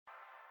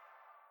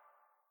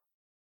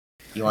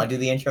You want to do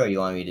the intro, or you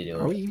want me to do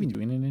it? Are we even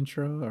doing an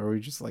intro, or are we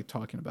just like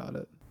talking about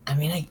it? I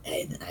mean,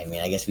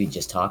 I guess we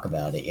just talk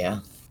about it, yeah.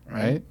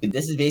 Right?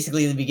 This is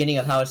basically the beginning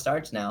of how it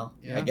starts now.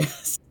 Yeah. I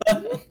guess.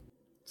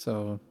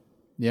 So,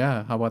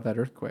 yeah. How about that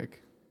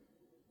earthquake?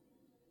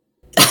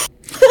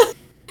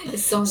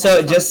 It's so nice.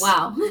 So just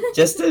wow.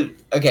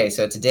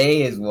 So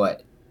today is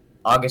what,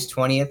 August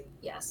 20th.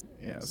 Yes.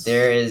 Yes.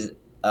 There is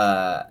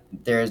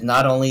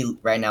not only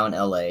right now in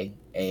LA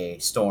a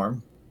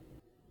storm.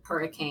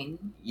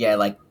 Hurricane. Yeah,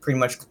 like pretty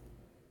much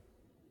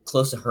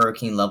close to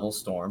hurricane level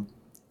storm.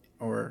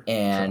 Or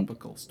and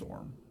tropical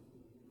storm.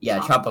 Yeah,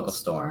 tropical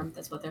storm.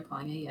 That's what they're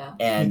calling it. Yeah.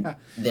 And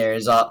there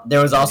was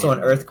also an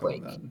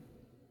earthquake.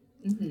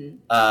 Mm-hmm.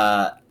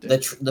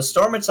 The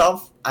storm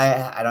itself, I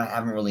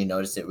haven't really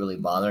noticed it really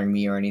bothering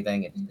me or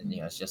anything.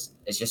 It's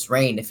just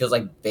rain. It feels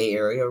like Bay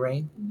Area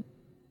rain.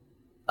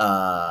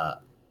 The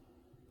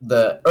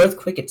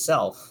earthquake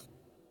itself,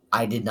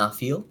 I did not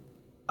feel.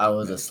 I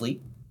was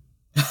asleep.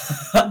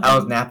 I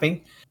was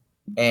napping,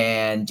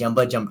 and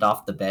Jumba jumped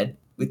off the bed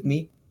with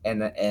me,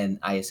 and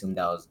I assumed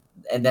that was.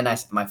 And then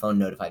my phone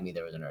notified me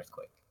there was an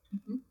earthquake.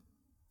 Mm-hmm.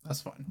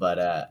 That's fine.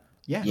 But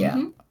yeah.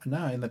 Mm-hmm.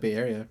 No, in the Bay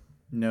Area,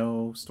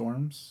 no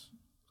storms,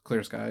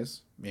 clear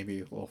skies,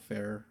 maybe a little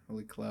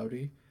fairly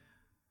cloudy,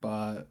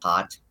 but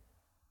hot.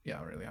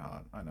 Yeah, really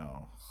hot. I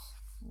know.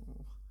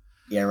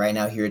 Yeah, right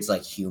now here it's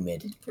like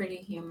humid. It's pretty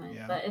humid,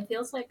 but it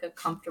feels like a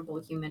comfortable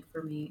humid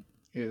for me.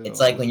 Ew. It's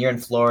like when you're in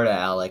Florida,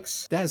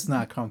 Alex. That's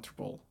not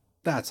comfortable.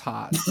 That's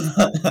hot.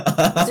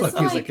 That's what it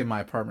feels like in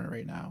my apartment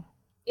right now.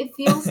 It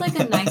feels like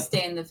a nice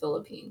day in the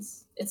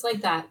Philippines. It's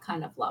like that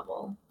kind of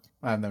level.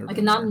 I've never like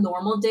been a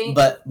non-normal day.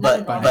 But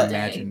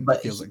imagine but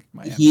it feels like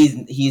Miami.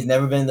 he's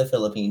never been in the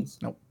Philippines.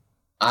 Nope.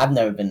 I've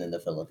never been in the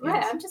Philippines.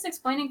 Right, I'm just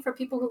explaining for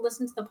people who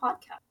listen to the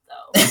podcast,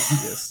 though.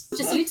 Yes.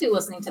 Just you two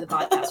listening to the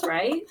podcast,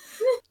 right?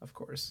 Of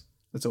course,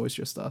 it's always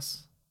just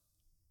us.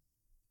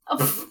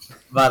 Oh.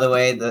 By the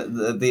way,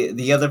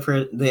 the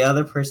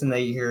other person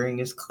that you're hearing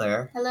is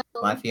Claire. Hello.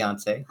 My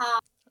fiance. Hi.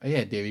 Oh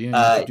yeah, David, you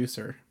didn't introduce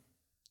her.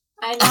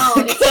 I know,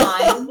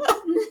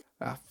 it's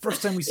fine.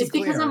 First time we see It's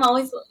because Claire.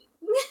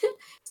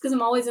 it's because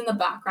I'm always in the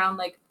background,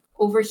 like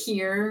over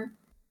here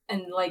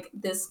and like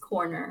this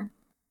corner.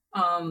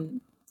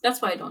 That's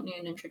why I don't need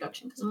an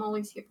introduction, because I'm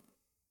always here.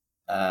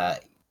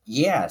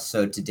 Yeah,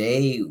 so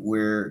today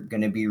we're going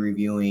to be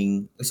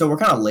reviewing... So we're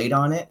kind of late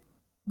on it,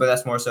 but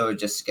that's more so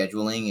just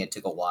scheduling. It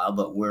took a while,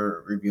 but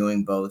we're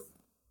reviewing both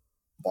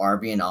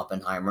Barbie and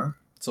Oppenheimer.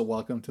 So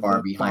welcome to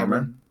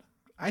Barbenheimer.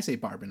 I say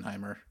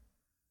Barbenheimer.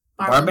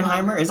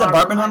 Barbenheimer? Is it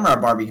Barbenheimer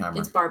or Barbieheimer?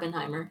 It's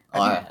Barbenheimer.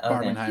 I think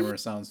Barbenheimer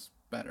sounds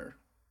better.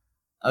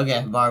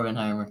 Okay,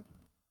 Barbenheimer.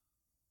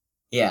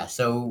 Yeah,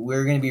 so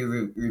we're going to be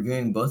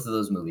reviewing both of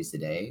those movies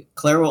today.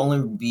 Claire will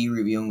only be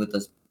reviewing with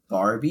us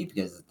Barbie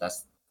because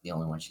that's the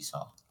only one she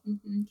saw.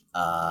 Mm-hmm.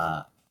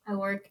 I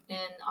work in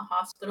a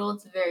hospital.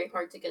 It's very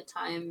hard to get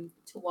time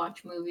to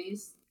watch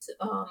movies.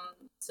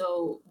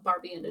 So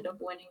Barbie ended up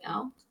winning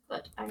out,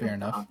 but I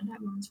heard the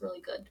Oppenheimer one's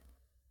really good.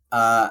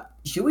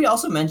 Should we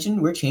also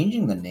mention we're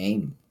changing the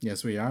name?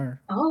 Yes, we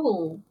are.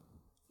 Oh,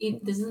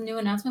 this is a new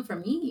announcement for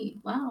me.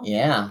 Wow.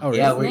 Yeah. Oh, really?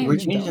 Yeah, we're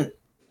changing.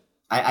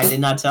 I did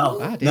not tell.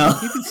 No.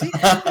 Keeping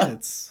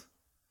secrets.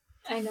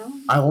 I know.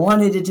 I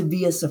wanted it to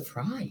be a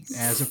surprise.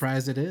 And a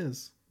surprise it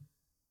is.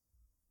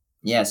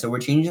 Yeah, so we're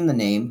changing the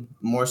name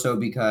more so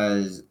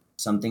because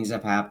some things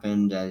have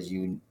happened. As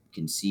you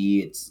can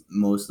see, it's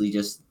mostly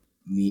just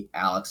me,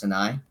 Alex, and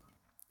I.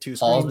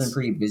 Paul's been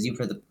pretty busy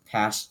for the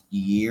past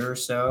year or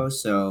so.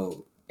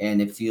 So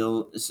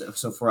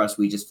for us,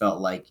 we just felt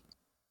like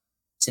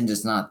since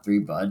it's not Three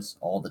Buds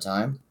all the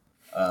time,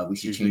 we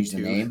should change the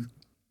name.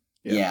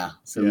 Yeah.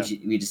 So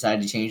we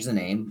decided to change the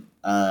name.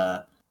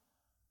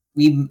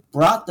 We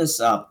brought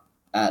this up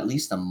at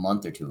least a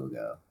month or two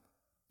ago.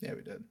 Yeah,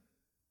 we did.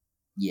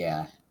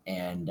 Yeah,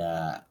 and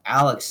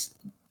Alex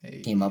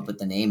came up with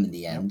the name in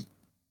the end.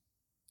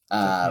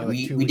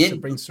 We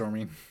did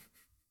brainstorming.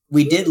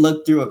 We did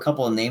look through a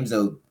couple of names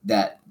though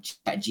that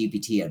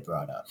ChatGPT had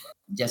brought up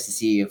just to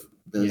see if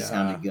those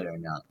sounded good or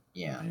not.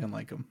 Yeah, I didn't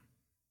like them.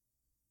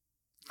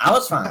 I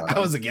was fine with them.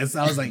 I was against.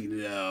 I was like,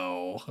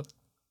 no.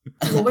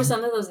 What were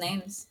some of those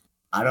names?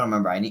 I don't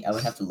remember. I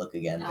would have to look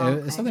again.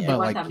 It's something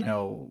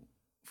about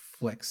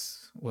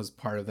Flicks was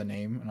part of the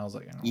name, and I was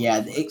like,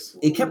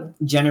 it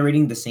kept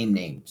generating the same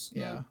names.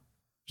 Yeah,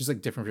 just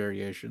like different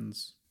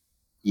variations.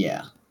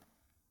 Yeah.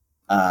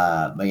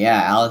 But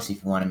yeah, Alex,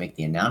 if you want to make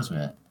the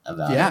announcement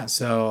about it.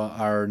 So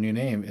our new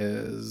name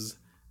is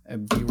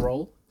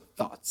B-Roll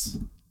Thoughts.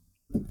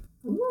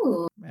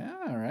 Ooh. Yeah,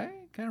 all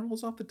right. Kind of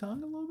rolls off the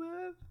tongue a little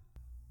bit.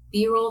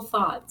 B-roll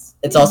thoughts.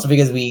 It's also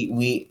because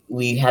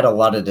we had a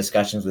lot of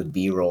discussions with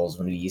B-rolls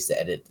when we used to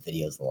edit the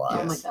videos a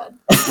lot. Yes. Oh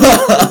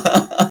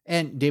my god.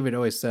 And David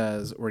always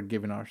says we're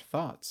giving our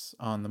thoughts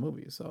on the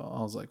movie. So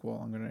I was like, well,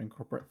 I'm going to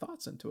incorporate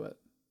thoughts into it.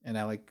 And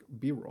I like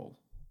B-roll.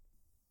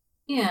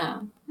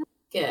 Yeah.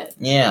 Good.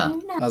 Yeah.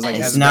 I was like,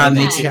 it's not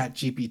Chat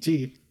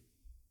GPT.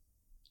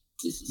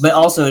 But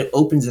also it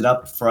opens it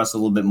up for us a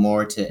little bit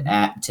more to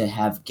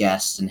have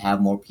guests and have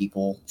more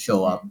people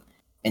show up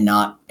and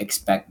not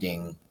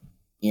expecting,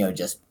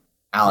 just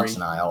Alex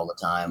and I all the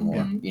time,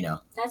 or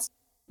That's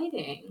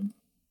exciting.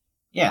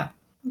 Yeah.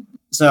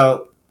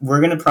 So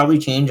we're gonna probably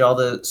change all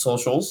the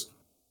socials.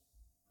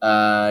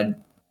 Yeah.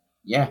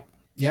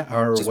 Yeah,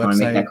 our just website. Want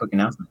to make that quick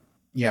announcement.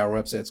 Yeah, our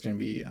website's gonna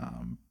be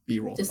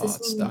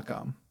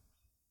brollthoughts.com.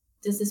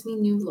 Does this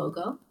mean new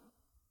logo?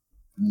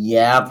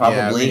 Yeah, probably.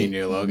 Yeah, we need a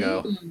new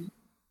logo.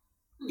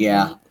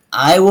 Yeah.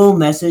 I will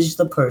message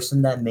the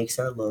person that makes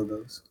our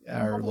logos.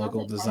 Our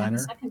logo designer. I have a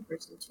second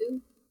person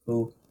too.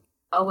 Who?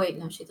 Oh wait,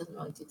 no, she doesn't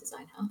really do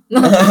design,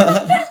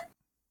 huh?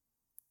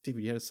 Steve,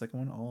 you had a second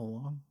one all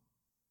along?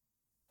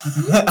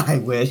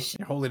 I wish.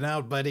 You're holding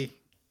out, buddy.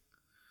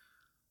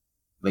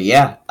 But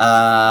yeah,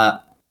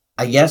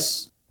 I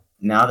guess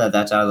now that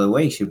that's out of the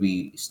way, should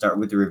we start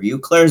with the review?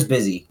 Claire's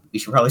busy. We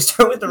should probably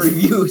start with the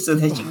review so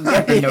that you can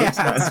get her notes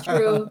done. That's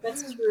true.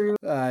 That's true.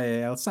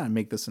 Yeah, let's not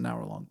make this an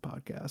hour-long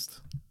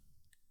podcast.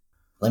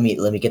 Let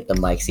me get the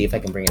mic. See if I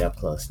can bring it up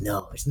close.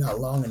 No, it's not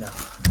long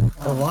enough.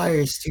 The wire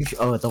is too.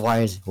 The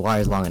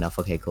wire's long enough.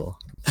 Okay, cool.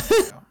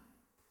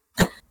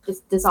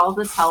 Does all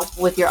this help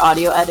with your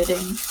audio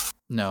editing?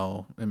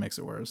 No, it makes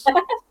it worse.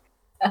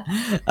 All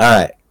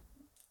right.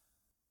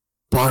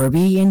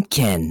 Barbie and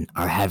Ken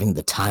are having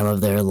the time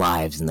of their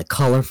lives in the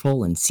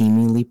colorful and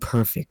seemingly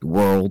perfect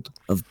world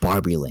of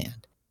Barbie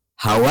Land.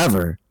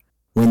 However,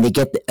 when they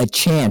get a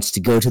chance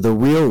to go to the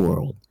real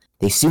world,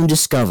 they soon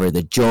discover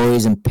the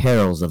joys and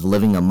perils of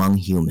living among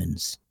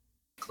humans.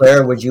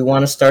 Claire, would you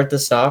want to start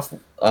this off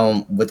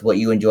with what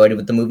you enjoyed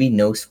with the movie?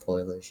 No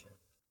spoilers.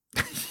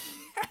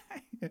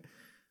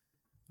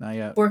 Not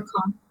yet.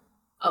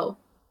 Oh.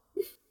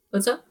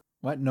 What's up?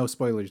 What? No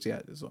spoilers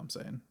yet is what I'm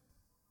saying.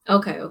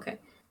 Okay.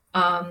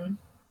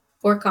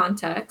 For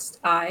context,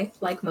 I,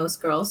 like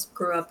most girls,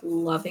 grew up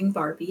loving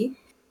Barbie.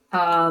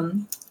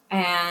 And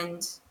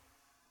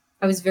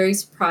I was very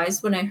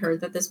surprised when I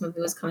heard that this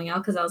movie was coming out,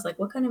 because I was like,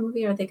 what kind of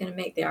movie are they going to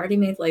make? They already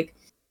made, like,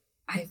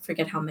 I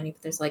forget how many,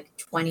 but there's like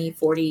 20,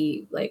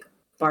 40, like,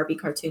 Barbie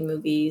cartoon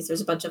movies.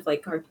 There's a bunch of,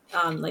 like,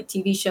 like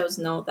TV shows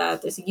and all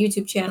that. There's a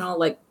YouTube channel.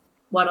 Like,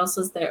 what else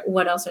is there?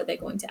 What else are they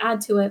going to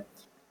add to it?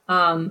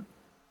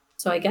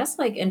 So I guess,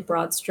 like, in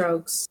broad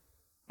strokes,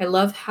 I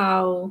love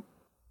how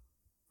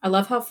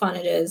fun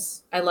it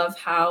is. I love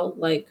how,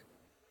 like,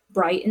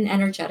 bright and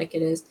energetic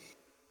it is.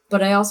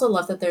 But I also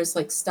love that there's,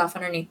 like, stuff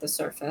underneath the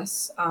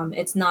surface.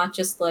 It's not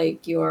just,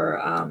 like,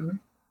 your,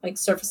 like,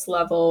 surface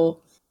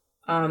level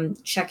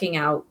checking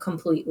out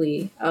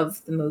completely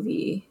of the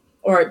movie,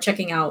 or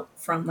checking out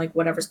from, like,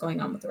 whatever's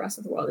going on with the rest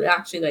of the world. It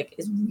actually, like,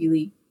 is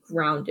really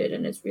grounded,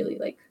 and it's really,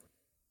 like,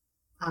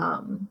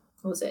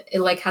 what was it? It,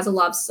 like, has a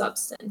lot of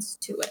substance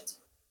to it.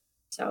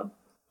 So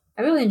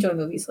I really enjoy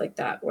movies like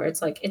that, where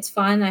it's like, it's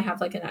fun. I have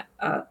like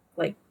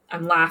like,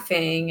 I'm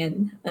laughing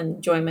and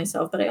enjoying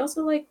myself, but I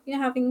also like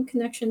having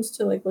connections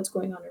to like what's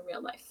going on in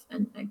real life.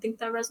 And I think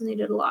that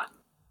resonated a lot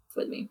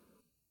with me.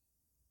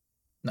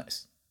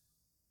 Nice.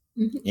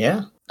 Mm-hmm.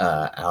 Yeah.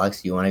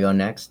 Alex, you want to go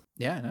next?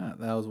 Yeah, no,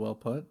 that was well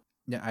put.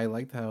 Yeah, I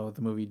liked how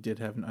the movie did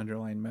have an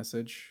underlying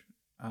message.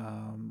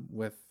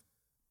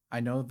 I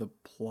know the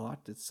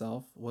plot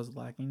itself was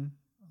lacking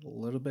a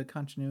little bit of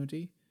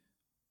continuity,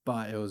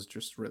 but it was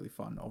just really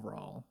fun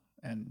overall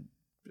and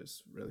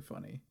just really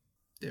funny.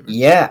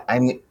 Yeah, I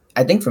mean,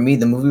 I think for me,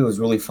 the movie was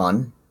really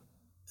fun.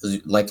 It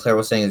was, like Claire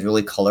was saying, it's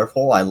really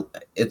colorful.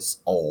 It's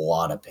a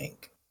lot of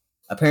pink.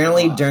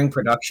 Apparently, during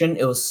production,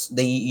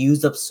 they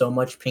used up so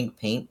much pink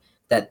paint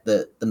that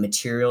the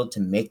material to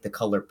make the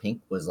color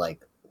pink was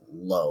like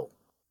low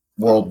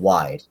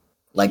worldwide.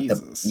 Like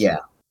Jesus.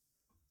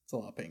 it's a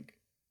lot of pink.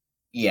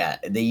 Yeah,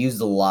 they used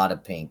a lot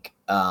of pink.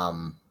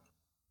 I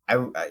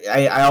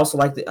also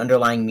like the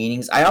underlying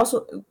meanings. I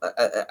also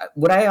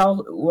what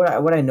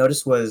I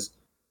noticed was,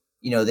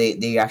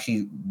 they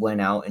actually went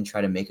out and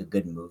tried to make a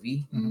good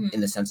movie in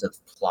the sense of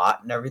plot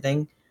and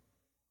everything.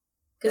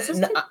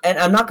 And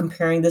I'm not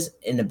comparing this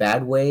in a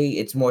bad way.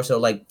 It's more so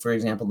like, for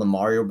example, the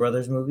Mario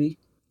Brothers movie.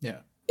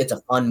 Yeah, it's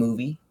a fun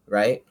movie,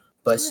 right?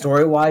 But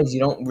story-wise, you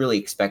don't really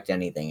expect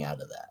anything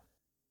out of that.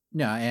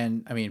 No,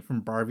 and I mean,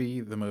 from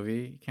Barbie the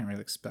movie, you can't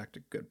really expect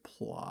a good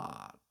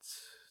plot,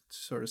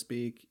 so to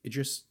speak. It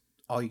just,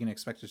 all you can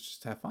expect is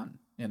just to have fun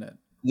in it.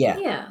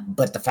 Yeah.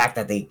 But the fact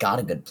that they got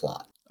a good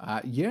plot.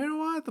 You know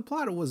what? The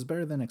plot was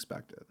better than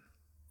expected.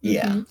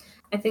 Yeah. Mm-hmm.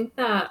 I think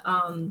that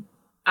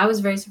I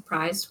was very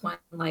surprised when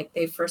like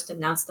they first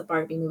announced the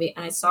Barbie movie,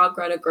 and I saw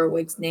Greta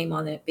Gerwig's name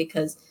on it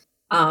because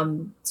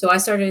so I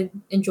started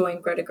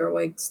enjoying Greta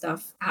Gerwig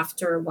stuff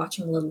after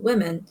watching Little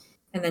Women,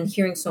 and then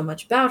hearing so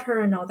much about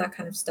her and all that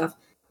kind of stuff.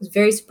 I was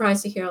very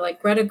surprised to hear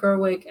like Greta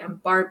Gerwig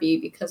and Barbie,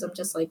 because I'm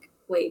just like,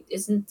 wait,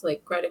 isn't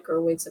like Greta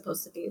Gerwig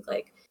supposed to be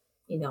like,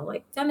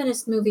 like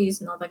feminist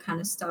movies and all that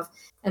kind of stuff?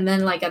 And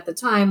then like at the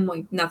time,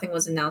 like nothing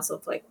was announced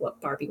of like what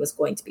Barbie was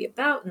going to be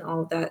about and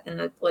all of that.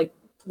 And like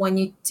when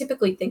you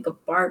typically think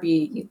of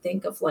Barbie, you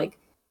think of like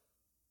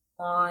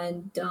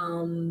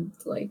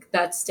like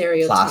that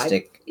stereotype.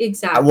 Plastic.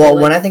 Exactly. Well,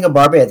 when I think of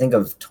Barbie, I think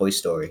of Toy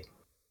Story.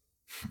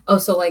 Oh,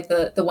 so like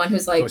the one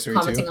who's like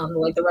commenting 2? On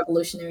like the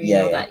revolutionary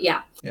and all that.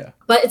 Yeah.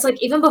 But it's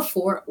like even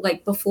before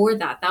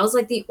that was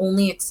like the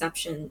only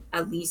exception,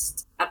 at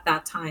least at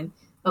that time,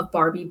 of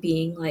Barbie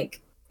being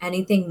like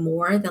anything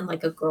more than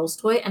like a girl's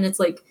toy. And it's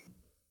like,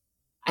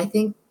 I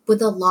think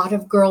with a lot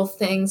of girl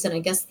things, and I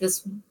guess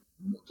this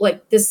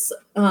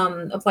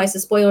applies to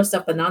spoiler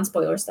stuff, but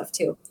non-spoiler stuff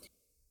too.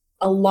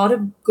 A lot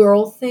of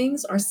girl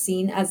things are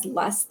seen as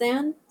less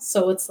than.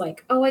 So it's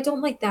like, oh, I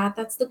don't like that.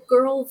 That's the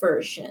girl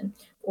version.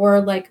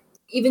 Or like,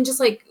 even just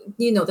like,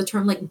 the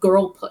term like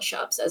girl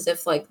push-ups, as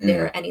if like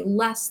they're any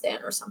less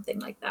than or something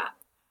like that.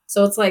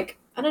 So it's like,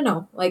 I don't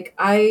know. Like,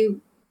 I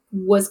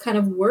was kind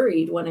of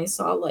worried when I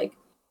saw like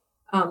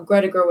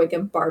Greta Gerwig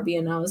and Barbie,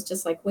 and I was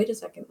just like, wait a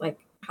second, like,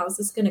 how's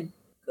this going to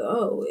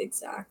go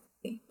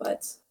exactly?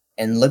 But...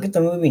 And look at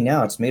the movie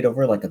now. It's made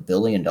over like $1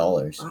 billion.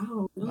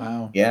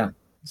 Wow. Yeah.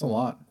 It's a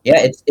lot.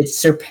 Yeah, it's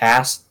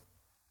surpassed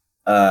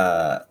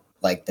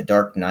like The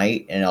Dark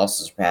Knight, and it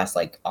also surpassed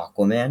like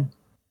Aquaman.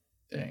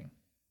 Dang.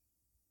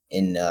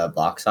 In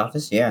box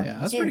office, yeah. Yeah,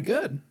 that's pretty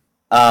good.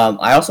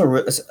 I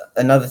also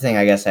another thing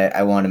I guess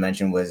I wanted to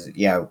mention was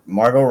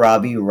Margot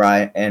Robbie,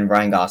 and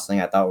Ryan Gosling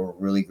I thought were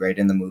really great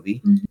in the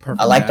movie.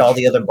 I liked all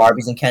the other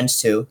Barbies and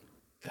Kens too.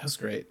 That was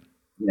great.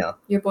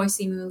 Your boy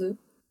Simu Liu.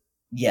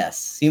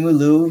 Yes, Simu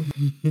Liu.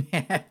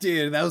 Yeah,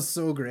 dude, that was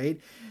so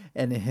great.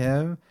 And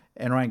him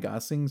and Ryan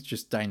Gosling's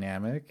just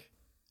dynamic.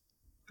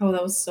 Oh,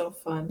 that was so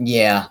fun.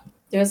 Yeah.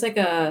 There was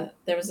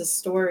a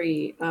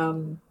story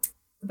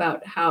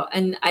about how,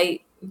 and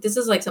this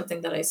is like something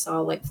that I saw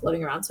like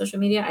floating around social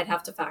media. I'd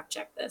have to fact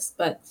check this,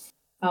 but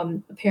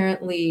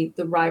apparently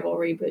the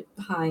rivalry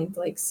behind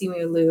like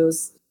Simu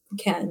Liu's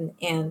Ken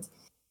and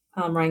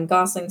Ryan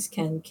Gosling's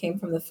Ken came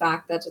from the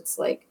fact that it's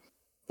like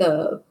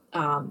the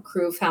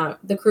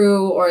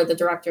crew or the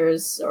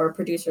directors or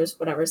producers,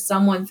 whatever,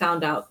 someone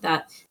found out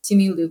that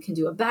Simu Liu can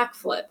do a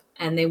backflip,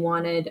 and they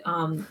wanted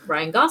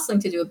Ryan Gosling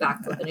to do a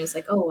backflip, and he was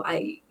like, oh,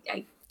 I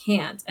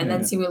can't. And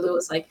then Simu Liu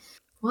was like,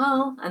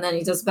 well, and then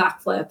he does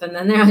backflip, and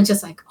then they're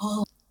just like,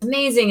 oh,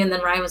 amazing. And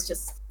then Ryan was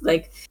just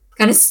like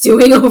kind of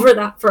stewing over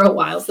that for a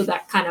while, so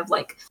that kind of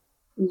like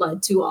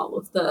led to all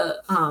of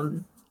the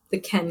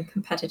Ken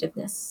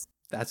competitiveness.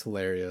 That's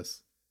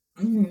hilarious.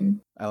 Mm-hmm.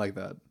 I like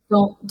that.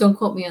 Don't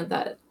quote me on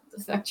that.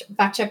 Fact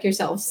check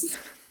yourselves.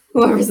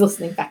 Whoever's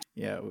listening, fact.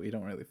 Yeah, we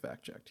don't really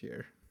fact check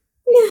here.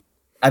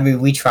 I mean,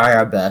 we try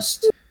our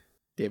best.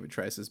 David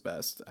tries his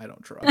best. I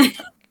don't try.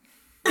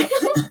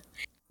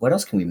 What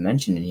else can we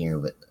mention in here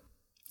with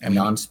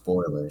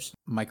non-spoilers?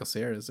 Michael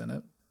Cera's in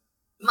it.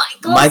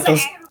 Michael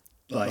Cera.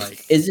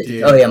 Like, is it?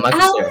 Dude. Oh yeah,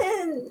 Michael Cera.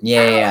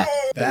 Yeah.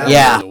 That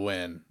was a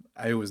win.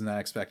 I was not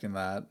expecting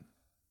that.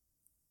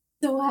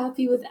 So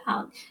happy with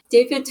Alan.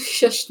 David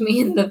shushed me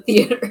in the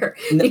theater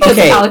because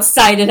of how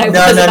excited I was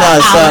about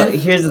Alan. So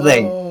here's the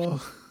thing.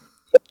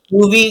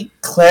 Movie,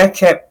 Claire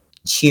kept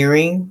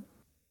cheering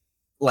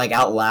like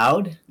out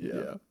loud.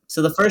 Yeah.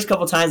 So the first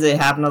couple times it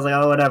happened, I was like,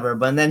 oh, whatever.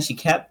 But then she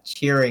kept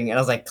cheering, and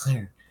I was like,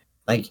 Claire,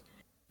 like,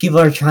 people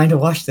are trying to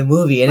watch the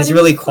movie, and it's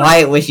really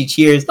quiet when she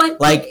cheers. But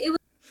like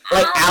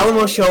Alan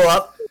will show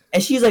up,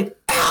 and she's like,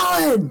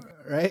 Alan!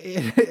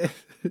 Right?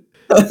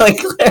 Like,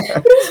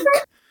 Claire,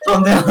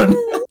 calm down.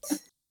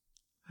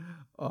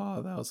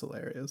 Oh, that was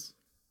hilarious.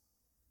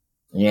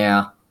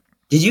 Yeah.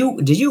 Did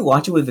you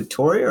watch it with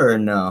Victoria or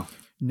no?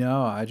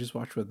 No, I just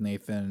watched with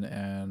Nathan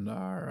and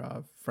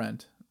our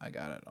friend. I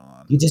got it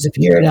on. You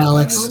disappeared,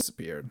 Alex. I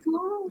disappeared.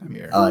 I'm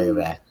here. Oh, you're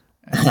back.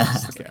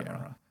 The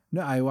camera.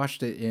 No, I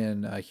watched it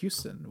in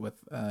Houston with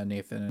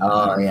Nathan.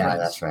 And yeah, friends.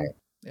 That's right.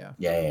 Yeah.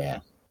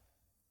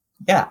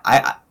 Yeah.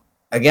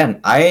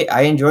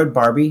 I enjoyed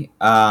Barbie.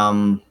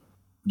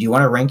 Do you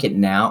want to rank it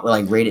now, or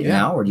like rate it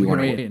now, or do you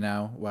want to rate it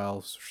now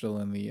while still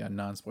in the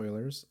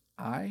non-spoilers?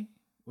 I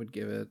would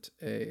give it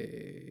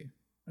a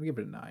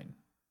 9.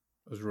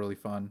 It was really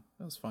fun.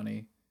 It was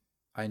funny.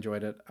 I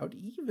enjoyed it. I would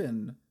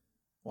even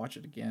watch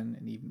it again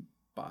and even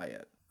buy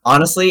it.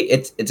 Honestly,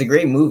 it's a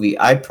great movie.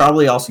 I'd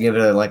probably also give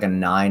it a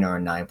 9 or a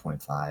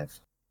 9.5.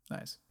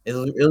 Nice. It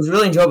was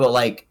really enjoyable.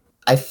 Like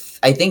I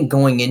think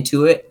going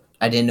into it,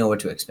 I didn't know what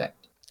to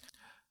expect.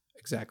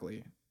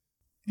 Exactly.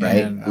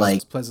 Right? And I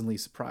was pleasantly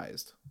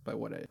surprised by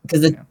what I...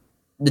 Because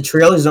the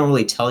trailers don't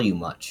really tell you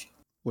much.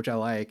 Which I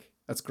like.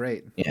 That's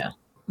great. Yeah.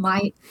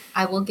 I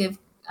will give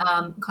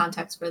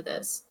context for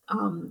this.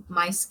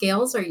 My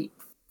scales are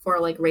for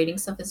like rating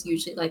stuff is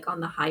usually like on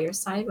the higher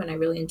side when I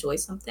really enjoy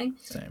something.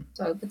 Same.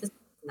 So I would put this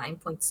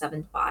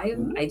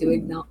 9.75. I do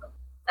acknowledge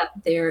that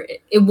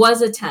it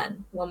was a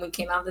 10 when we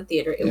came out of the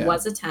theater. It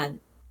was a 10.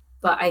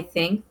 But I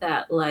think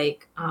that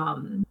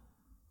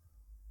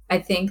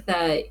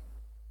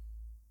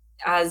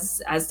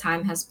as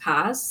time has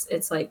passed,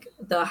 it's like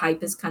the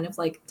hype has kind of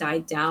like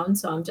died down.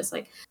 So I'm just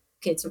like,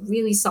 okay, it's a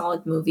really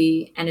solid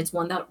movie, and it's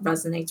one that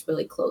resonates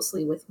really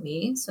closely with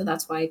me. So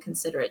that's why I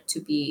consider it to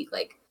be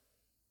like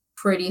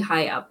pretty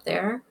high up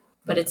there.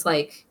 But it's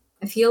like,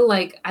 I feel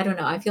like I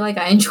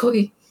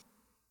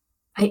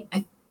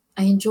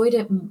enjoyed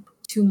it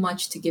too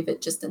much to give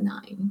it just a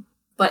 9.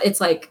 But it's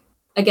like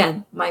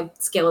again, my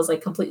scale is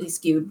like completely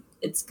skewed.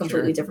 It's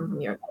completely different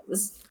from your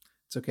guys'.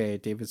 It's okay.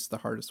 David's the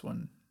hardest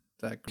one.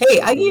 Hey,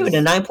 I gave it a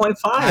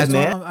 9.5,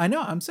 man. I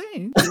know. I'm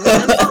saying.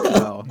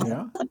 Well, you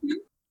know,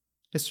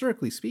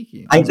 historically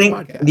speaking, I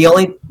think the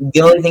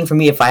only thing for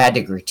me, if I had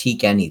to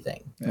critique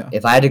anything,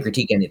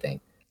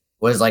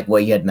 was like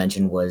what you had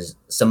mentioned was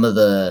some of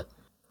the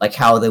like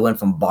how they went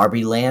from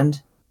Barbie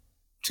Land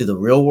to the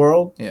real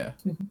world. Yeah.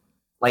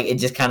 Like it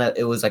just kind of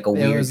it was like a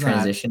weird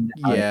transition.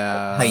 How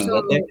you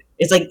get there?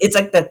 It's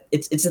like that.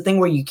 It's a thing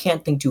where you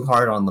can't think too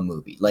hard on the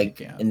movie, like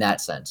in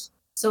that sense.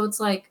 So it's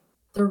like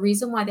the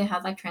reason why they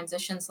had like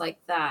transitions like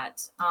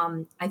that.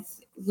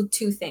 With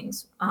two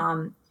things.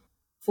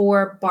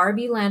 For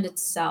Barbie Land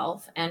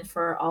itself and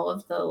for all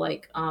of the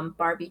like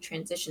Barbie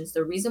transitions,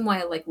 the reason why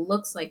it like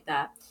looks like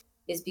that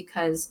is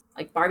because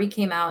like Barbie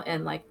came out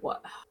and like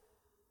what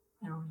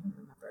I don't even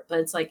remember, but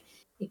it's like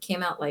it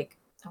came out like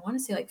I want to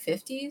say like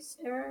 50s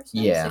era.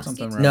 Yeah,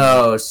 60s?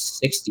 No,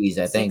 60s.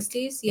 I think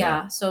 60s.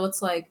 Yeah. So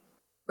it's like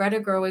Greta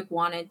Gerwig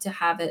wanted to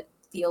have it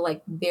feel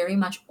like very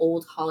much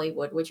old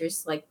Hollywood, which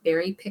is like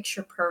very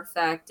picture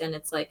perfect, and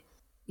it's like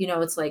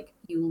it's like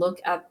you look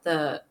at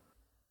the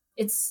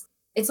it's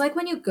like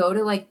when you go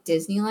to like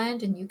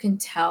Disneyland and you can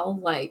tell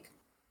like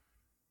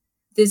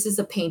this is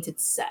a painted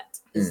set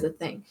is the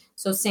thing.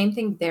 So same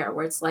thing there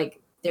where it's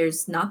like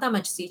there's not that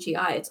much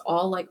CGI. It's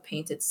all like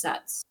painted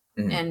sets.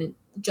 And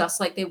just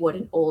like they would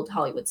in old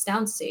Hollywood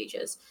sound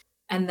stages.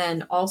 And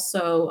then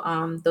also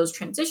those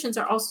transitions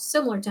are also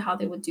similar to how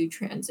they would do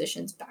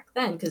transitions back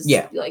then because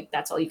like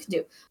that's all you can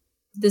do.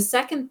 The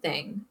second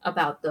thing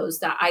about those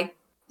that I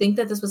think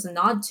that this was a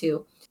nod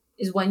to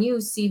is when you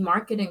see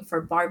marketing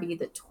for Barbie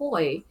the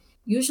toy,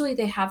 usually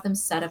they have them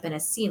set up in a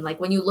scene. Like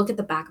when you look at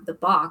the back of the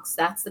box,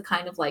 that's the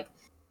kind of like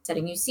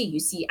setting you see. You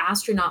see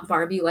astronaut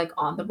Barbie like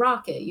on the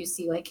rocket. You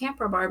see like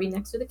camper Barbie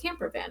next to the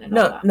camper van and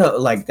all that. No,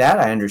 like that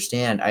I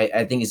understand.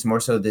 I think it's more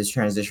so this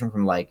transition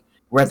from like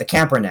we're at the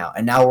camper now,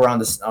 and now we're on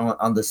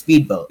the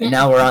speedboat, and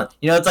now we're on.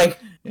 it's like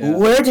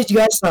where did you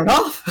guys start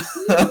off?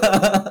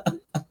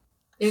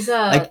 There's a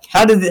like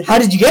how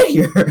did you get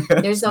here?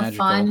 There's a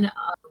fun.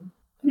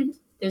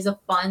 There's a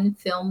fun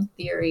film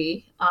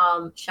theory.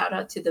 Shout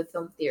out to the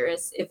film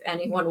theorists if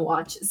anyone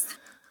watches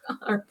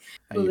or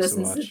who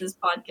listens to this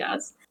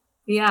podcast.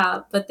 Yeah,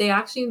 but they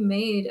actually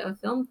made a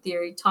film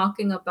theory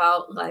talking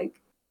about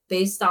like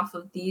based off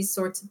of these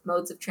sorts of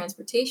modes of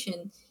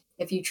transportation,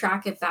 if you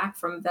track it back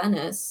from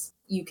Venice,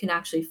 you can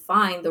actually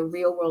find the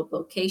real world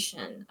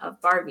location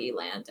of Barbie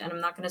Land. And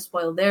I'm not going to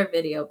spoil their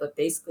video, but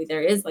basically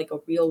there is like a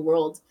real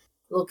world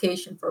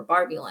location for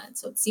Barbie Land.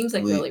 So it seems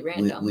like really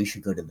random. We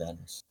should go to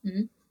Venice.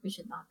 Mm-hmm. We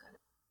should not go.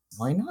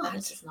 Why not?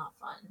 Venice is not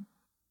fun.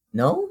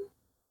 No?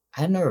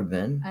 I've never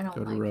been. I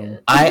don't like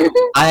it.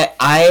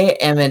 I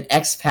am an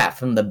expat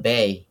from the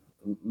Bay.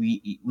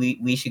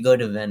 We should go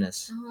to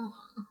Venice.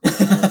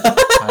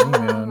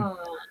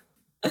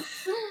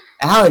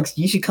 Alex,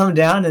 you should come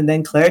down, and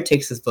then Claire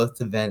takes us both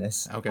to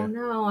Venice. Okay. Oh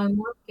no, I'm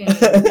working.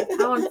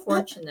 How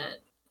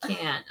unfortunate.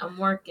 Can't. I'm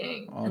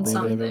working on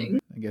something.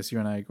 David, I guess you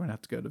and I are going to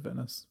have to go to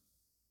Venice.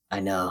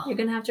 I know. You're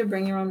going to have to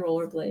bring your own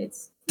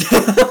rollerblades.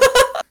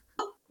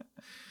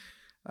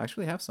 I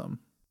actually have some.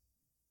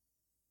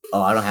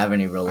 Oh, I don't have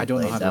any rollerblades. I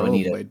don't know how to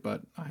rollerblade,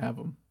 but I have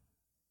them.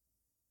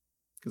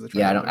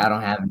 I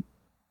don't have.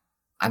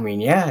 I mean,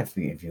 yeah, if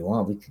you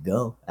want, we could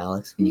go,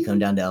 Alex. When you come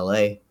down to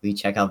LA, we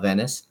check out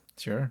Venice.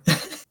 Sure.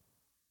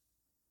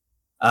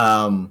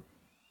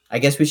 I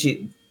guess we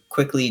should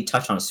quickly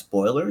touch on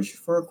spoilers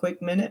for a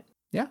quick minute.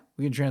 Yeah,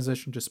 we can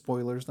transition to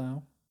spoilers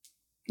now.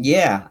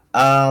 Yeah.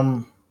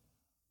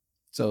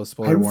 So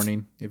spoiler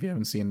warning: if you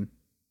haven't seen,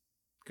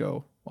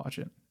 go watch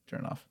it.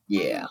 Turn it off.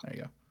 Yeah. There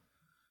you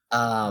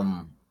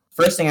go.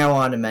 First thing I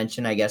wanted to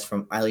mention, I guess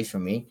at least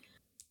from me,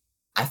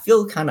 I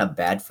feel kind of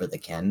bad for the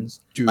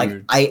Kens. Dude.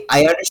 Like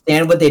I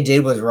understand what they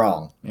did was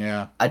wrong.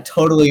 Yeah. I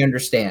totally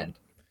understand.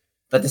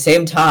 But at the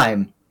same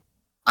time,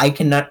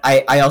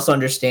 I also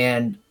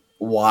understand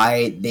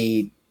why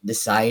they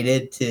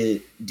decided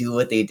to do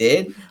what they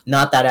did.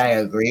 Not that I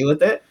agree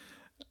with it.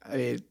 I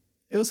mean,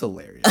 it was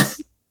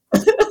hilarious.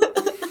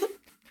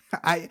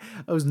 I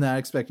was not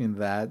expecting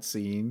that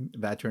scene,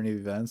 that turn of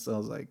events. I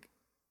was like,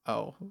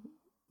 oh,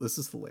 this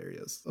is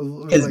hilarious.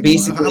 Because like,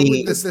 basically, how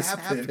would this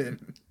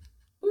happen?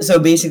 So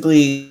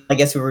basically, I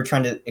guess we were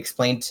trying to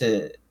explain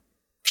to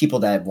people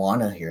that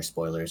want to hear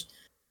spoilers.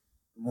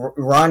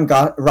 Ryan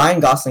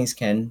Gosling's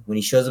Ken, when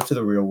he shows up to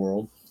the real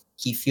world,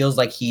 he feels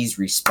like he's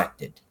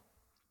respected.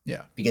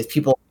 Yeah. Because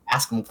people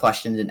ask him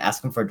questions and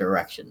ask him for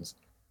directions.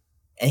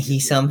 And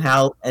he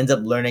somehow ends up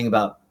learning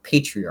about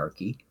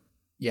patriarchy.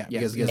 Yeah,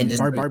 because in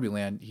Barbie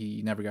Land,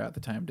 he never got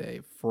the time of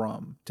day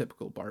from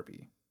typical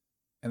Barbie.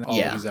 And all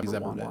he's ever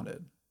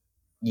wanted.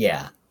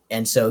 Yeah.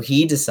 And so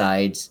he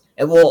decides,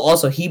 and well,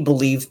 also he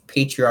believes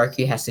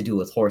patriarchy has to do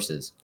with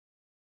horses.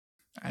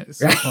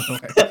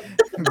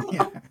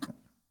 Yeah.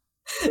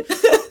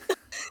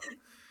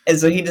 And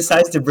so he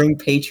decides to bring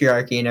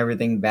patriarchy and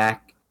everything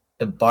back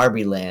to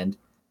Barbie Land.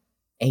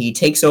 And he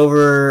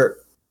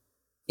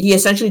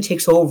essentially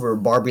takes over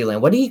Barbie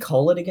Land. What did he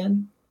call it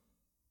again?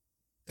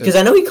 Because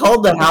I know he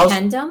called the house.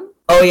 Kendom?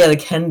 Oh yeah, the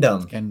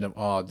Kendom. Kendom.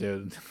 Oh,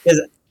 dude.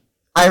 Because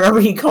I remember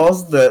he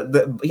calls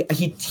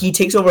he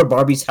takes over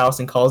Barbie's house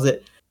and calls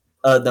it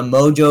the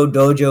Mojo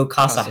Dojo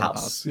Casa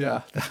House.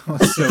 Yeah, that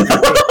was so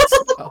good.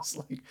 I was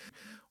like,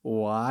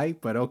 why?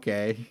 But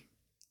okay.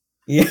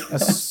 Yeah,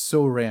 that's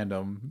so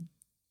random.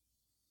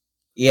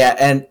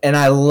 Yeah, and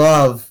I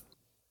love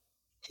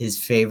his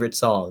favorite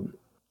song.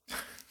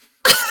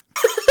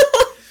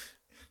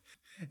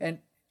 And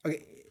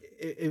okay,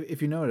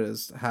 if you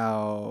noticed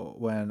how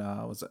when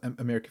was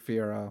America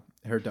Ferrera,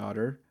 her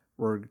daughter,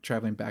 were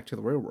traveling back to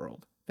the real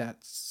world,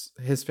 that's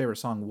his favorite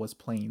song was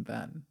playing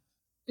then.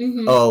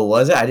 Mm-hmm. Oh,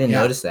 was it? I didn't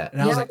notice that.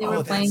 And I was like, they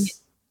were playing it.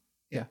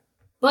 Yeah.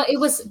 But it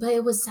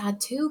was sad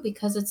too,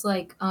 because it's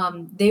like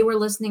they were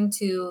listening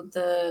to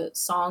the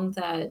song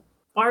that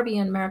Barbie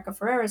and America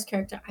Ferrera's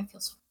character, I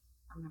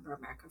remember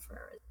America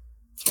Ferrera's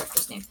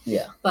character's name.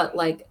 Yeah. But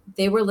like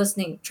they were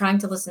trying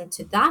to listen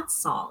to that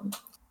song,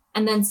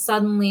 and then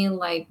suddenly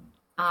like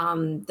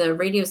the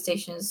radio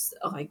stations,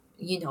 like,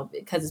 you know,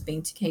 because it's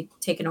being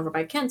taken over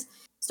by Kent,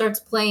 starts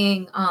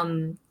playing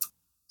the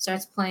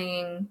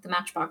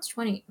Matchbox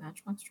 20, right?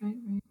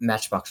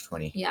 Matchbox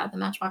 20. Yeah, the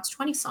Matchbox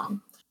 20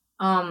 song.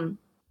 And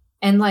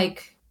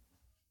like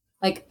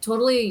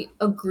totally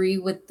agree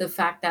with the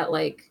fact that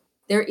like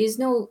there is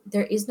no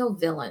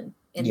villain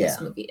in this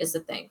movie is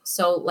the thing.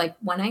 So like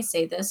when I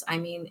say this, I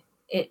mean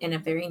it in a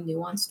very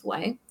nuanced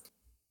way.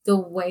 The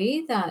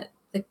way that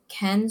the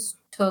Kens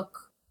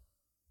took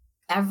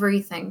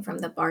everything from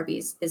the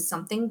Barbies is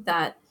something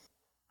that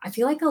I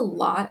feel like a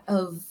lot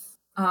of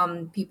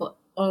people,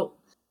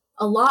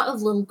 a lot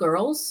of little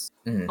girls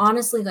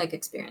honestly like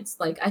experience.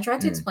 Like I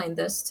tried to explain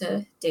this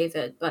to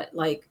David, but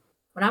like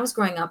when I was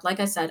growing up, like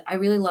I said, I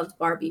really loved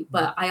Barbie,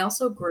 but I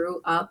also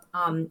grew up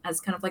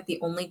as kind of like the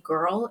only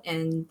girl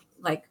in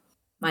like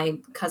my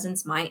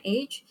cousins my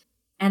age.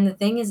 And the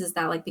thing is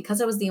that like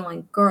because I was the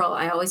only girl,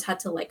 I always had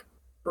to like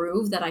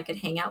prove that I could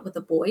hang out with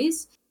the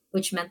boys,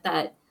 which meant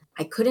that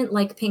I couldn't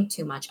like Pink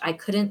too much. I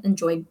couldn't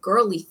enjoy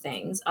girly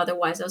things.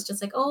 Otherwise, I was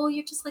just like, oh,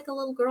 you're just like a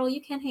little girl.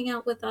 You can't hang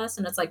out with us.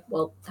 And it's like,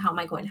 well, how am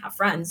I going to have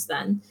friends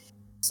then?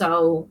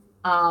 So,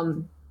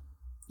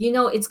 you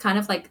know, it's kind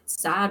of like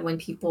sad when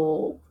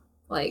people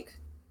like,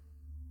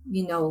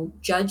 you know,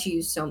 judge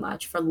you so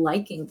much for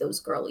liking those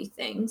girly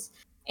things.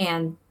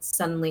 And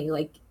suddenly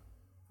like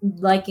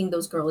liking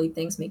those girly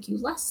things make you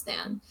less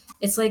than.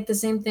 It's like the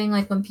same thing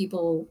like when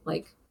people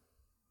like,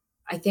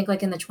 I think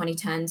like in the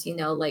 2010s, you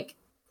know, like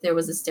there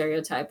was a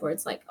stereotype where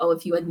it's like, oh,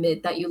 if you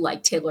admit that you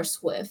like Taylor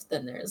Swift,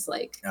 then there's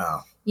like,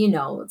 you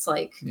know, it's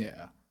like,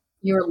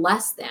 you're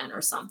less than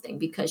or something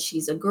because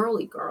she's a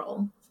girly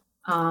girl.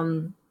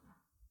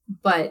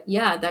 But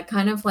yeah, that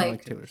kind of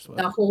like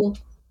that whole,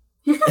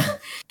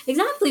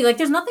 exactly. Like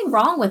there's nothing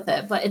wrong with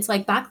it, but it's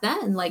like back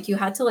then, like you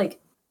had to like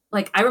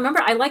I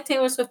remember I liked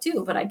Taylor Swift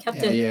too, but I kept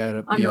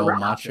it under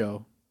wraps.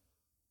 Macho.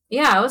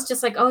 Yeah, I was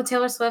just like, oh,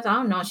 Taylor Swift, I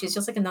don't know. She's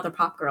just like another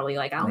pop girly.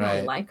 Like, I don't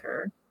really like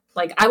her.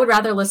 Like, I would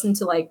rather listen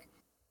to like,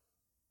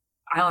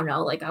 I don't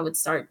know, like I would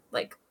start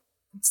like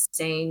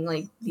saying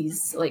like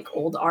these like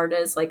old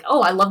artists, like,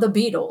 oh, I love the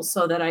Beatles,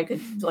 so that I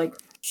could like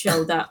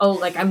show that, oh,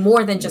 like I'm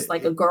more than just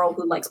like a girl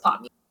who likes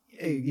pop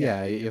music.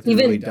 Yeah, you have to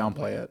really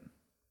downplay it.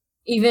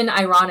 Even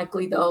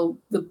ironically though,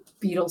 the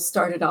Beatles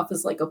started off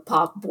as like a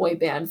pop boy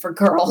band for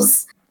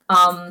girls.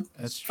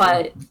 That's true.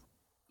 But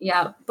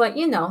yeah, but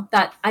you know,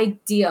 that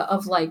idea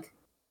of like,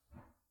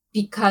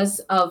 because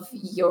of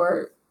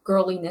your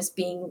girliness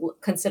being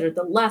considered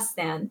the less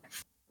than,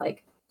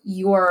 like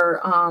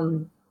your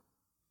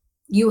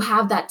you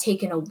have that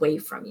taken away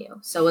from you.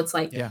 So it's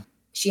like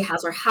she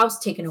has her house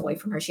taken away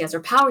from her, she has her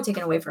power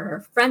taken away from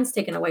her, friends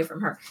taken away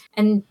from her,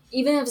 and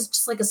even if it's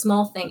just like a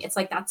small thing, it's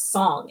like that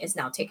song is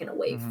now taken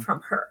away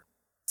from her.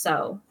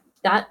 So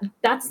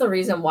that's the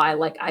reason why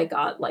like I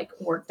got like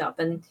worked up.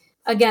 And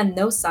again,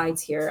 no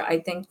sides here. I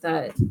think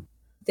that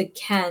the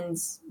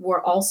Kens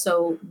were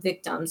also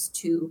victims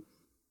to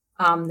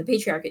the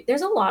patriarchy.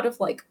 There's a lot of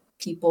like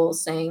people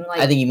saying like,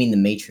 I think you mean the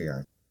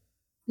matriarch.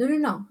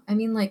 No. I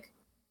mean like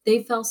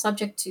they fell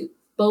subject to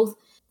both.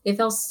 They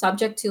fell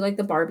subject to like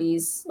the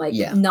Barbies, like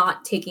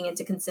not taking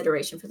into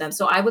consideration for them.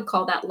 So I would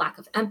call that lack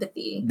of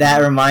empathy. That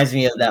reminds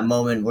me of that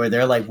moment where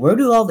they're like, where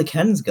do all the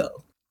Kens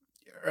go?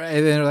 Right.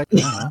 And they're like, I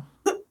don't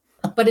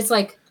know. But it's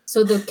like,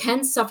 so the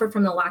Kens suffered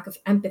from the lack of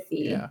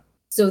empathy. Yeah.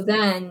 So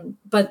then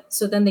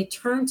they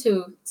turn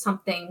to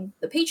something,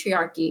 the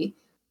patriarchy,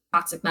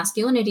 toxic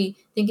masculinity,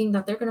 thinking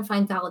that they're going to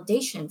find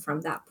validation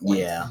from that point.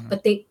 Yeah.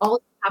 But they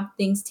all have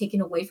things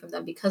taken away from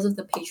them because of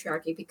the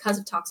patriarchy, because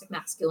of toxic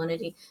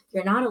masculinity.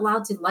 You're not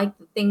allowed to like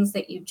the things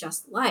that you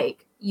just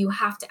like. You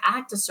have to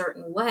act a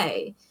certain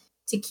way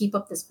to keep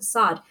up this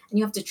facade. And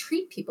you have to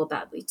treat people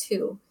badly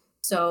too.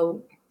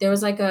 So there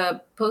was like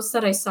a post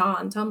that I saw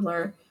on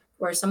Tumblr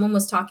where someone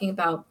was talking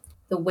about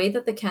the way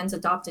that the Kens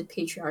adopted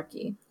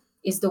patriarchy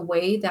is the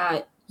way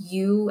that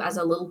you as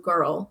a little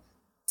girl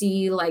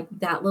see like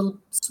that little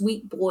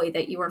sweet boy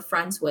that you were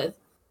friends with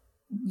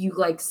you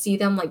like see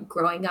them like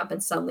growing up,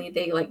 and suddenly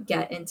they like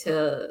get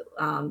into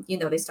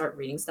they start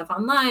reading stuff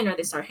online, or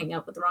they start hanging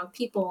out with the wrong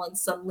people, and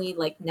suddenly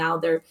like now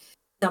they're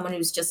someone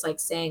who's just like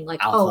saying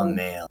like, alpha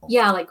male.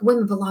 Yeah, like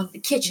women belong in the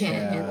kitchen,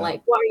 and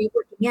like, why are you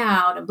working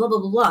out, and blah blah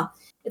blah blah.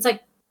 It's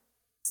like,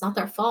 it's not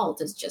their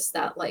fault. It's just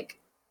that like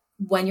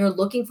when you're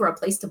looking for a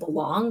place to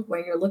belong,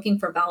 where you're looking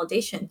for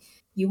validation,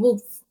 you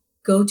will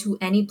go to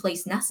any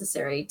place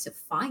necessary to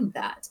find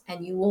that,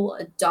 and you will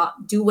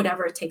do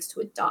whatever it takes to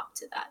adopt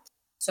to that.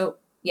 So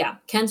yeah,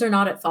 Kens are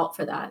not at fault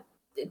for that.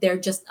 They're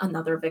just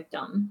another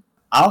victim.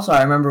 Also,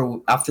 I remember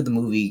after the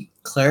movie,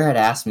 Claire had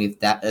asked me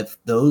if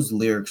those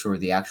lyrics were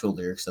the actual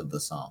lyrics of the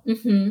song.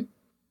 Mm-hmm.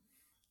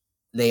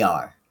 They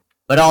are.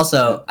 But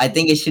also, I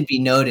think it should be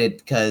noted,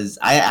 because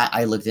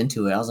I looked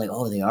into it. I was like,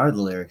 oh, they are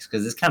the lyrics,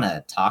 because it's kind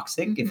of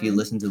toxic if you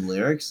listen to the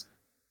lyrics.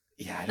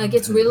 Yeah, I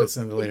don't really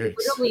listen to the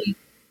lyrics.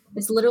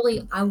 It's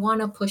literally, I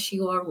want to push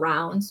you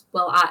around.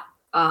 Well,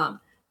 I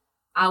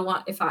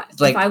want if I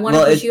want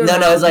to push you around.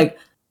 No, it's like,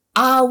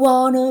 I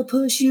want to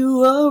push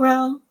you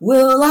around.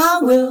 Well, I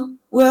will.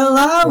 Well,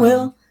 I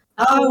will.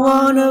 I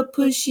want to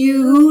push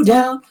you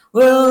down.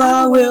 Well,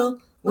 I will.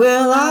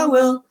 Well, I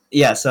will.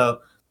 Yeah,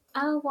 so.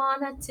 I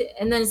wanted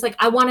to, and then it's like,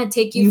 I want to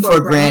take you for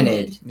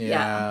granted.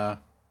 Yeah.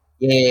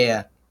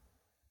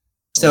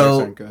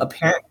 So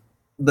apparently,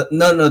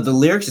 the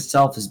lyrics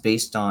itself is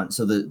based on,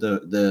 so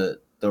the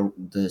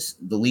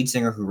lead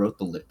singer who wrote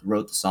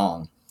the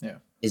song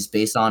is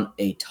based on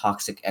a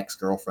toxic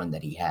ex-girlfriend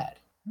that he had.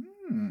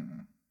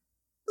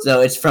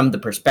 So it's from the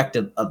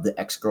perspective of the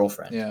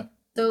ex-girlfriend. Yeah.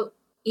 So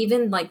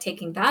even like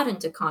taking that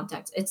into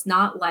context, it's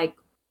not like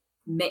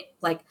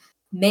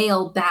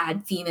male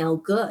bad, female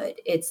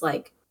good. It's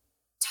like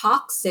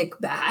toxic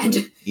bad.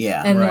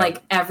 Yeah. And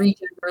like every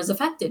gender is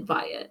affected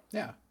by it.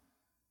 Yeah.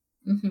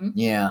 Mm-hmm.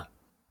 Yeah.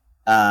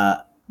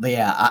 But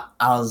yeah,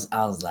 I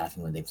was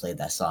laughing when they played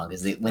that song,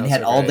 because when they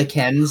had all the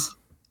Kens.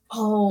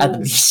 At the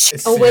beach.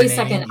 Wait a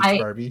second.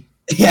 Barbie.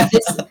 Yeah.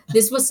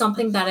 This was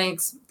something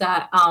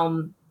that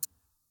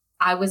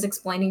I was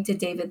explaining to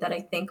David that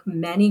I think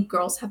many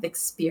girls have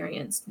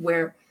experienced,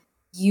 where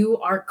you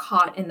are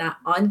caught in that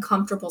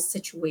uncomfortable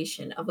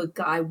situation of a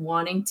guy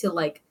wanting to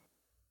like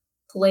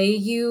play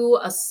you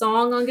a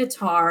song on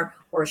guitar,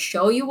 or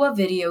show you a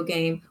video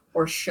game,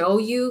 or show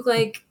you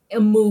like a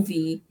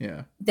movie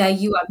that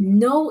you have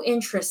no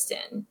interest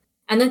in.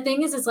 And the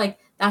thing is, it's like,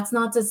 that's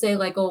not to say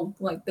like, oh,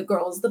 like the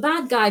girl's the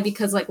bad guy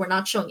because like we're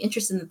not showing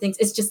interest in the things.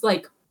 It's just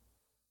like,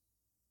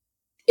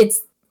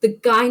 it's the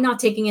guy not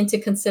taking into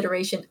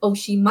consideration, oh,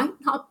 she might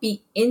not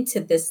be into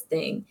this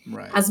thing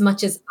as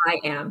much as I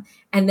am.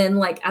 And then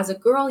like, as a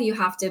girl, you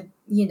have to,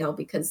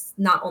 because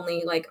not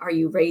only like are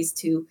you raised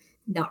to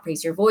not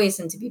raise your voice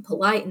and to be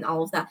polite and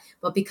all of that,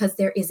 but because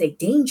there is a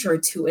danger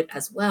to it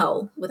as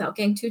well, without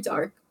getting too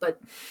dark, but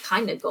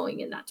kind of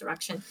going in that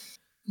direction.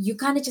 You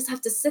kind of just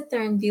have to sit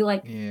there and be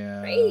like,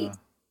 great.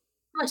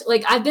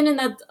 Like I've been in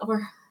that,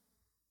 or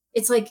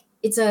it's like,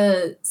 it's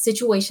a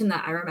situation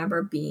that I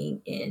remember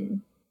being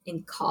in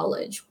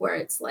college, where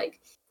it's like,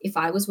 if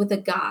I was with a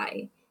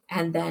guy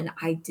and then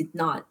I did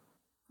not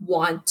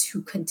want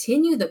to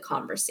continue the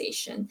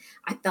conversation,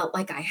 I felt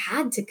like I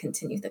had to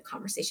continue the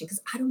conversation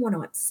because I don't want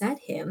to upset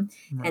him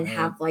and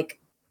have like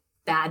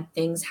bad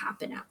things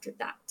happen after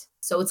that.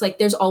 So it's like,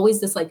 there's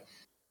always this like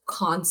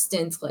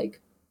constant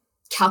like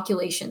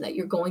calculation that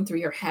you're going through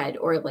your head,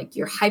 or like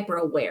you're hyper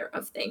aware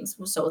of things.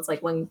 So it's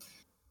like when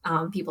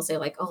people say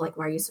like, oh, like,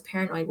 why are you so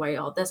paranoid? Why are you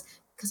all this?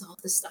 Because all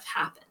this stuff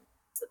happened.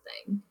 It's the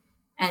thing.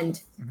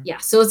 And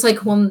so it's like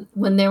when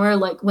they were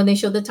like, when they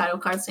showed the title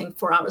card saying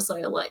 4 hours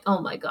later, like,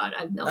 oh my God,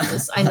 I know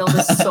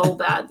this so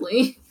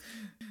badly.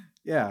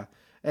 Yeah.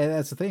 And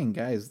that's the thing,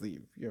 guys,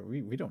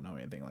 we don't know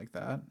anything like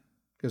that,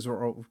 because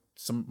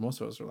most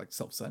of us are like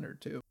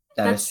self-centered too.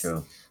 That's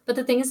true. But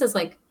the thing is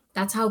like,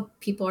 that's how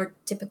people are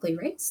typically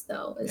raised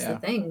though, is the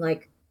thing.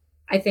 Like,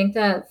 I think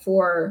that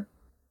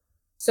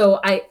so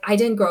I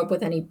didn't grow up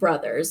with any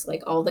brothers.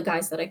 Like all the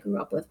guys that I grew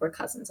up with were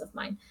cousins of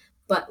mine.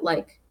 But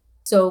like,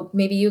 so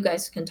maybe you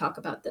guys can talk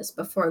about this.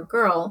 But for a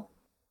girl,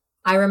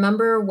 I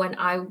remember when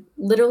I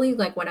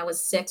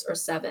was 6 or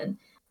 7,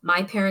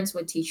 my parents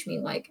would teach me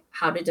like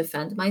how to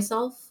defend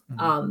myself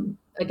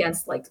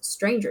against like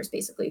strangers.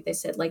 Basically, they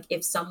said like,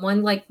 if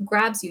someone like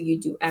grabs you, you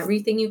do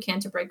everything you can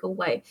to break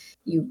away.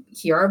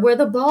 Here are where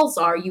the balls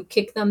are. You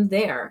kick them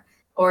there.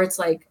 Or it's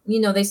like,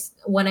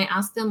 when I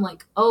asked them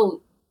like,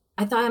 oh,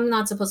 I thought I'm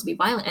not supposed to be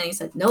violent. And he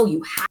said, no,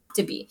 you have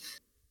to be.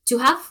 To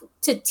have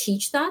to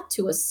teach that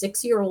to a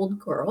 6-year-old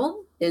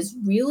girl is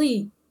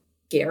really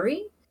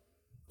scary.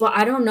 But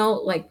I don't know,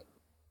 like,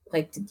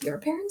 did your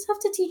parents have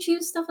to teach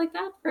you stuff like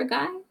that for a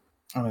guy?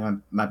 I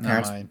mean, my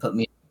parents put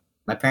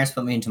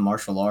me into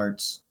martial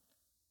arts.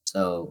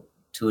 So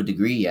to a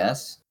degree,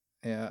 yes.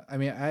 Yeah, I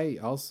mean, I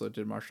also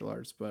did martial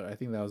arts, but I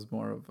think that was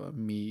more of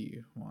me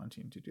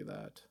wanting to do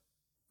that.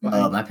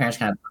 But my parents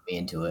kind of put me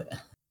into it.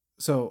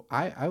 So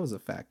I was a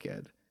fat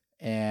kid,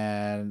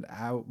 and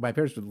my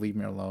parents would leave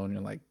me alone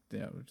in like,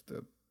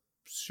 the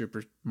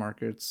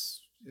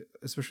supermarkets,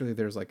 especially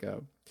there's like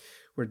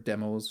where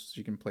demos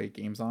you can play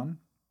games on.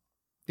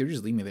 they would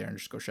just leave me there and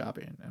just go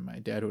shopping. And my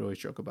dad would always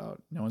joke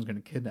about, no one's going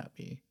to kidnap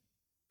me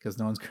because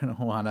no one's going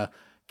to want to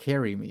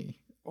carry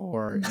me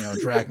or,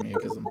 drag me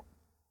because I'm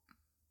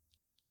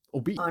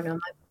obese. Oh, no.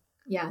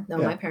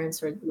 My parents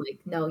were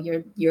like, no,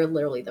 you're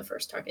literally the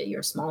first target.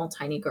 You're a small,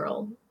 tiny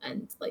girl,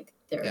 and like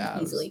they're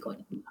easily going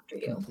to come after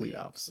you. Complete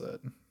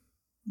opposite.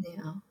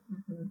 Yeah.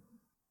 Mm-hmm.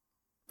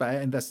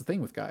 And that's the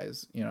thing with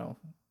guys,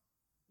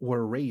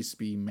 we're raised to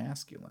be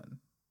masculine.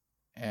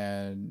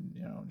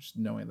 And, just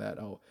knowing that,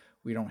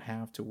 we don't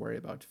have to worry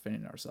about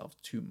defending ourselves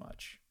too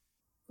much.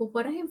 Well,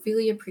 what I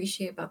really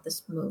appreciate about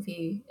this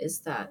movie is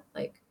that,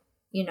 like,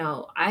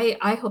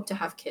 I hope to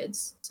have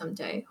kids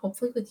someday,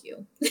 hopefully with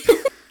you.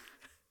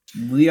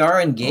 We are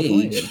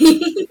engaged.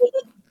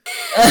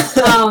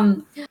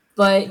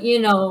 But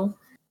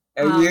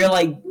you're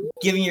like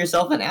giving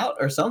yourself an out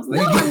or something.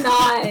 No, I'm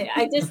not.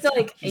 I just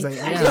like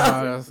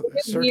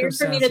it's weird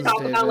for me to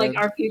talk about like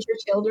our future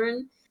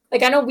children.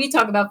 Like I know we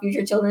talk about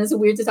future children. It's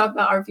weird to talk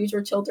about our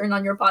future children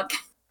on your podcast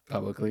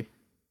publicly.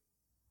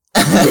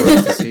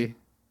 You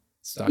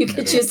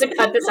could choose to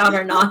cut this out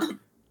or not.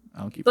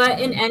 But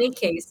in any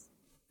case,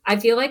 I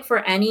feel like for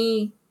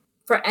any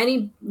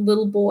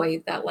little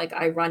boy that like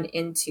I run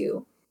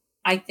into,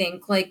 I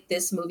think like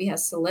this movie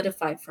has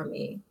solidified for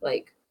me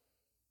like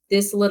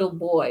this little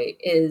boy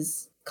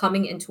is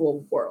coming into a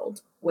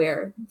world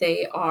where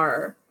they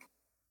are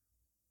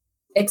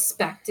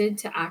expected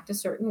to act a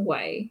certain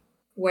way,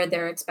 where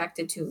they're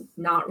expected to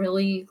not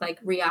really like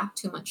react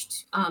too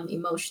much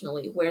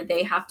emotionally, where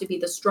they have to be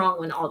the strong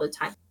one all the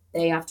time.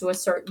 They have to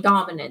assert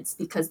dominance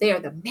because they are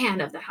the man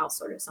of the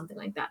household or something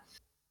like that.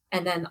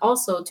 And then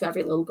also to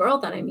every little girl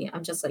that I meet,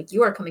 I'm just like,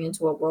 you are coming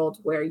into a world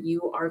where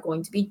you are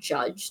going to be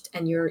judged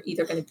and you're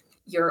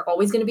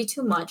always going to be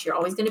too much. You're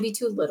always going to be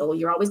too little.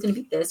 You're always going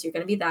to be this. You're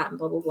going to be that and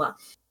blah, blah, blah.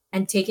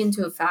 And take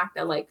into a fact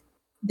that like,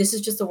 this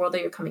is just the world that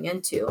you're coming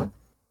into.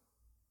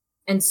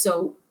 And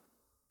so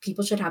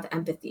people should have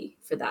empathy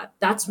for that.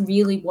 That's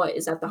really what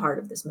is at the heart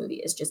of this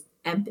movie is just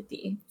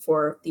empathy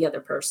for the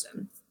other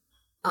person.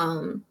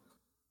 And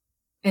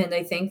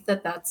I think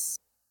that's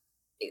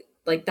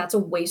a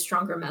way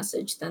stronger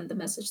message than the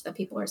message that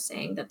people are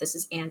saying that this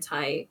is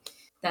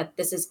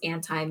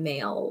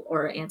anti-male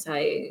or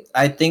anti.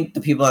 I think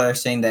the people that are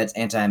saying that it's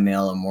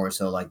anti-male are more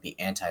so like the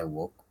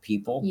anti-woke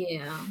people.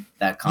 Yeah.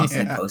 That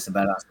constantly post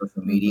about it on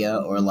social media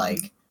or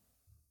like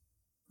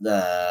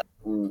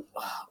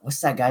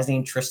what's that guy's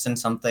name? Tristan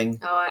something.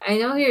 Oh, I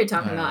know who you're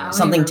talking about. I don't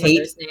something even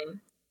remember his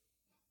name.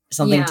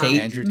 Something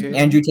Tate.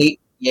 Andrew Tate.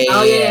 Yeah.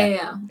 Oh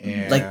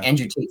yeah. Like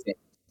Andrew Tate.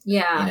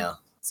 Yeah.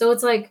 So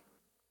it's like,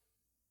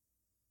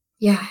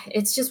 yeah,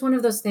 it's just one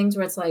of those things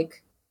where it's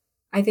like,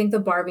 I think the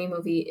Barbie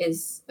movie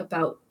is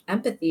about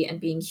empathy and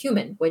being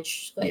human,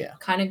 which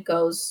kind of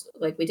goes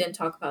like, we didn't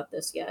talk about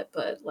this yet,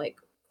 but like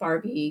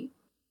Barbie,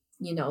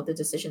 the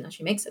decision that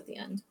she makes at the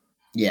end.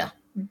 Yeah.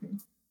 Mm-hmm.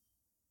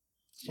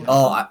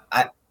 Oh,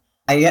 I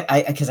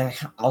because I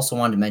also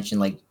wanted to mention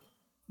like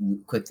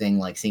quick thing,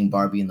 like seeing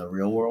Barbie in the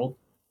real world.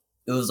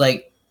 It was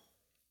like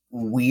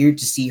weird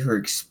to see her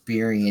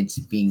experience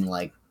being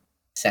like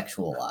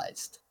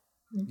sexualized.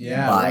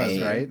 Yeah,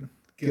 right.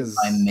 Because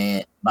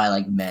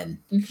by men,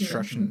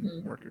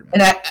 construction worker.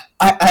 And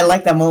I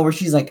like that moment where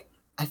she's like,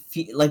 I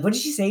feel like, what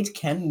did she say to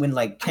Ken when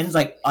like Ken's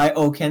like,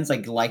 Ken's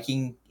like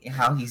liking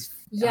how he's.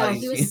 Yeah, how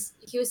he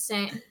was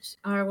saying,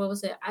 or what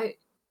was it?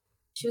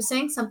 She was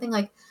saying something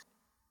like,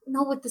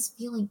 know what this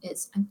feeling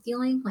is. I'm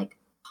feeling like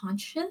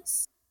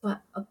conscious,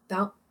 but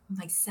about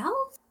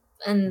myself,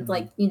 and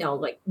like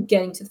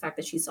getting to the fact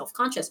that she's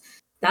self-conscious.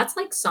 That's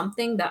like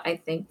something that I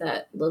think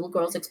that little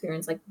girls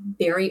experience like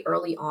very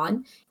early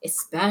on,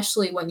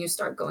 especially when you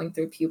start going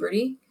through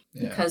puberty.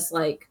 Yeah. Because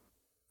like,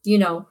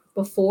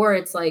 before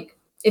it's like,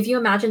 if you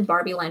imagine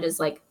Barbie Land is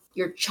like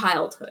your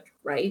childhood,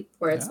 right?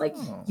 Where it's like,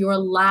 you're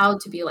allowed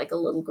to be like a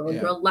little girl.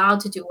 Yeah. You're allowed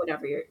to do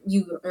whatever.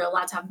 You are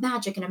allowed to have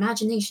magic and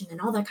imagination and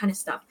all that kind of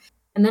stuff.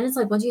 And then it's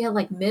like, once you have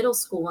like middle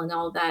school and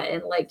all that,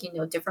 and like,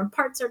 different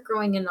parts are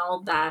growing and all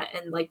that,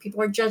 and like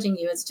people are judging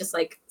you, it's just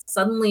like,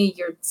 suddenly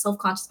you're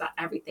self-conscious about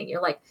everything.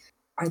 You're like,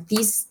 are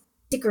these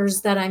stickers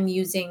that I'm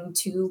using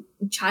too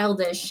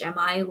childish? Am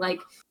I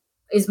like,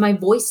 is my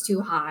voice too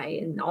high?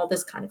 And all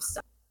this kind of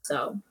stuff.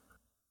 So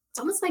it's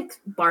almost like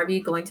Barbie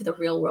going to the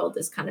real world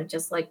is kind of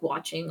just like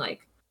watching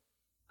like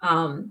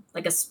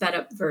a sped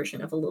up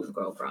version of a little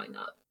girl growing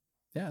up.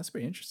 Yeah, that's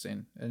pretty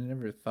interesting. I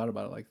never thought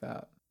about it like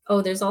that. Oh,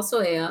 there's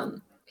also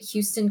a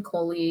Houston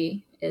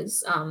Coley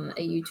is a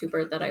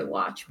YouTuber that I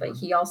watch, but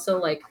he also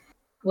like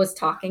was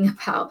talking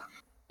about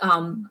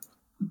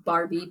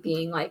Barbie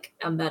being like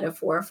a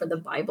metaphor for the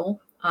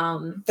Bible,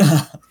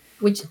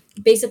 which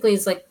basically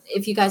is like,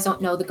 if you guys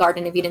don't know the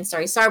Garden of Eden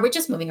story, sorry, we're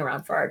just moving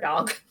around for our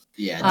dog.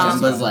 Yeah,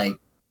 Jumba's like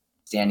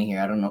standing here.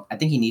 I don't know. I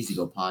think he needs to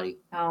go potty.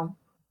 Oh,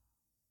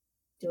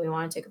 do we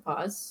want to take a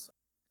pause?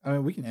 I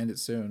mean, we can end it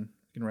soon.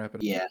 We can wrap it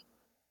up. Yeah.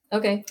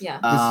 Okay. Yeah.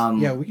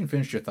 Yeah, we can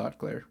finish your thought,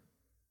 Claire.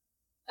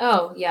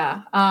 Oh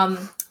yeah.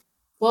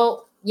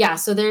 Well, yeah.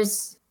 So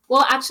there's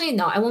Well, actually,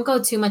 no, I won't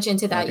go too much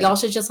into that. Okay. Y'all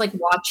should just like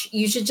watch.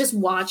 You should just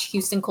watch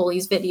Houston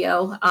Coley's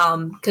video,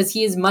 because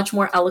he is much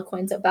more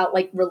eloquent about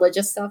like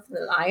religious stuff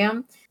than I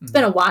am. It's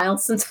been a while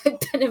since I've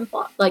been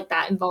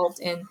involved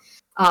in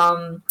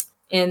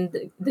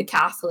the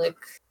Catholic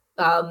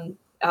the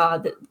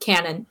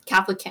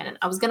Catholic canon.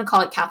 I was gonna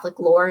call it Catholic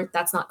lore.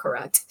 That's not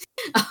correct.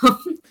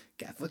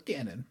 Catholic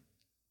canon.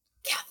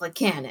 Catholic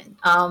canon.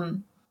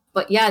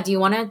 But yeah, do you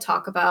want to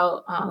talk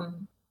about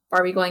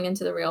Barbie going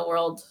into the real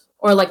world?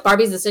 Or like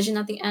Barbie's decision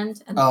at the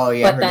end. And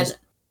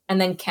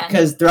then Ken.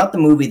 Because throughout the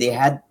movie, they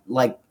had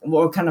like,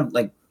 well, kind of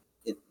like,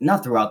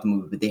 not throughout the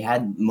movie, but they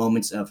had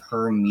moments of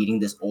her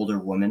meeting this older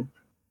woman.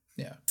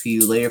 Yeah. Who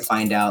you later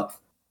find out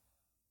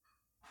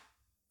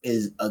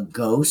is a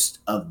ghost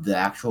of the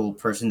actual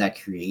person that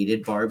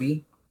created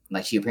Barbie.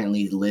 Like she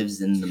apparently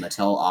lives in the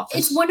Mattel office.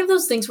 It's one of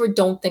those things where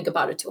don't think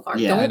about it too hard.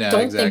 Yeah,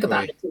 don't think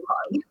about it too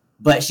hard.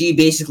 But she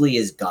basically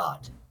is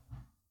God,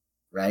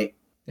 right?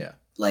 Yeah.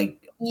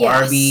 Like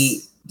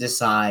Barbie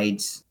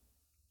decides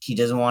she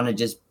doesn't want to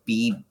just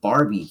be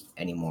Barbie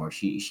anymore.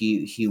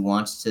 She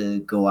wants to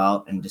go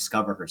out and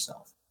discover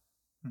herself.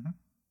 Mm-hmm.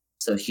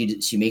 So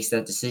she makes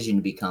that decision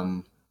to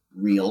become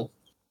real.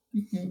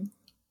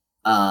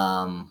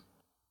 Mm-hmm.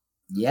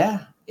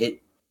 Yeah,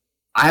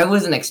 I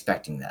wasn't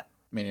expecting that.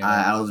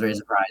 I was very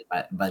surprised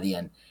by the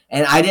end,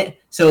 and I didn't.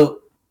 So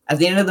at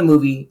the end of the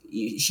movie,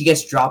 she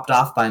gets dropped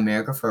off by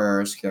America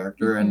Ferrera's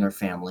character and their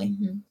family,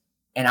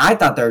 and I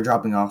thought they were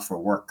dropping off for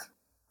work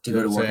to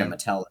go to work at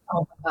Mattel.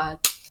 Oh my god!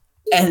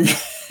 And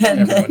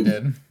everyone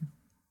did.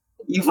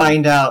 You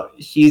find out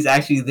she's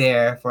actually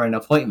there for an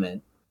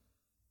appointment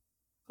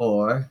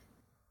for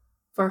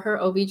her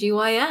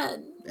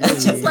OBGYN.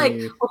 It's just like,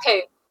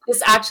 okay.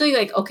 It's actually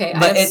like, okay,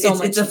 but it's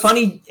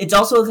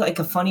also like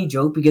a funny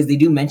joke because they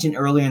do mention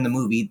earlier in the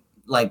movie,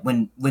 like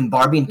when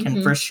Barbie and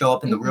Ken first show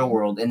up in the real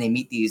world and they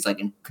meet these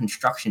like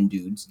construction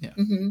dudes. Yeah.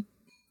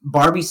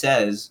 Barbie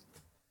says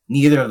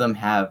neither of them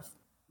have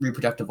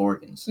reproductive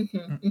organs.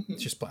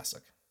 It's just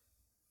plastic.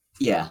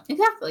 Yeah.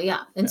 Exactly.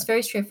 Yeah. It's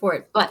very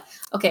straightforward. But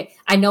okay,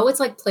 I know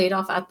it's like played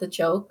off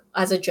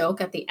as a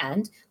joke at the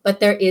end, but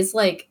there is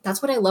like,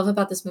 that's what I love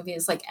about this movie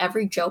is like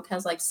every joke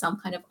has like some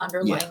kind of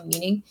underlying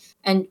meaning.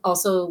 And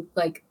also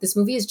like this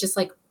movie is just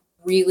like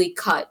really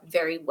cut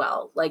very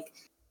well. Like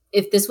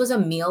if this was a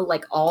meal,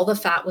 like all the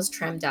fat was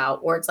trimmed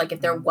out, or it's like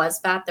if there was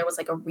fat, there was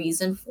like a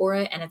reason for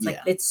it. And it's like,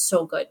 it's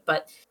so good.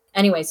 But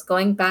anyways,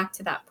 going back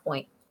to that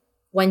point,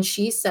 when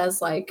she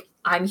says like,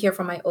 I'm here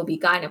for my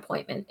OB-GYN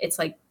appointment, it's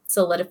like,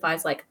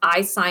 solidifies like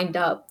I signed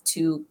up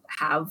to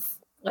have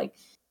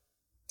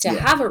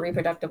have a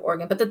reproductive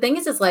organ. But the thing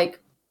is like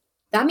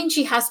that means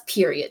she has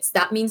periods.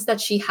 That means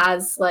that she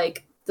has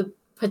like the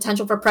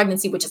potential for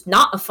pregnancy, which is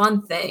not a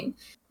fun thing.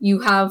 You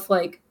have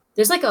like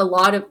there's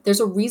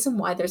a reason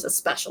why there's a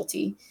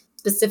specialty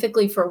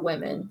specifically for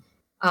women.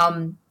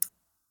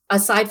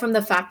 Aside from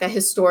the fact that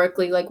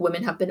historically like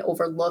women have been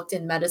overlooked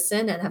in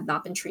medicine and have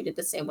not been treated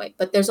the same way.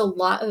 But there's a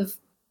lot of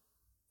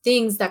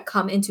things that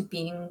come into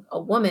being a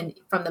woman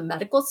from the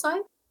medical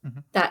side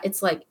that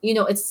it's like,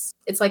 it's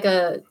like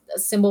a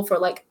symbol for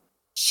like,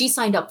 she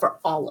signed up for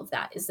all of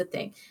that is the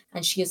thing.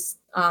 And she is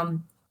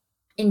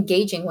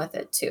engaging with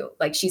it too.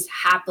 Like she's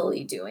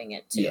happily doing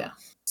it too. Yeah.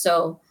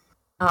 So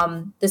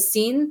the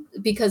scene,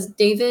 because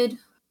David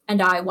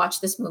and I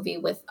watched this movie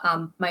with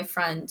my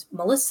friend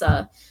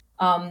Melissa.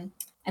 And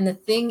the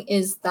thing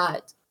is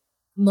that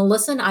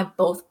Melissa and I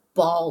both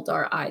bawled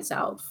our eyes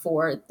out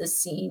for the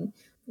scene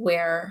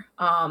where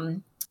oh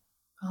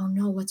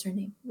no, what's her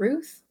name?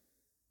 Ruth?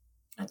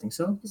 I think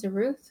so. Is it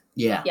Ruth?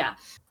 Yeah. Yeah.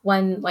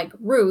 When like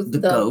Ruth, the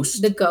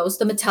ghost,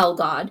 the Mattel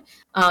god,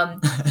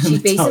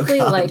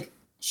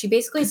 she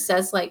basically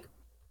says like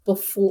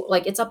before,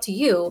 like it's up to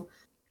you,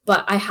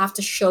 but I have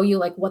to show you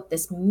like what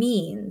this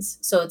means.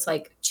 So it's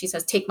like she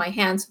says, "Take my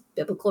hands,"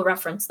 biblical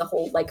reference, the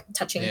whole like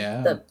touching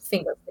the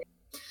finger thing.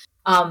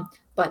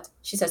 But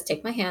she says,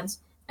 "Take my hands."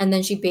 And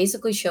then she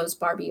basically shows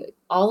Barbie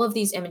all of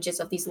these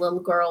images of these little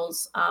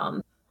girls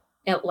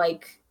at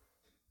like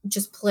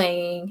just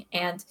playing.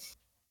 And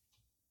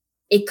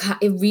it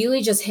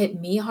really just hit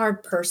me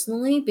hard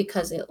personally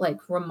because it like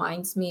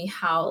reminds me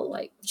how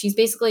like she's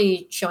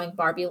basically showing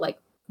Barbie like,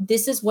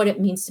 this is what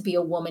it means to be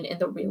a woman in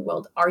the real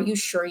world. Are you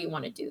sure you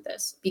want to do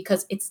this?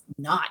 Because it's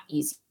not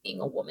easy being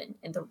a woman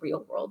in the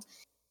real world.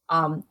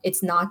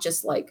 It's not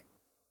just like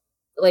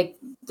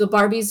the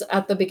Barbies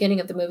at the beginning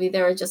of the movie,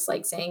 they were just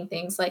like saying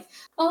things like,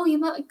 "Oh,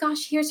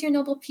 gosh, here's your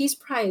Nobel Peace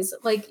Prize.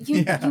 Like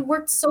you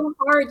worked so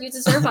hard, you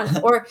deserve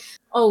it." Or,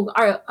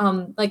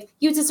 like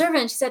you deserve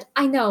it. And she said,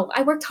 "I know,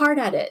 I worked hard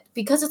at it,"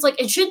 because it's like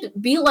it should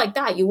be like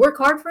that. You work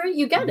hard for it,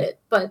 you get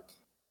it. But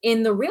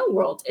in the real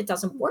world, it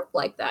doesn't work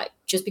like that.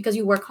 Just because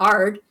you work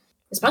hard,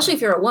 especially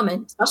if you're a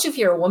woman, especially if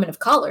you're a woman of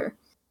color,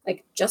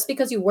 like just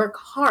because you work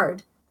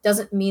hard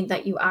doesn't mean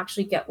that you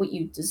actually get what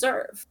you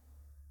deserve.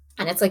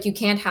 And it's like, you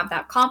can't have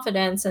that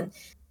confidence. And,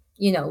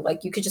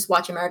 like you could just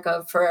watch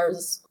America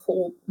Ferrera's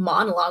whole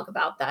monologue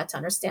about that to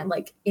understand,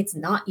 like, it's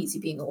not easy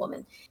being a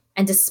woman.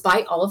 And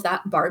despite all of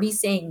that, Barbie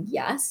saying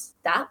yes,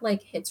 that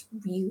like hits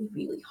really,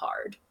 really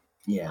hard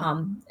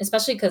Yeah.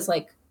 Especially because,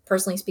 like,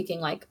 personally speaking,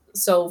 like,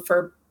 so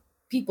for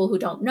people who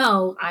don't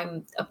know,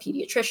 I'm a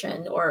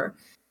pediatrician or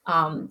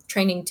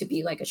training to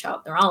be like a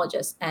child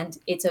neurologist, and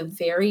it's a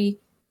very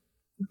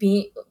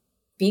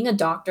being a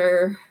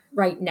doctor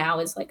right now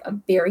is like a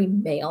very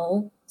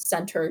male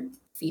centered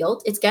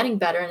field. It's getting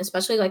better, and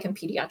especially like in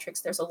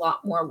pediatrics, there's a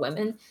lot more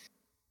women.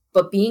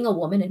 But being a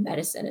woman in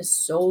medicine is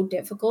so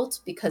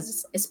difficult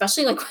because,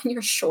 especially like when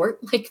you're short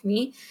like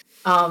me,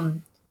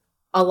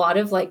 a lot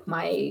of like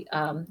my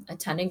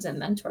attendings and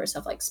mentors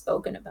have like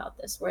spoken about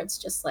this, where it's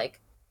just like,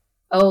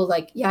 oh,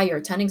 like, yeah,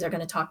 your attendings are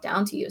going to talk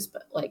down to you,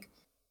 but like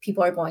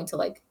people are going to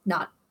like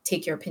not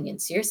take your opinion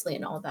seriously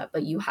and all that,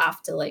 but you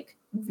have to like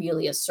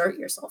really assert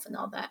yourself and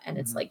all that. And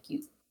it's like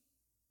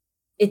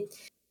it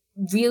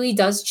really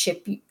does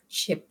chip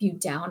you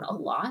down a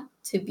lot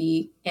to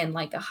be in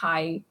like a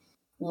high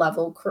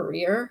level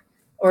career,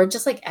 or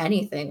just like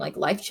anything, like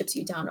life chips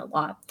you down a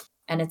lot.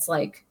 And it's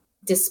like,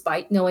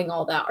 despite knowing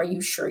all that, are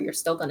you sure you're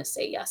still going to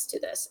say yes to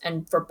this?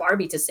 And for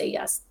Barbie to say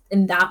yes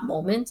in that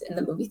moment in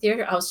the movie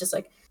theater, I was just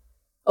like,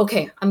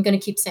 okay, I'm going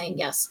to keep saying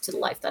yes to the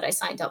life that I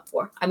signed up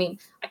for. I mean,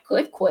 I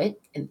could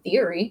quit in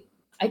theory.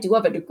 I do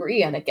have a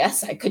degree, and I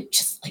guess I could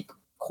just like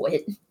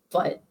quit,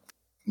 but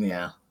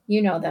yeah,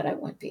 you know that I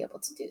wouldn't be able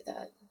to do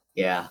that.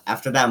 Yeah.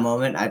 After that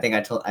moment, I think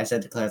I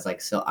said to Claire, it's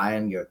like, so I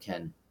am your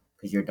Ken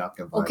because you're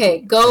Dr. Barbie.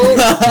 Okay, go. we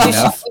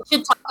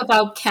should talk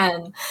about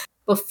Ken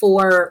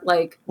before,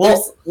 like.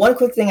 Well, one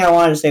quick thing I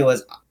wanted to say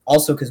was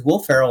also because Will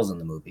Ferrell's in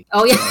the movie.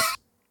 Oh yeah.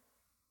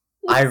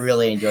 I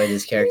really enjoyed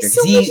his character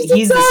because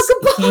he's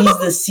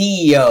the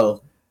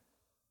CEO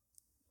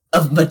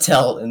of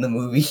Mattel in the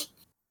movie.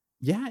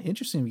 Yeah,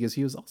 interesting, because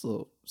he was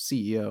also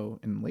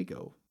CEO in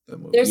Lego, the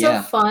movie.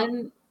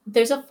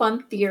 There's a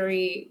fun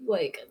theory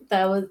like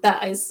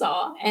that I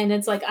saw, and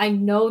it's like, I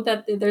know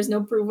that there's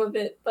no proof of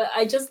it, but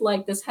I just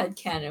like this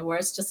headcanon where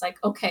it's just like,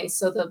 okay,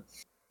 so the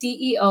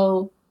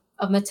CEO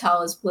of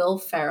Mattel is Will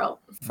Ferrell.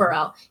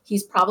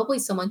 He's probably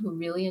someone who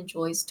really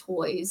enjoys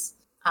toys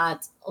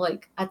at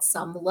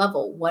some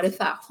level. What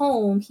if at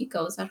home he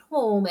goes at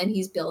home and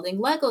he's building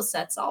Lego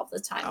sets all the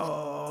time?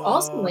 What's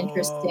also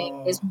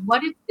interesting is,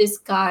 what if this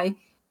guy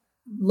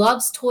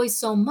loves toys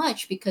so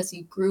much because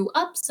he grew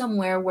up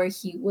somewhere where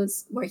he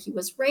was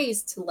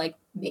raised to like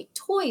make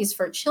toys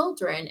for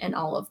children and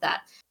all of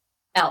that?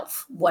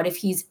 Elf. What if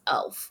he's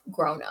Elf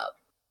grown up?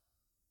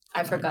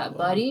 I forgot.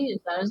 Buddy, is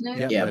that his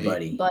name? Yeah,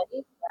 Buddy.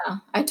 Yeah,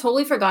 I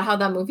totally forgot how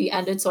that movie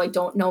ended, so I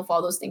don't know if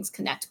all those things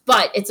connect.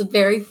 But it's a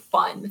very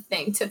fun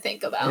thing to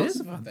think about. It is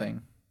a fun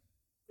thing.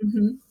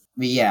 Mm-hmm.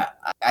 But yeah,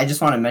 I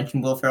just want to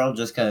mention Will Ferrell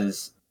just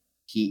because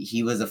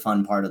he was a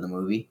fun part of the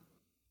movie.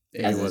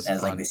 As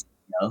like the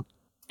CEO.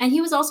 And he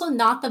was also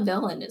not the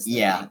villain. At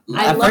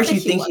first you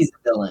think he's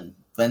the villain,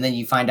 but then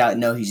you find out,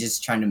 no, he's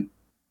just trying to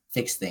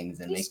fix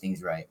things and make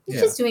things right.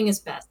 He's just doing his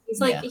best. He's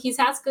like, he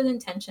has good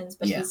intentions,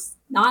 but he's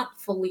not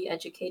fully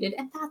educated,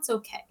 and that's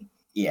okay.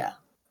 Yeah.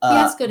 He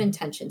has good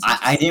intentions.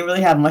 I didn't really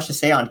have much to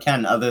say on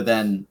Ken other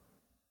than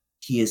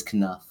he is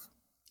Knuff.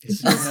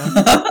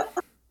 I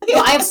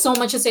have so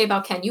much to say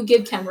about Ken. You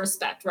give Ken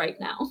respect right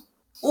now.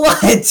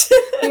 What?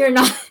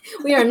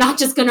 We are not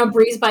just gonna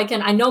breeze by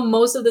Ken. I know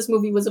most of this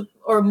movie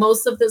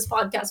most of this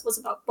podcast was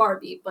about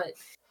Barbie, but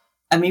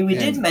I mean, we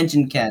did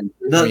mention Ken,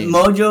 the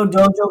Mojo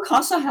Dojo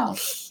Casa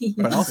House,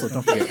 but also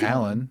don't forget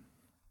Alan.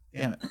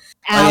 Yeah.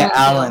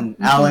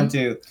 Alan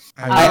too.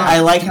 I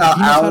like how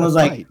Alan was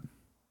like,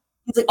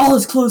 he's like, all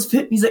his clothes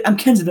fit me. He's like, I'm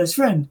Ken's best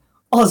friend.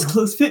 All his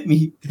clothes fit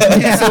me. So,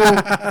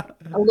 a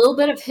little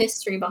bit of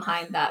history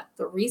behind that.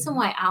 The reason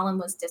why Alan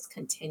was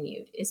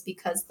discontinued is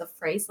because the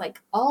phrase,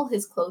 like, all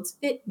his clothes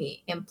fit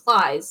me,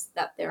 implies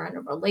that they're in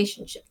a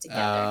relationship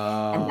together.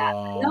 And that's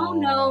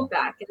no,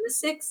 back in the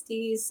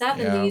 60s,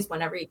 70s,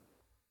 whenever.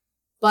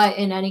 But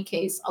in any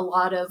case, a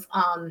lot of,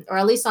 or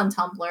at least on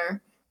Tumblr,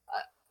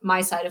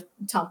 my side of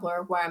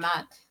Tumblr where I'm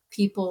at,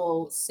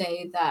 people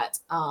say that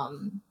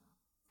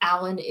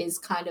Alan is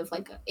kind of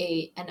like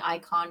an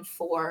icon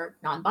for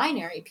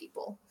non-binary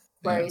people,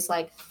 where he's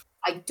like,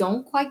 I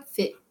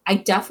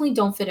definitely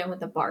don't fit in with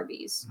the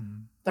Barbies,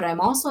 but I'm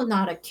also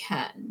not a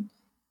Ken.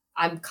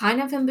 I'm kind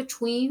of in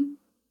between,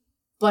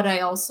 but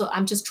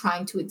I'm just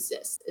trying to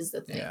exist is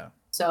the thing. Yeah.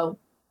 So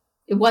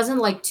it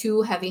wasn't like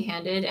too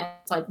heavy-handed, and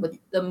it's like with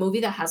the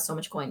movie that has so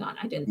much going on,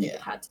 I didn't think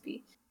it had to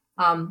be.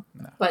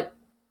 But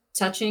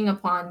touching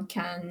upon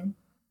Ken,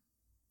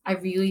 I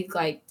really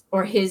liked,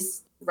 or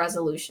his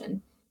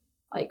resolution.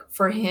 Like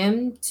for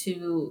him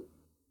to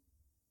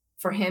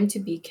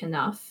be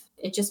Knuff,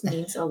 it just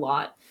means a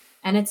lot.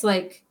 And it's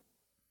like,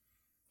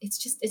 it's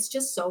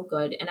just so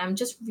good. And I'm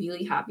just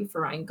really happy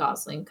for Ryan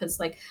Gosling, because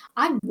like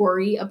I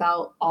worry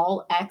about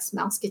all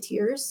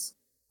ex-Mouseketeers.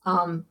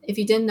 If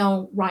you didn't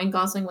know, Ryan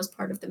Gosling was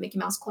part of the Mickey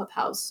Mouse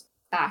Clubhouse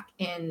back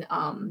in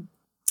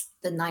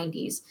the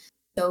 90s.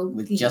 So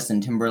with Justin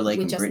Timberlake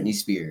and Britney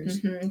Spears.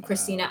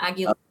 Christina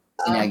Aguilera.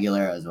 Christina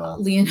Aguilera as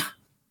well.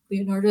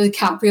 Leonardo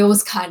DiCaprio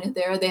was kind of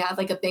there. They had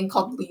like a thing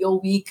called Leo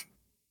Week.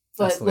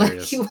 But like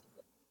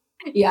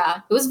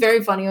it was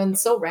very funny and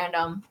so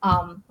random.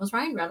 Was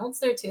Ryan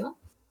Reynolds there too?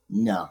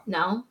 No.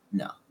 No?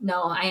 No.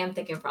 No, I am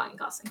thinking of Ryan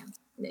Gosling.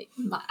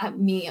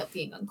 Me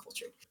being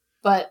uncultured.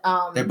 But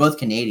they're both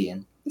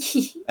Canadian.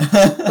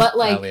 But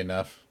like, oddly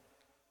enough,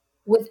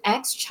 with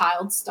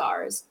ex-child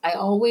stars, I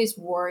always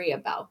worry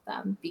about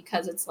them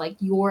because it's like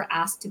you're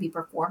asked to be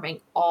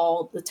performing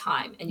all the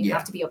time and you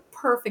have to be a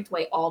perfect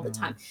way all the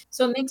time.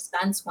 So it makes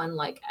sense when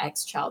like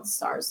ex-child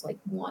stars like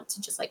want to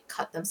just like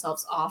cut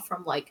themselves off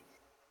from like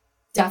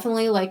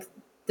definitely like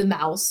the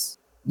Mouse,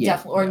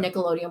 or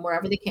Nickelodeon,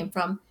 wherever they came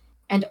from.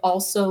 And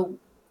also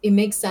it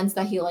makes sense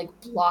that he like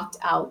blocked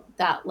out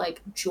that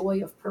like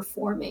joy of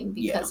performing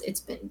because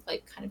it's been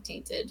like kind of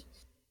tainted.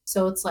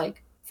 So it's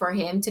like for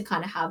him to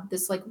kind of have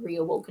this like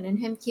reawoken in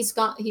him, he's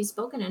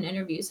spoken in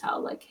interviews how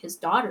like his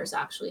daughters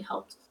actually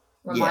helped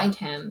remind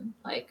him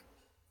like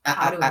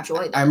how to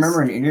enjoy this. I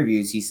remember in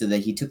interviews he said that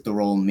he took the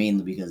role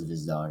mainly because of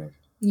his daughter.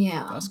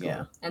 Yeah, that's cool.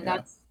 Yeah, and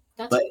that's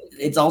but really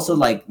it's also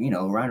like, you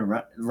know,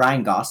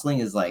 Ryan Gosling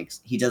is like,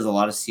 he does a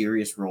lot of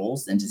serious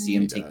roles, and to see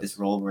him take this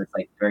role where it's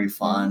like very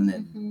fun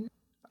and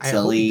I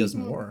hope he does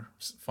more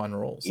fun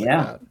roles like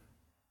that.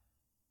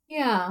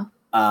 Yeah.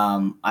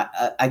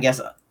 I guess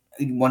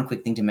one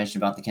quick thing to mention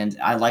about the Kens,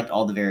 I liked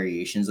all the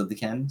variations of the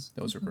Kens.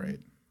 Those are great.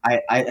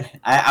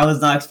 I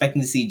was not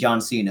expecting to see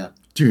John Cena.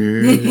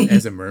 Dude,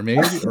 as a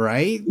mermaid,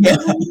 right? Yeah,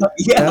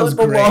 that was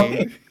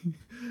great.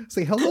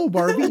 Say hello,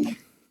 Barbie.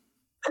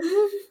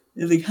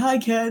 He's like, hi,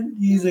 Ken.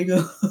 He's like,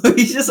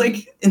 he's just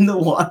like in the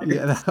water.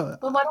 Yeah.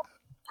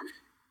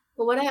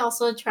 But what I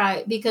also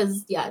try,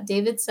 because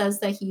David says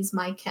that he's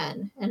my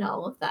Ken and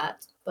all of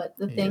that. But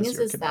the thing is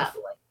that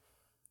like,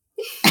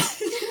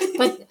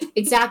 but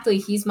exactly,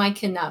 he's my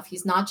Knuff.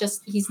 He's not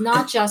just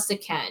a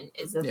Ken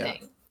is the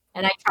thing.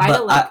 And I try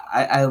to like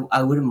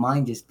I wouldn't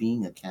mind just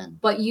being a Ken.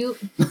 But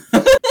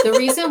the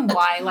reason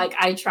why like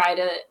I try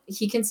to,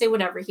 he can say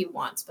whatever he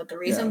wants, but the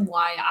reason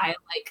why I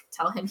like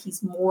tell him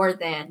he's more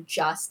than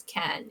just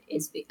Ken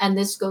is and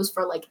this goes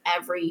for like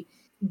every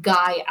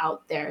guy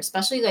out there,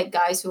 especially like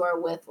guys who are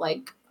with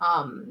like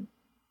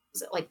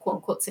like quote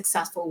unquote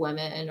successful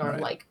women or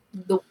like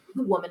the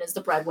woman is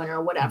the breadwinner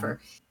or whatever.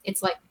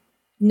 It's like,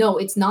 no,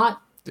 it's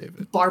not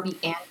David. Barbie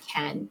and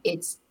Ken.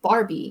 It's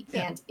Barbie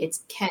and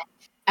it's Ken.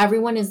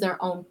 Everyone is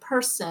their own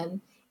person,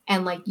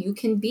 and like you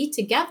can be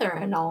together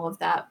and all of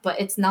that,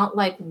 but it's not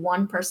like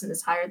one person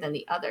is higher than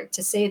the other.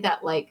 To say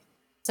that like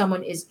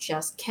someone is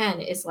just Ken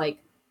is like,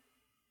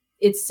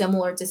 it's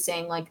similar to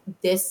saying like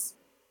this.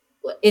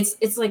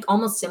 It's like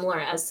almost similar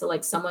as to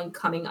like someone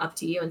coming up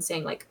to you and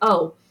saying like,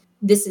 oh,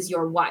 this is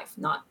your wife,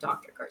 not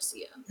Dr.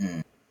 Garcia.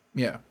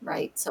 Yeah.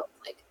 Right. So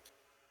like,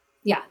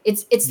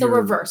 it's the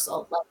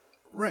reversal. Like,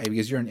 right,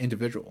 because you're an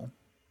individual.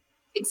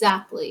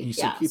 Exactly. And you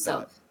still keep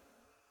that.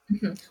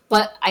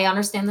 But I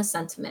understand the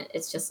sentiment.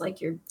 It's just like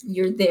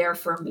you're there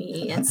for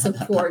me and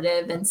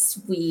supportive and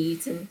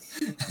sweet, and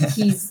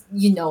he's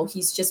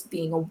just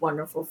being a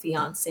wonderful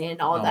fiance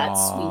and all that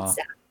sweet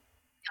sappy.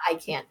 I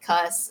can't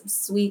cuss.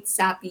 Sweet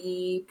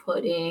sappy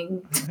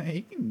pudding.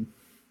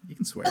 You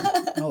can swear.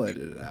 I'll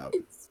edit it out.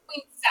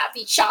 Sweet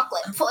sappy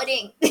chocolate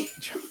pudding.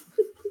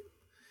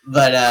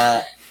 But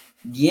I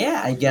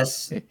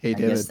guess. Hey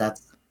David. I guess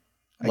that's.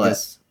 I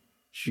guess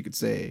she could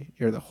say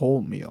you're the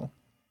whole meal,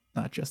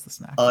 not just the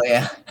snack. Oh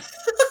yeah.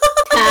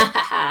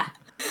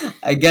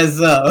 I guess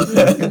so.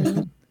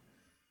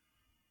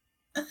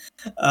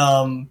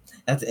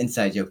 That's an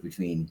inside joke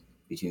between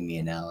me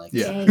and Alex.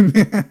 Yeah.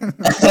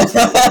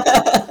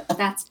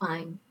 That's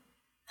fine.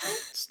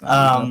 It's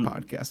not even a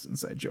podcast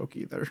inside joke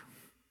either.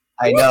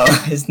 I know,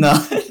 it's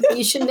not.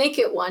 You should make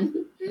it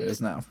one. It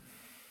is now.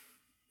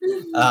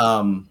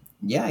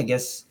 I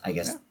guess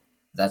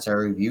that's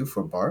our review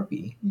for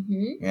Barbie.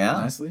 Yeah.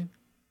 Honestly,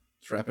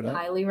 let's wrap it up.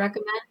 Highly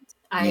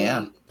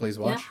recommend. Please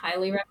watch. Yeah,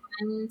 highly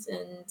recommend.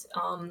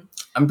 And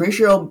I'm pretty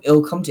sure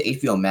it'll come to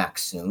HBO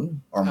Max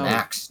soon, or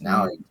Max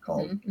now it's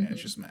called. Yeah,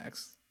 it's just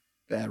Max.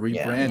 That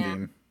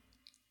rebranding.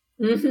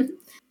 Yeah.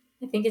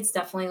 I think it's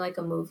definitely like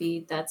a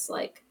movie that's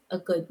like a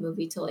good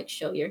movie to like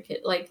show your kid,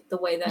 like the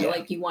way that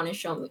like you want to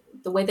show me,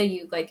 the way that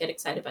you like get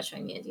excited about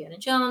showing me Indiana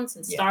Jones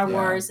and Star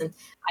Wars, and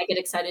I get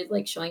excited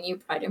like showing you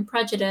Pride and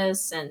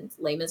Prejudice and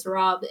Les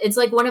Miserables. It's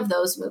like one of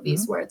those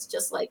movies where it's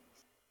just like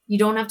you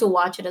don't have to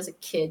watch it as a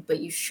kid,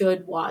 but you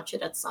should watch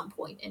it at some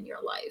point in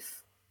your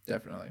life.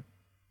 Definitely.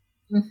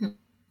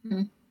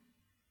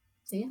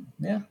 So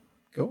yeah,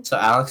 cool. So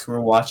Alex,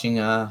 we're watching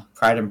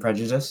Pride and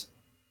Prejudice.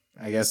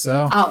 I guess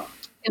so. Oh,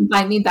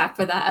 invite me back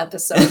for that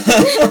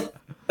episode.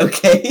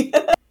 Okay.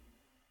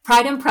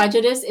 Pride and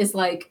Prejudice is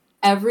like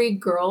every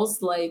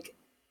girl's like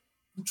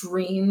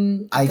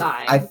dream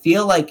guy. I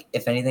feel like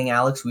if anything,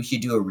 Alex, we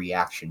should do a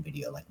reaction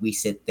video. Like we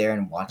sit there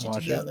and watch it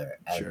together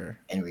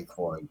and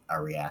record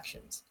our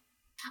reactions.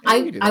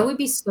 Yeah, I would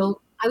be so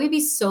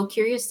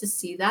curious to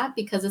see that,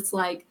 because it's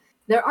like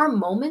there are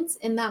moments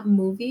in that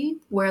movie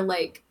where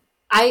like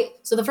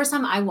so the first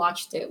time I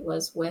watched it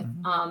was with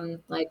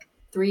like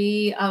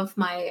 3 of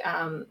my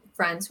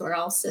friends who are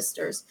all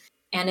sisters,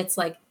 and it's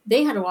like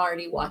they had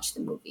already watched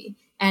the movie,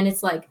 And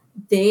it's like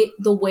the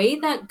way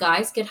that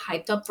guys get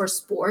hyped up for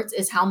sports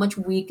is how much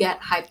we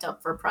get hyped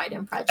up for Pride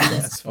and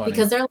Prejudice.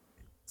 Because they're like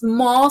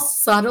small,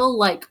 subtle,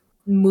 like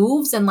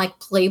moves and like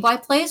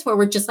play-by-plays where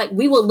we're just like,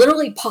 we will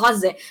literally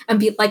pause it and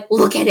be like,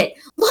 look at it.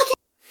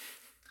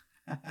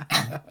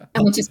 And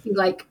we'll just be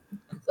like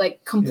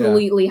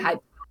completely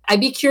hyped. I'd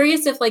be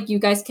curious if like you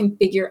guys can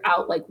figure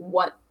out like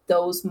what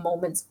those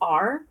moments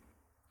are.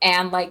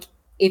 And like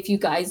if you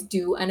guys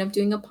do end up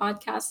doing a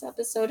podcast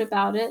episode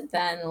about it,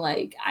 then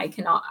like I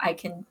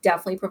can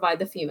definitely provide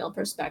the female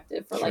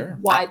perspective for like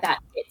why that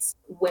hits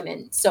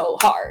women so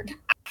hard.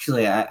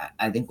 Actually,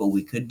 I think what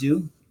we could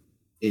do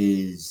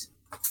is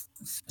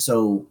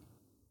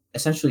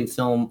essentially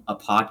film a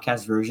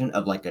podcast version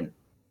of like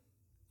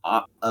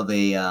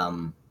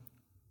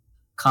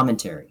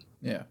commentary.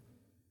 Yeah.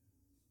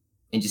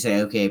 And just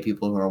say, okay,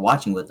 people who are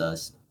watching with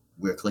us,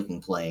 we're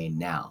clicking play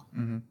now.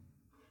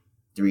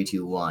 3,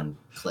 2, 1,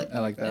 click. I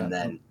like that. And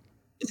then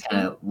just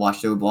kind of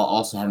watch through while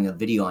also having a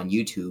video on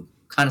YouTube,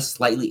 kind of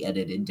slightly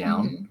edited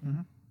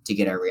down to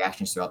get our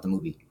reactions throughout the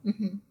movie.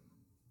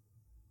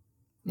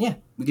 Yeah,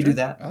 we could do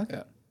that. I like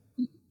that.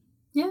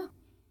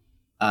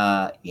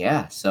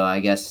 Yeah. So I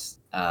guess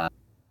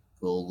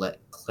we'll let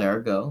Claire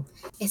go.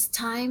 It's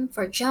time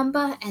for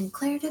Jumba and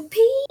Claire to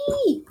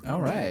pee.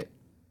 All right.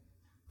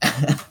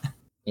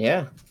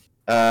 Yeah.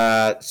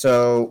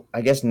 So I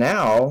guess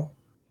now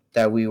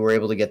that we were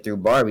able to get through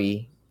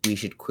Barbie, we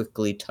should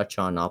quickly touch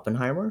on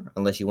Oppenheimer,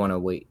 unless you want to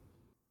wait.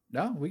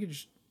 No, we could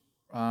just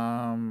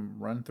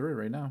run through it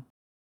right now.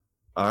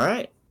 All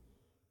right.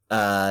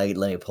 Let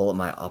me pull up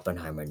my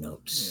Oppenheimer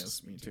notes.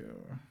 Yes, me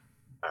too.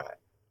 All right.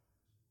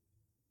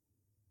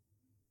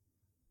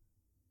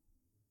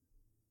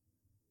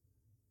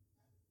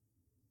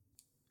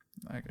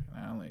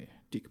 I only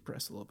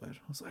decompressed a little bit.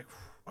 I was like,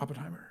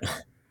 Oppenheimer.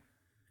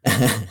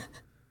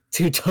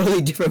 2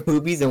 totally different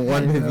movies in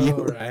one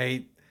review.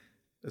 Right?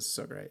 This is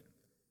so great.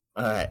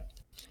 All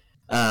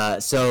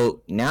right.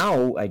 So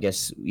now I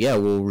guess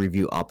we'll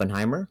review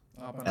Oppenheimer.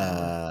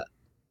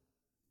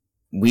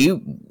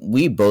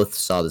 We both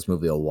saw this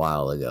movie a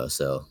while ago,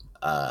 so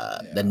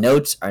the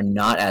notes are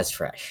not as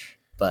fresh.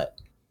 But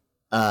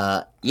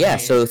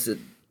so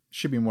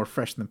should be more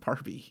fresh than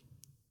Barbie.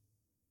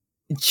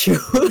 True.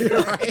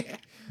 Right?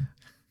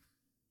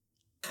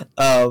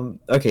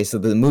 Okay, so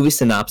the movie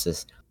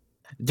synopsis.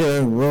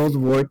 During World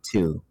War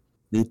II,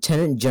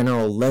 Lieutenant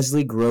General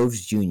Leslie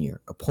Groves Jr.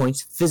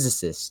 appoints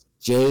physicist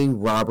J.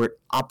 Robert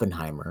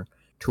Oppenheimer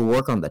to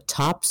work on the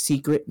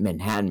top-secret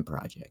Manhattan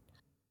Project.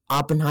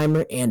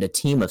 Oppenheimer and a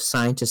team of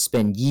scientists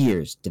spend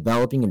years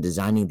developing and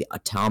designing the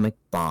atomic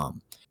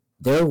bomb.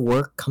 Their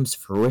work comes to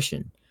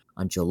fruition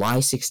on July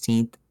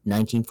 16th,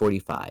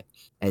 1945,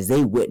 as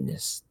they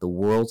witness the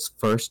world's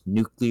first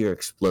nuclear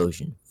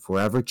explosion,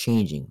 forever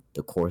changing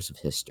the course of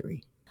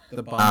history.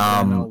 The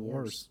bomb in all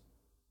wars.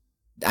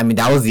 I mean,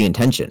 that was the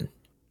intention.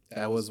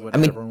 That was what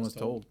everyone was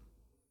told.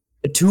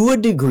 To a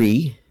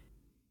degree,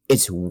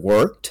 it's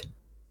worked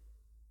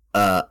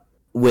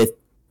with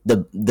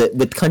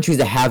with countries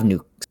that have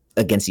nukes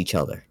against each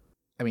other.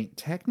 I mean,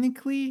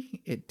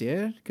 technically it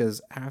did,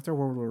 because after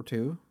World War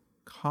II,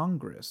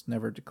 Congress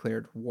never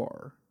declared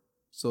war.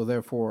 So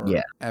therefore,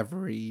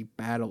 every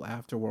battle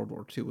after World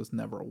War II was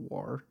never a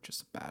war,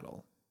 just a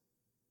battle.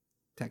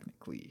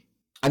 Technically.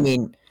 I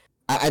mean,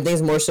 I think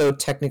it's more so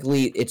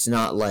technically it's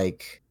not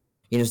like,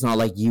 it's not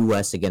like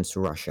U.S. against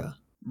Russia.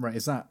 Right.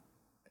 It's not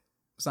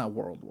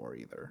World War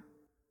either.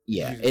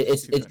 Yeah,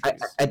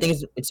 I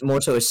think it's more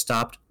so it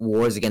stopped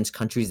wars against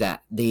countries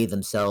that they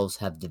themselves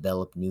have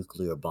developed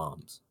nuclear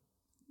bombs.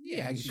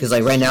 Yeah, because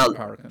like right now,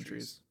 power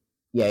countries.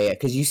 Yeah,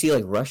 because you see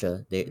like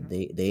Russia,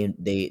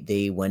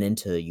 they went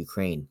into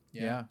Ukraine.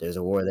 Yeah, there's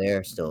a war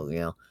there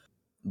still,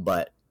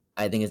 but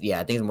I think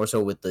it's more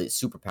so with the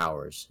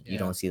superpowers. You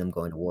don't see them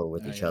going to war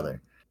with each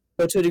other.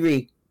 But to a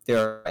degree,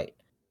 they're right.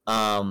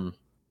 I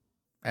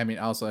mean,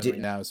 also right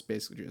now it's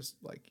basically just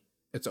like.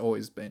 It's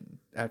always been,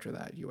 after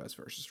that, U.S.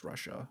 versus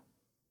Russia.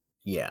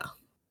 Yeah.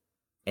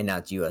 And now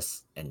it's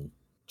U.S. and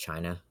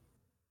China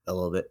a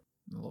little bit.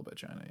 A little bit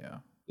China, yeah.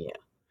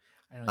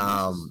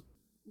 Yeah.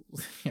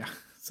 Yeah,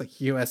 it's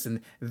like U.S. and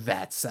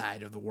that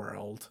side of the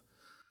world.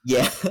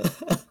 Yeah.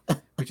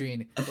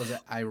 Between, was it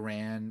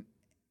Iran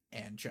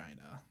and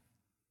China?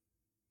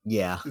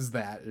 Yeah. Is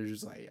that, it's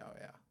just like, oh,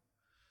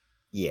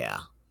 yeah.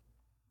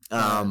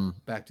 Yeah.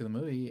 Back to the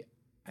movie,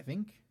 I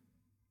think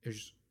it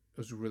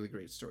was really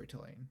great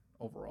storytelling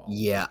overall.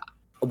 Yeah.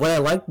 What I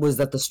liked was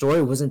that the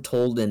story wasn't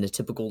told in a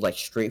typical, like,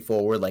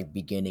 straightforward, like,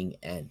 beginning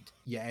end.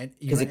 Yeah, and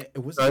it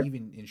wasn't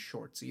even in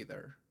shorts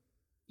either.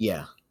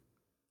 Yeah.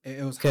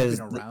 It was hopping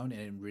around,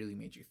 and it really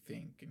made you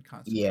think and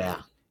concentrate.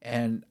 Yeah.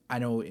 And I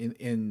know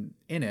in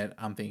it,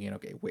 I'm thinking,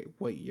 okay, wait,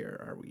 what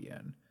year are we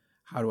in?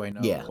 How do I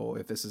know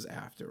if this is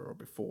after or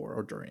before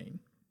or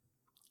during?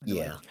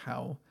 Yeah. Like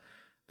how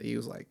they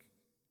use, like,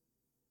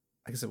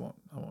 I guess I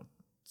won't,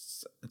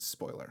 it's a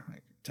spoiler,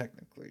 like,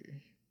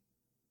 technically.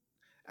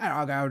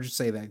 I would just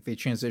say that they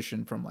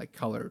transitioned from like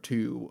color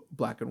to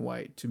black and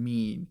white to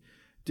mean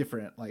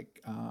different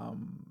like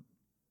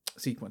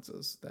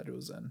sequences that it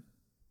was in.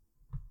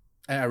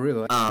 I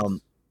really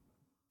like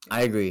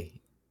I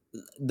agree.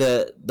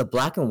 The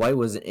black and white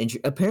was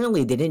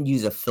apparently they didn't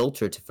use a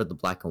filter for the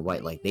black and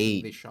white. Like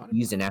they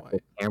used an actual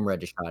camera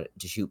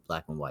to shoot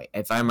black and white.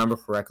 If I remember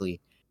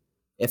correctly.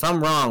 If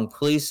I'm wrong,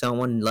 please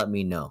someone let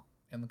me know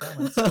in the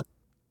comments.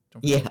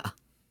 Yeah.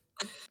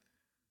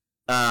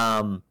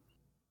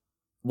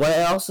 What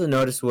I also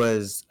noticed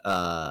was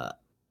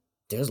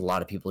there's a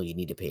lot of people you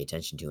need to pay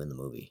attention to in the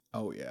movie.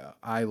 Oh yeah,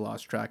 I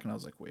lost track and I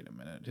was like, wait a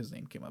minute, his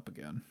name came up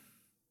again.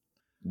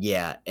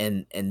 Yeah,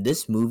 and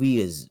this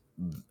movie is,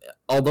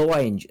 although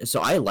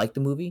I like the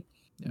movie,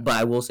 but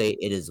I will say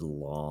it is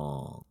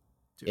long.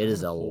 Dude, it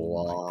is a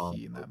long.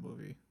 In that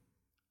movie,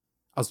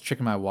 I was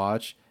checking my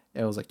watch.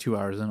 It was like 2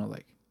 hours in. I was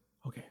like,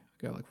 okay,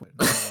 I got like wait.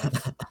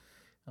 I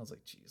was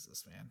like,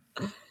 Jesus, man.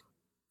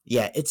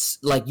 Yeah, it's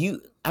like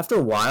after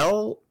a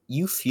while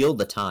you feel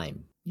the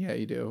time. Yeah,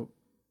 you do.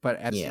 But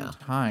at the same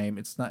time,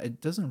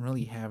 it doesn't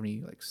really have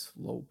any like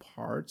slow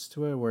parts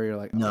to it where you're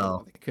like,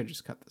 oh, they could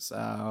just cut this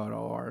out,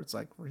 or it's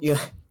like,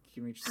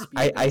 can we just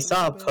I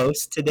saw a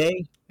post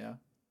today. Yeah.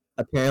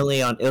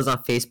 Apparently it was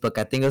on Facebook.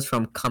 I think it was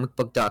from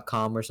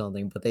comicbook.com or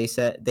something, but they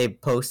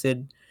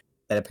posted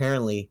that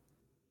apparently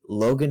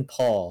Logan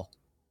Paul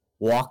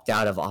walked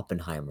out of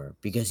Oppenheimer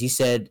because he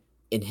said,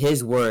 in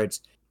his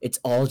words, it's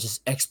all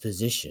just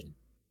exposition.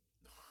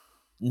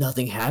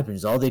 Nothing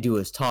happens. All they do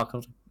is talk.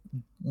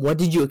 What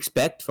did you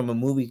expect from a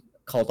movie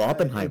called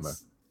Oppenheimer?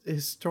 It's a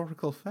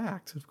historical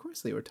fact. Of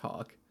course they would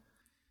talk.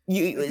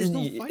 It's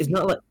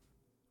not like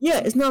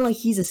it's not like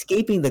he's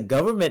escaping the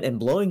government and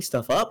blowing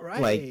stuff up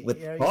like with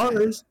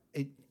cars.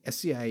 A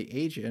CIA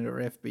agent or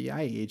FBI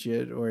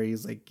agent, or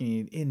he's like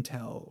getting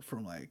intel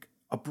from like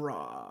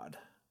abroad,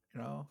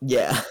 you know?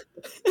 Yeah.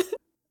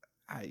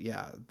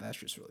 That's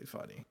just really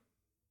funny.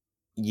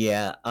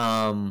 Yeah.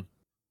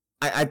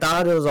 I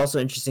thought it was also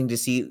interesting to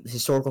see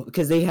historical,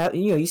 because they have,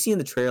 you see in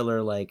the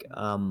trailer like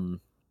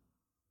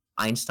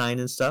Einstein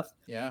and stuff.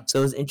 Yeah. So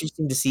it was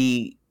interesting to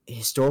see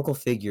historical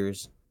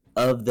figures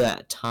of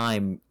that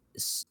time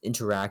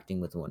interacting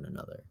with one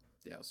another.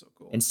 Yeah, so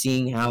cool. And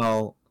seeing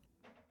how,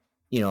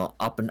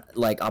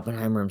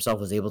 Oppenheimer himself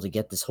was able to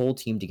get this whole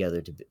team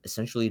together to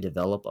essentially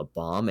develop a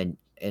bomb and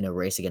in a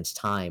race against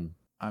time.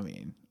 I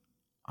mean,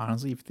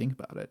 honestly, if you think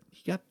about it,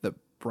 he got the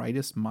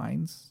brightest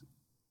minds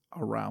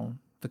around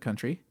the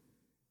country.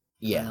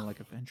 Yeah. Kind of like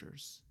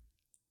Avengers.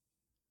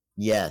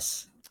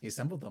 Yes. He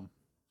assembled them.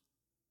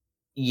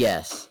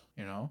 Yes.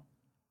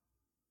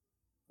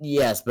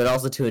 Yes, but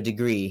also to a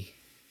degree.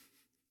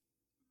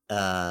 It's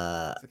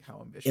like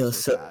how ambitious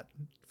is that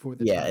for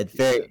the it's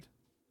very.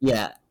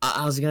 Yeah,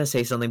 I was gonna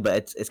say something,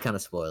 but it's kind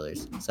of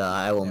spoilers, so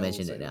I will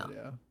mention it now.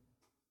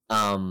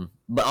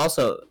 But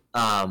also,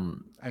 I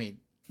mean,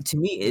 to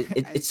me,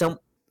 it's some.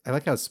 I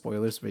like how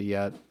spoilers, but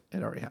yet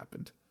it already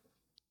happened.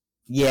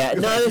 Yeah,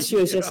 no, that's true.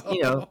 It's just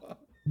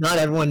not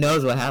everyone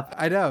knows what happened.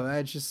 I know.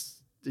 It's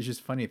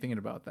just funny thinking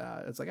about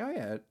that. It's like, oh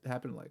yeah, it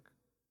happened like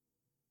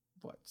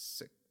what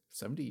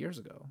 70 years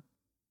ago.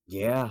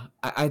 Yeah,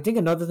 I think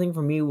another thing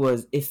for me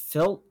was it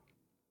felt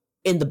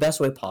in the best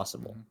way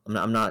possible.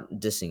 I'm not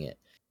dissing it.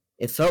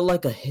 It felt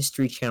like a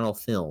History Channel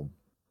film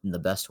in the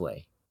best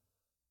way.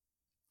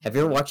 Have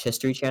you ever watched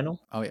History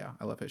Channel? Oh yeah,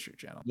 I love History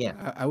Channel.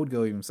 Yeah, I would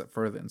go even a step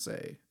further and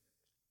say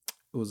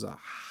it was a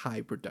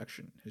high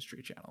production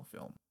History Channel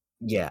film.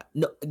 Yeah,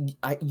 no,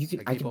 I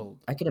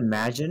can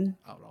imagine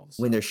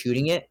when they're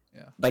shooting it,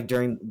 like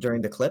during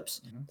the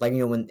clips, like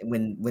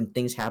when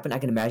things happen, I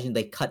can imagine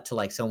they cut to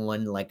like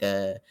someone like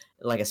a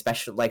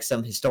special, like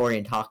some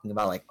historian talking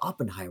about like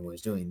Oppenheimer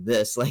was doing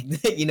this, like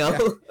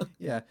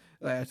yeah,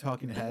 like a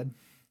talking head.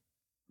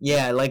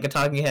 Yeah, like a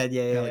talking head.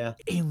 Yeah.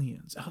 Like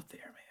aliens out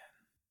there,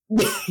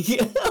 man.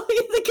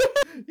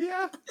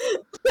 Yeah.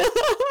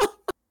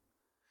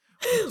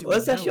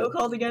 What's that show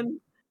called again?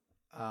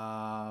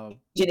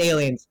 Ancient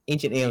Aliens,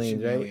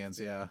 right? Aliens,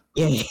 yeah.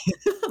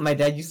 My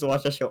dad used to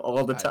watch that show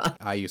all the time.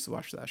 I used to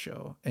watch that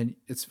show, and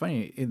it's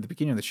funny. In the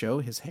beginning of the show,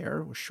 his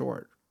hair was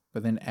short,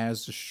 but then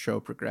as the show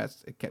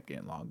progressed, it kept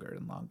getting longer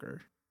and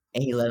longer.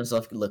 And he let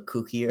himself look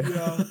kookier.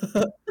 Yeah.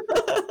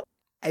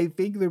 I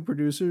think the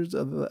producers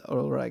are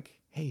like,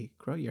 "Hey,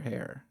 grow your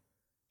hair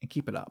and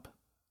keep it up."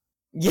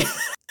 Yeah.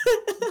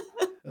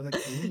 They're like,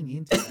 lean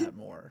into that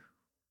more.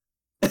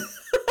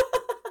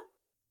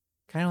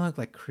 Kind of look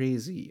like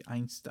crazy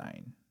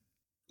Einstein.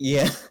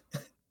 Yeah.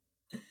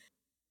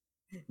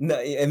 No,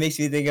 it makes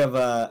me think of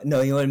no,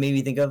 you know what it made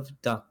me think of?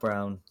 Doc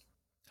Brown.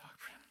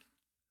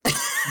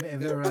 They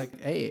were like,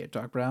 hey,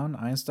 Doc Brown,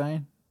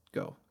 Einstein,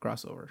 go,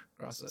 cross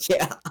it.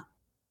 Yeah.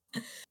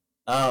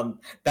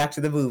 Back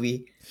to the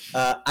movie.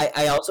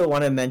 I also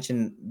want to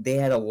mention they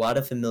had a lot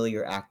of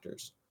familiar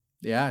actors.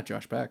 Yeah,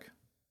 Josh Peck.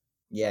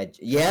 Yeah,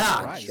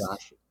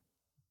 Josh.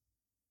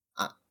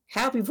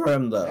 Happy for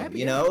him though,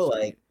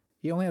 like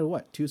he only had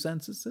what, 2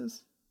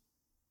 sentences?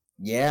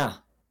 Yeah,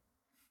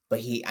 but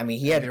he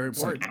had very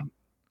important.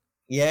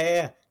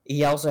 Yeah.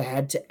 He also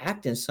had to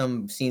act in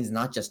some scenes,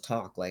 not just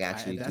talk, like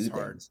actually do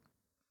hard. things.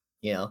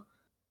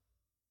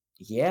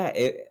 Yeah,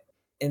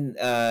 and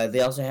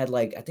they also had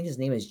like, I think his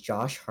name is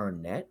Josh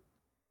Hartnett.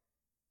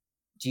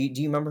 Do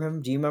you remember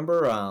him? Do you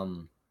remember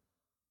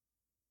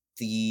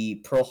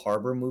the Pearl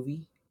Harbor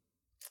movie?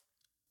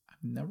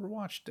 I've never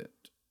watched it.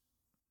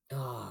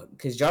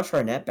 Because Josh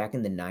Hartnett back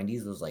in the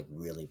 90s was like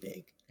really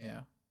big.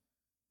 Yeah.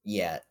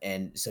 Yeah,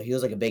 and so he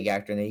was like a big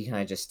actor, and then he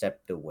kind of just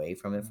stepped away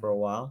from it for a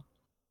while.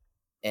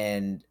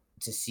 And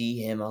to see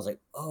him, I was like,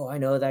 oh, I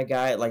know that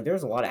guy. Like,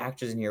 there's a lot of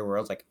actors in here where I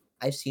was like,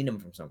 I've seen him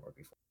from somewhere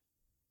before.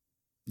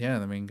 Yeah,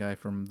 the main guy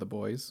from The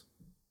Boys.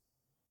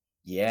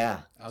 Yeah.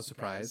 I was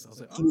surprised. I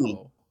was like,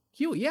 oh,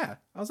 Huey, yeah.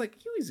 I was like,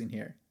 Huey's in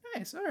here.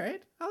 Nice, all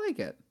right. I like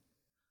it.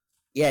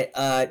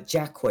 Yeah,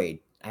 Jack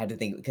Quaid. I had to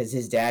think, because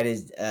his dad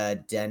is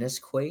Dennis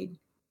Quaid.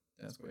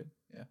 Dennis Quaid,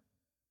 yeah.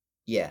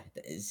 Yeah,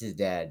 it's his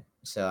dad.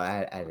 So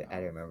I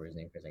don't remember his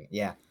name for a second.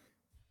 Yeah.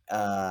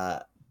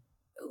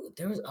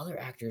 There was other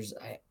actors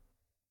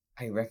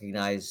I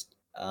recognized.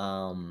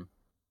 Yeah,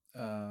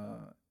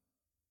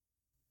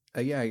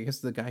 I guess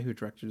the guy who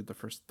directed the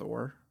first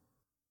Thor.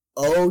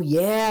 Oh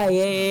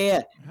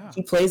yeah.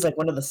 He plays like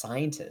one of the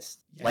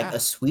scientists, like a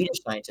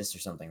Swedish scientist or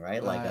something,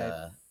 right? Like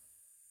I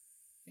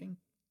think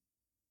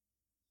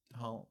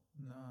not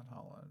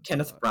Holland.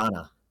 Kenneth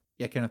Branagh.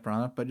 Yeah, Kenneth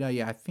Branagh, but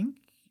yeah, I think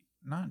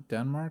not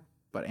Denmark,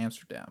 but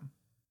Amsterdam.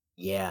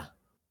 Yeah.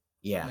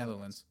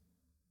 Netherlands.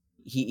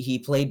 He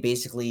played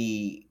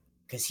basically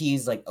because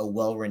he's like a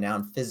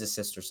well-renowned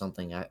physicist or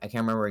something. I can't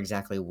remember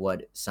exactly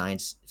what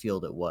science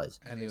field it was,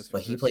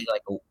 but he played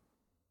like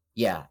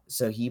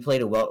so he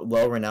played a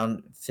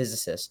well-renowned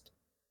physicist,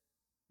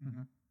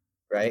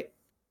 right?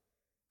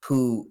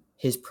 Who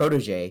his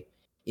protege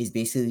is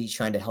basically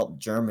trying to help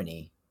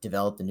Germany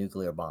develop the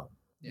nuclear bomb.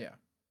 Yeah.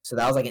 So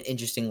that was like an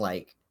interesting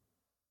like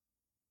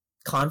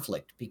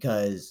conflict,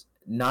 because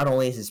not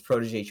only is his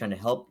protege trying to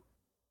help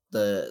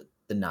the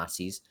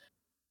Nazis,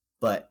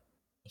 but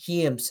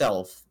he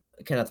himself,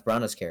 Kenneth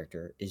Branagh's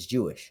character, is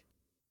Jewish.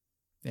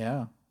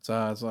 Yeah.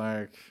 So it's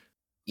like,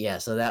 yeah.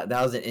 So that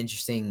was an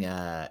interesting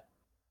to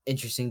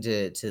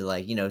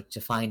like, you know,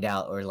 to find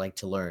out or like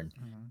to learn.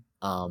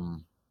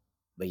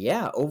 But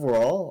yeah,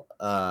 overall,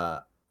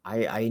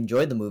 I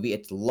enjoyed the movie.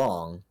 It's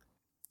long.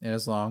 It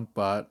is long,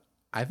 but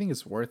I think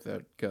it's worth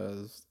it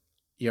because,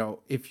 you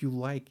know, if you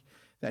like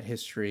that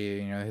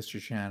history, you know, History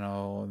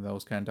Channel and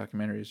those kind of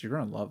documentaries, you're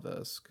gonna love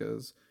this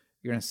because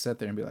you're gonna sit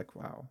there and be like,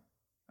 wow,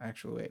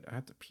 actually, wait, I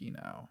have to pee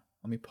now.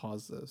 Let me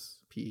pause this,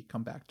 pee,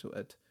 come back to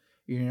it.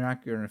 You're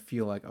not gonna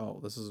feel like,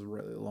 oh, this is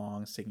really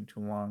long, it's taking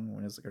too long.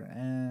 When is it gonna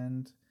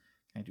end?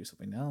 Can I do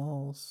something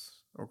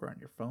else or go on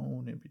your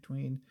phone in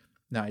between?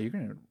 No, you're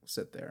gonna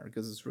sit there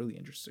because it's really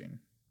interesting.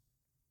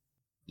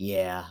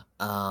 Yeah.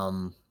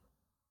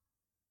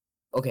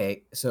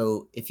 Okay,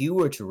 so if you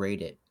were to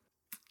rate it,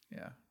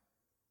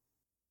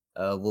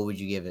 what would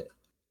you give it?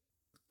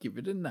 Give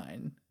it a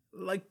 9,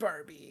 like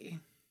Barbie.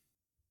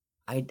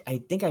 I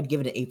think I'd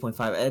give it an 8.5.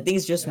 I think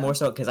it's just more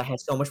so because I had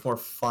so much more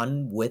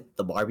fun with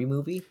the Barbie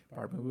movie.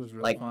 Barbie movie was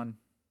really fun.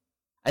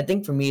 I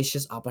think for me, it's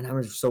just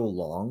Oppenheimer's so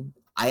long.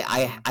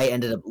 I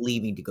ended up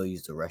leaving to go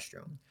use the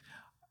restroom.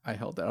 I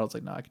held that. I was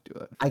like, no, I can do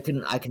it. I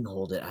can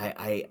hold it.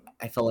 I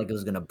felt like it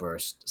was gonna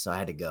burst, so I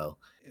had to go.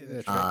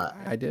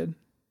 I did.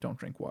 Don't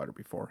drink water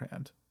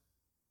beforehand.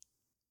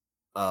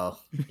 Oh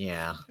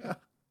yeah.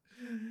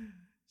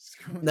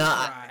 No,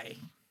 I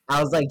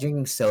was like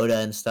drinking soda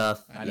and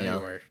stuff. I know you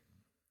were.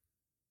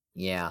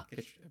 Yeah. I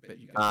bet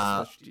you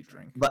got a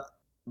drink. But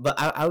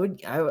I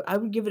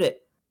would give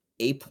it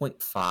a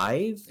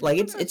 8.5. Like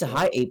it's a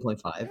high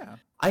 8.5. Yeah.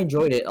 I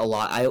enjoyed it a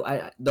lot.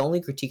 I the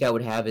only critique I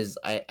would have is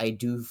I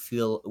do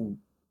feel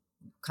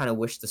kind of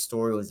wish the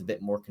story was a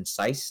bit more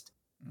concise,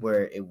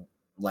 where it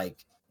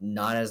like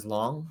not as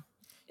long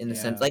in the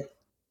sense like,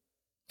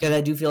 because I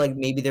do feel like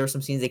maybe there were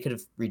some scenes they could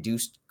have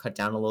reduced, cut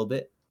down a little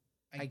bit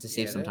to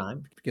save some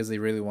time, because they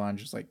really want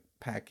to just like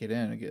pack it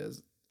in.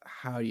 Because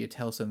how do you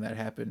tell something that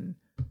happened,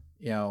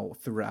 you know,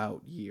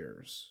 throughout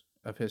years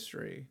of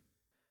history?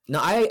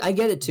 No, I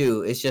get it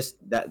too. It's just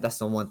that's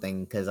the one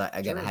thing, because I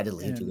had to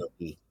leave to go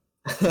pee.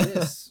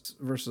 This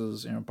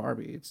versus, you know,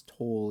 Barbie, it's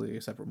totally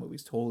separate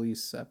movies, totally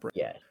separate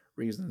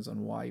reasons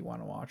on why you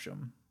want to watch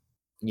them.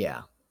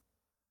 Yeah.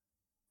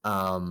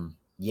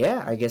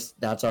 Yeah, I guess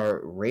that's our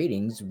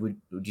ratings. Do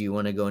you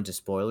want to go into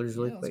spoilers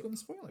really quick? Let's go into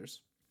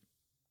spoilers.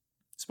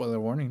 Spoiler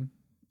warning: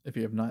 if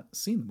you have not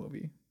seen the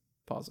movie,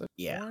 pause it.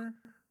 Yeah. Or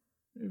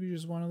if you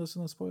just want to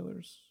listen to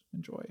spoilers,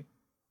 enjoy.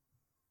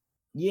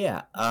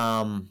 Yeah.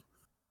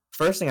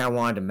 First thing I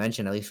wanted to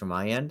mention, at least from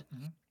my end,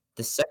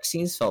 the sex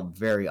scenes felt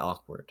very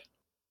awkward.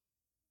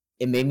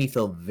 It made me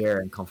feel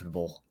very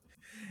uncomfortable.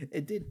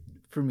 It did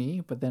for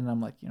me, but then I'm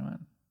like, you know what?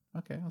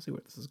 Okay, I'll see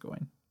where this is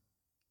going.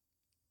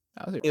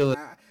 I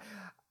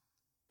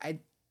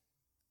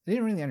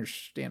didn't really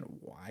understand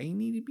why he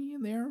needed to be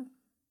in there,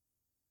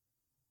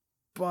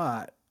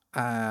 but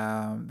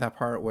that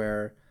part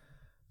where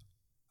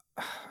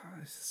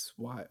this is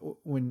why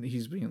when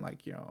he's being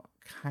like, you know,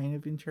 kind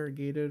of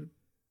interrogated,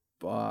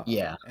 but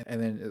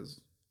and then his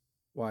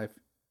wife,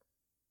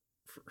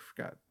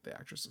 forgot the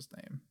actress's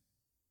name.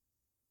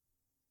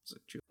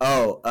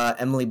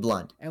 Emily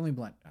Blunt. Emily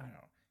Blunt. I don't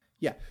know.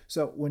 Yeah.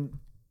 So when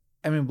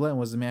Emily Blunt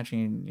was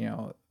imagining, you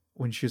know,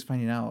 when she was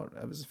finding out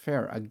it was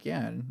affair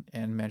again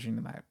and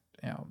imagining that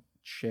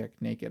chick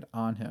naked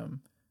on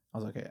him, I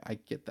was like, okay, I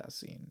get that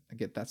scene. I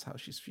get that's how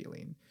she's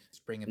feeling. It's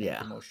bringing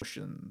back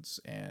emotions,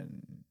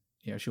 and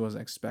she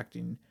wasn't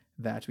expecting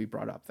that to be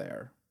brought up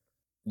there.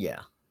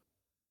 Yeah,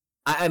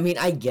 I mean,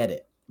 I get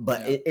it,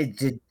 but it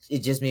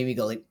just made me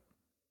go like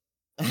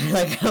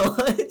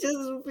it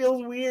just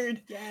feels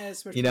weird. Yeah,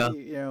 especially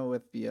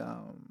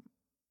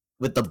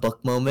with the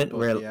book moment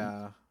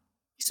where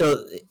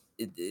So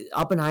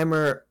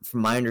Oppenheimer,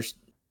 from my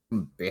understanding,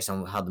 based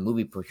on how the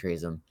movie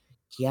portrays him,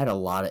 he had a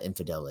lot of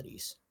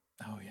infidelities.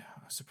 Oh yeah,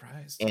 I was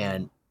surprised.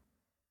 And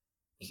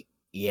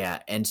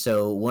and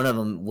so one of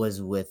them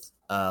was with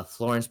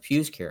Florence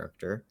Pugh's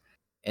character,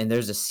 and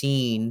there's a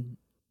scene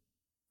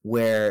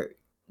where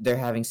they're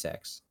having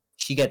sex.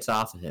 She gets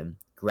off of him,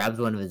 grabs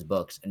one of his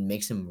books, and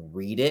makes him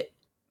read it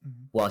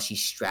while she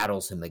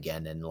straddles him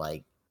again and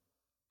like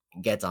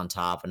gets on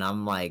top. And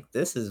I'm like,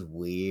 this is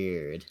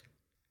weird.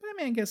 But I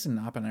mean, I guess in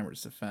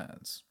Oppenheimer's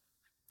defense,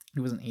 he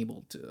wasn't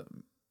able to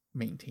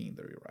maintain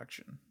the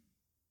erection.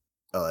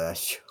 Oh,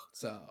 that's true.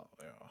 So,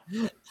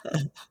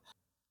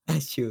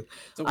 that's true.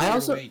 It's a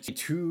weird way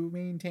to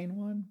maintain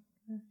one,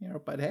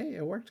 but hey,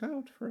 it worked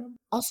out for him.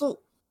 Also,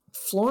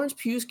 Florence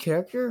Pugh's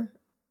character,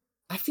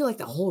 I feel like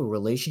the whole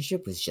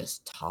relationship was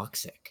just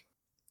toxic.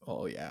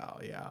 Oh, yeah.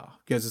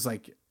 Because it's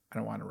like, I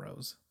don't want a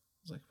rose.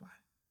 I was like, why?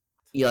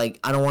 You're like,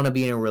 I don't want to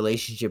be in a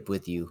relationship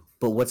with you,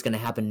 but what's going to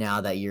happen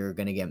now that you're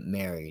going to get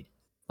married?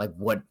 Like,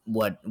 what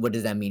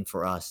does that mean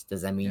for us?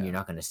 Does that mean you're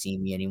not going to see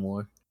me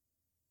anymore?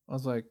 I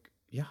was like,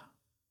 yeah.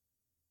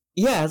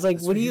 Yeah, it's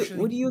like, what do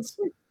you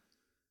expect?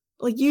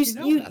 Like, you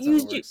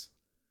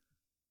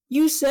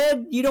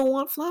said you don't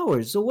want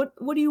flowers, so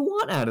what do you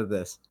want out of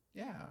this?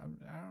 Yeah, I don't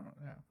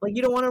know. Like,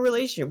 you don't want a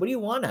relationship. What do you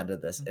want out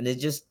of this? And it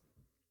just,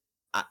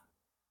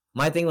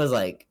 my thing was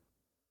like,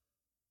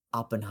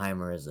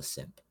 Oppenheimer is a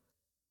simp.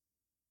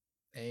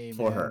 Amen.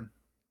 For her.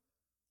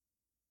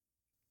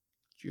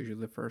 It's usually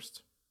the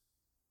first.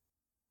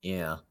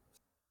 Yeah.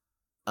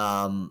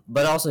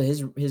 But also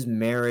his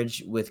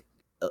marriage with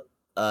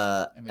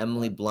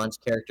Emily Blunt's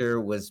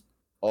character was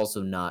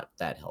also not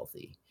that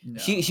healthy. No.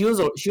 She's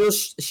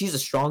a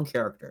strong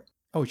character.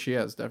 Oh, she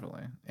is,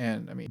 definitely.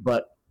 And I mean,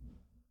 but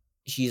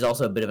she's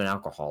also a bit of an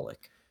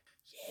alcoholic.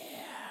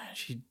 Yeah,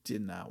 she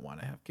did not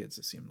want to have kids,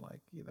 it seemed like,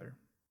 either.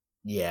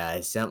 Yeah,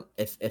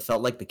 it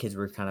felt like the kids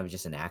were kind of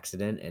just an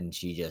accident, and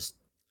she just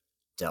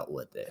dealt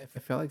with it. I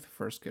felt like the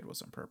first kid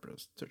was on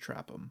purpose to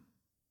trap him.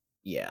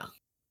 Yeah.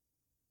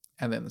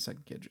 And then the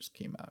second kid just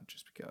came out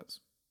just because.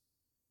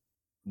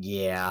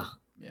 Yeah.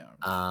 Yeah.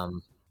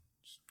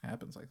 Just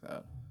happens like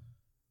that.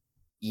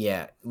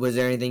 Yeah. Was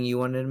there anything you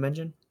wanted to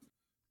mention?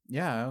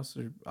 Yeah, I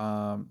also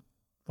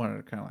wanted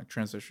to kind of like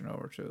transition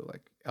over to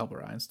like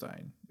Albert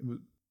Einstein. More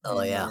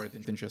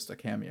than just a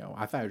cameo.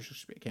 I thought it was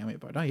just be a cameo,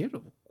 but no, he had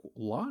a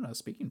lot of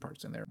speaking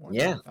parts in there more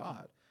than I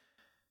thought.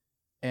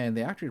 And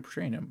the actor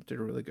portraying him did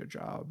a really good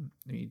job.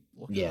 He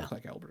looked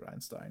like Albert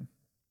Einstein.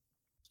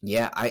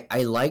 Yeah,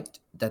 I liked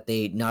that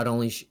they not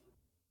only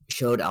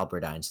showed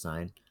Albert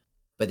Einstein,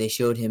 but they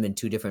showed him in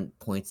two different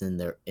points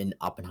in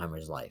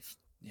Oppenheimer's life.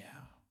 Yeah.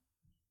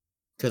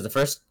 Because the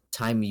first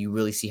time you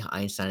really see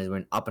Einstein is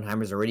when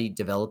Oppenheimer's already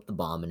developed the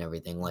bomb and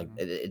everything. Like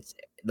it's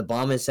the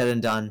bomb is said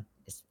and done.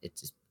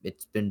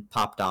 It's been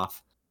popped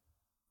off,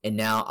 and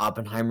now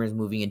Oppenheimer is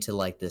moving into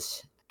like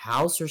this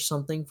house or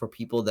something for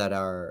people that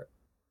are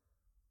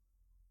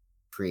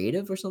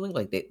creative or something,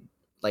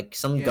 like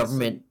some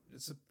government.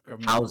 It's a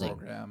government housing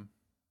program.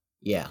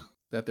 Yeah,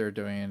 that they're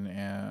doing,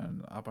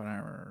 and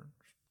Oppenheimer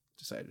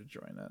decided to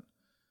join it.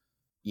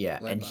 Yeah,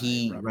 and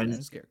he runs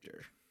his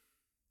character.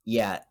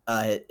 Yeah,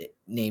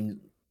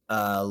 named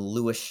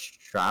Louis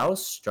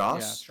Strauss. Yeah,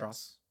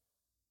 Strauss.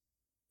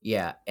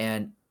 Yeah,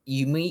 and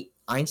you meet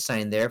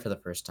Einstein there for the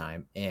first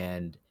time,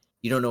 and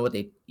you don't know what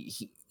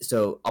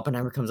so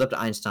Oppenheimer comes up to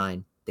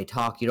Einstein. They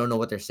talk. You don't know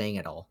what they're saying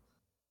at all,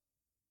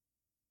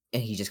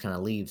 and he just kind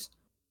of leaves.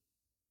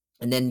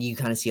 And then you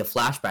kind of see a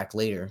flashback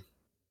later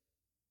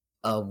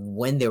of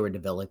when they were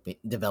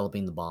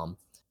developing the bomb.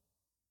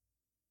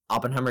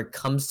 Oppenheimer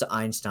comes to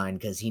Einstein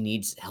because he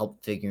needs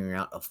help figuring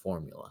out a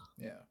formula.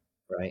 Yeah.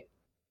 Right.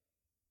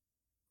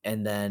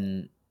 And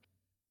then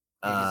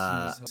he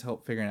needs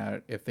help figuring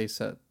out if they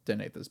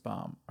detonate this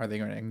bomb, are they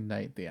going to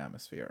ignite the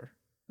atmosphere?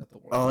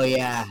 Oh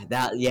yeah,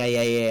 that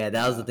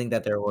was the thing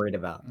that they're worried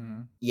about.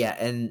 Mm-hmm. Yeah,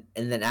 and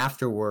then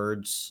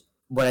afterwards,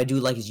 what I do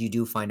like is you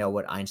do find out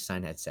what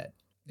Einstein had said.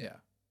 Yeah.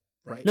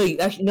 Right.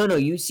 No,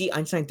 you see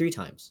Einstein three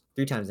times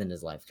in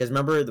his life. Because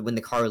remember when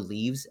the car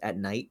leaves at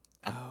night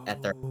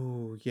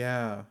Oh,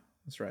 yeah.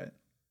 That's right.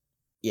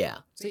 Yeah.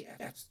 See,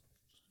 that's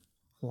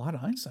a lot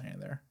of Einstein in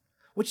there.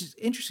 Which is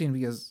interesting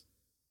because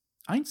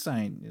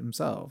Einstein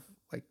himself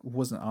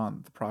wasn't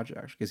on the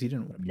project because he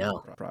didn't want to be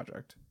on the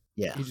project.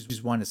 Yeah. He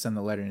just wanted to send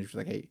the letter and he was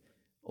like, hey,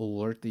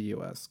 alert the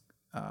US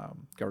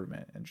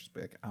government and just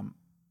be like, I'm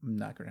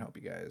not going to help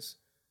you guys.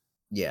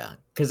 Yeah,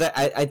 because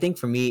I think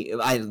for me,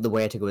 the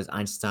way I took it was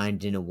Einstein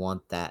didn't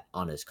want that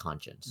on his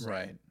conscience.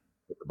 Right.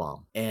 with the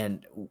bomb.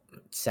 And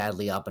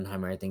sadly,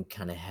 Oppenheimer, I think,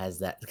 kind of has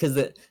that because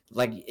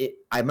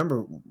I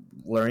remember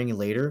learning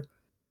later,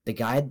 the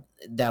guy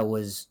that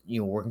was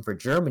working for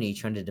Germany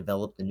trying to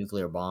develop the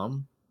nuclear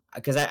bomb.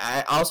 Because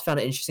I also found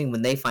it interesting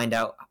when they find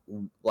out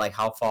like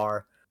how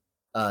far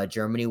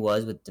Germany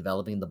was with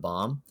developing the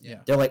bomb. Yeah,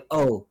 they're like,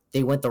 oh,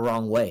 they went the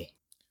wrong way.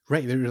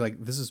 Right, they were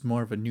like, this is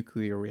more of a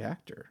nuclear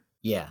reactor.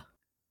 Yeah,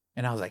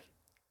 and I was like,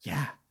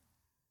 yeah,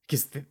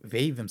 because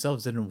they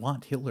themselves didn't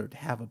want Hitler to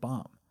have a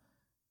bomb.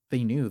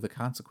 They knew the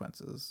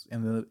consequences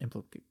and the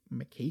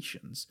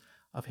implications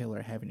of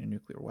Hitler having a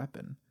nuclear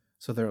weapon.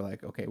 So they're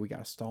like, okay, we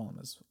got to stall him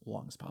as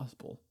long as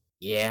possible.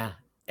 Yeah,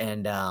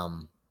 and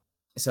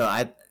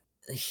so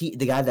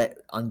the guy that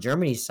on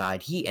Germany's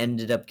side, he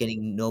ended up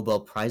getting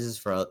Nobel prizes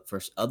for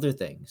other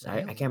things.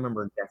 Really? I can't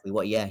remember exactly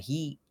what. Yeah,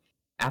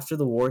 after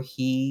the war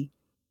he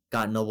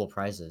got Nobel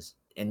prizes,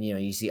 and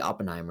you see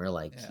Oppenheimer,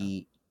 like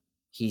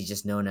he's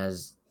just known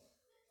as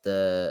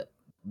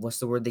what's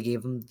the word they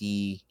gave him?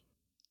 The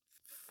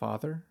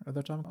father of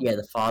the atomic bomb? Yeah,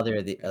 the father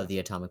of the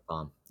atomic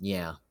bomb.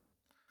 Yeah.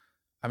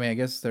 I mean, I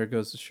guess there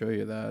goes to show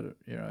you that,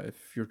 if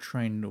you're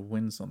trying to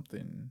win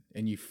something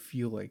and you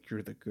feel like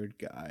you're the good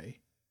guy,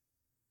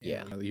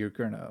 you're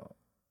gonna,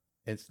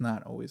 it's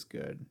not always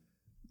good,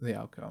 the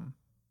outcome.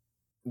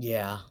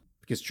 Yeah.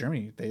 Because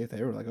Germany, they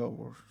were like, oh,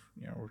 we're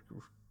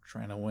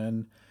trying to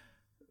win,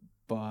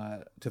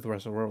 but to the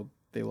rest of the world,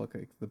 they look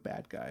like the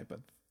bad guy,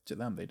 but to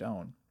them, they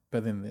don't.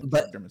 But then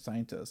the German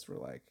scientists were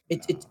like,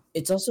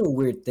 it's also a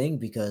weird thing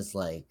because,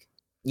 like,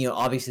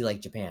 obviously, like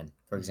Japan,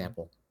 for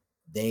example,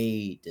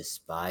 they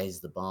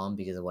despise the bomb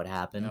because of what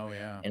happened. Oh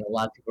yeah. And a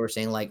lot of people are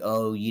saying like,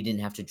 oh, you didn't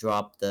have to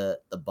drop the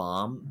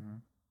bomb. Mm-hmm.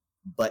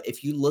 But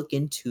if you look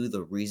into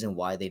the reason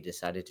why they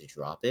decided to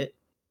drop it,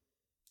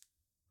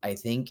 I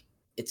think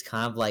it's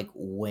kind of like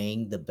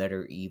weighing the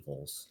better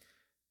evils.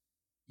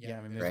 Yeah,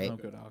 I mean, there's no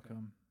good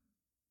outcome.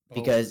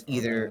 Because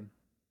either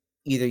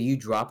you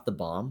drop the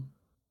bomb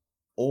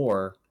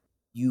or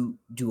you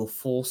do a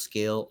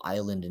full-scale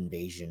island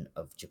invasion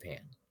of Japan.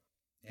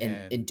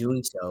 And in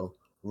doing so,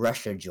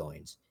 Russia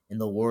joins. And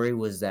the worry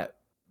was that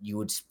you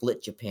would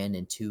split Japan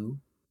in two,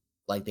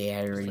 like they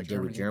had already did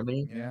with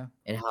Germany. Yeah.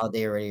 And how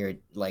they already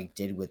like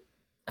did with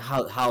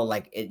how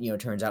like it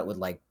turns out with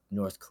like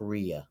North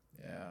Korea.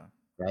 Yeah.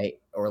 Right?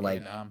 Or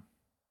like Vietnam.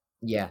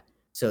 Yeah.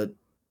 So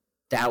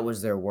that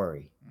was their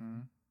worry.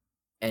 Mm-hmm.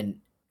 And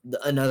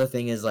another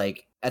thing is,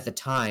 like, at the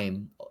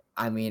time,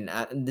 I mean,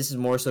 this is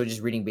more so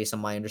just reading based on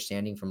my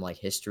understanding from like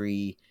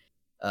history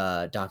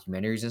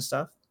documentaries and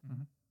stuff.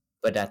 Mm-hmm.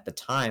 But at the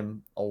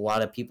time, a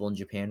lot of people in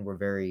Japan were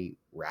very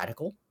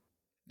radical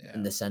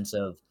in the sense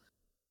of,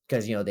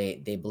 because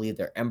they believed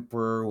their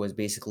emperor was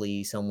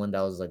basically someone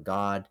that was a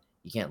god.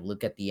 You can't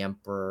look at the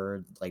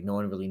emperor, like no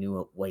one really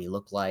knew what he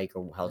looked like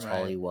or how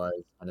tall he was,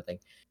 kind of thing.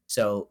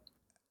 So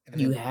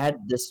you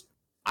had this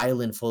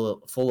island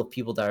full of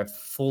people that are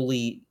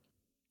fully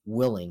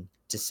willing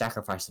to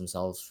sacrifice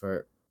themselves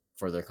for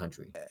their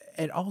country.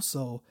 And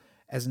also,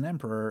 as an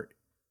emperor,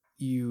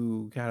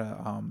 you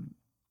gotta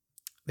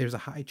there's a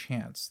high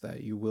chance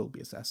that you will be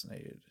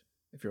assassinated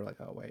if you're like,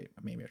 oh wait,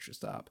 maybe I should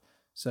stop.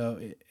 So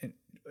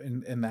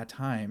in that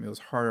time, it was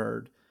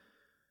hard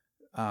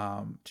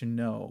to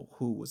know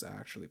who was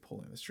actually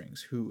pulling the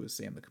strings, who was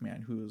saying the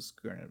command, who was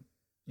gonna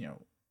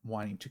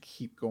wanting to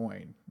keep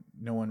going.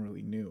 No one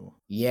really knew.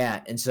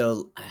 Yeah, and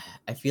so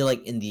I feel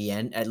like in the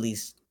end, at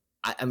least,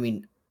 I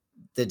mean,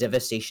 the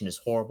devastation is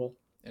horrible.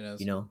 It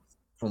is.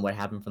 From what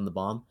happened from the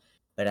bomb,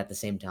 but at the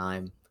same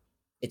time,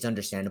 it's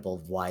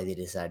understandable why they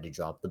decided to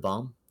drop the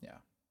bomb. Yeah.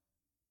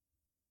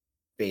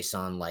 Based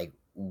on like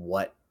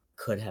what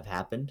could have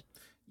happened.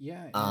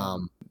 Yeah.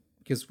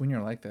 Because when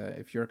you're like that,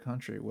 if you're a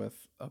country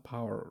with a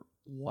power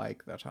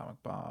like the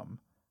atomic bomb,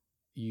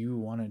 you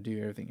want to do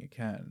everything you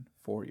can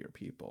for your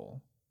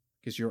people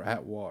because you're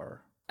at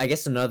war. I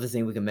guess another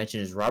thing we can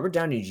mention is Robert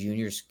Downey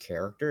Jr.'s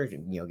character,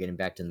 getting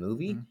back to the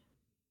movie,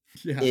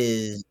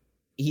 is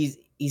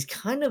he's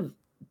kind of,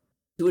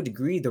 to a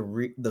degree,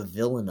 the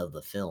villain of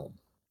the film.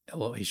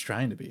 Well, he's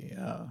trying to be.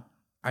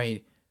 I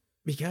mean,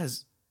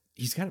 because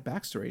he's got a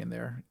backstory in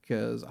there,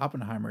 because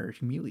Oppenheimer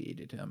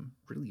humiliated him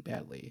really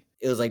badly.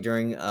 It was like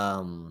during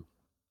one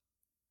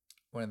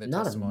of the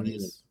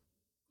testimonies.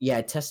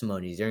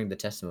 Testimonies during the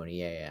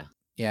testimony.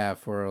 Yeah,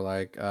 for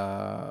like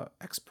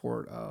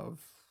export of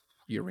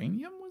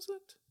uranium, was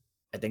it?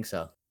 I think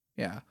so.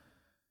 Yeah,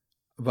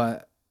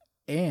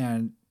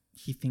 and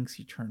he thinks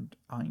he turned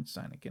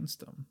Einstein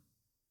against him.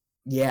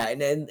 Yeah,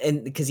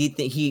 and because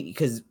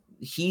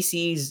he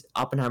sees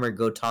Oppenheimer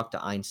go talk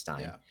to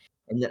Einstein,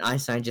 and then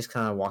Einstein just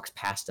kind of walks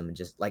past him and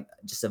just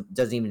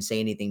doesn't even say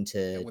anything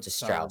to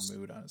Strauss. Sour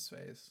mood on his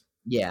face.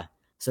 Yeah,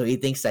 so he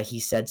thinks that he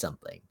said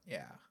something.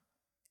 Yeah,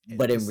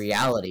 but in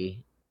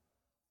reality,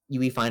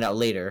 we find out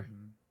later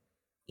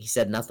he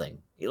said nothing.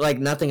 Like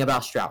nothing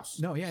about Strauss.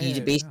 No,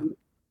 he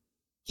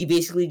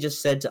basically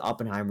just said to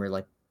Oppenheimer,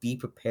 like, be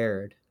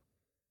prepared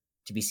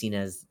to be seen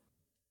as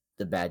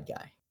the bad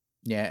guy.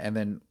 Yeah, and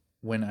then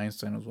when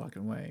Einstein was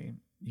walking away,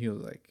 he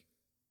was like,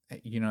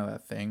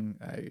 that thing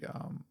I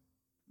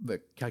the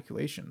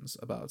calculations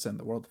about setting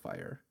the world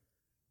fire.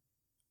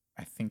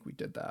 I think we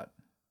did that.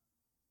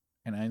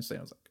 And Einstein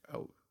was like,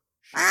 oh,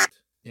 shit.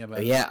 Yeah,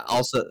 but yeah,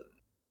 also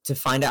to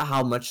find out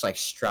how much like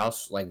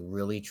Strauss like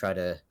really try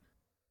to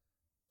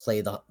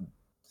play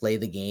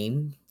the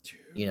game, dude,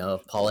 you know,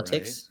 of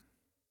politics. Right?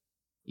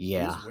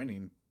 Yeah. He was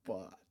winning,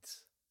 but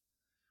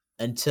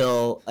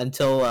until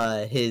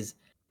his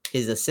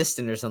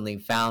assistant or something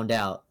found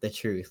out the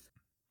truth.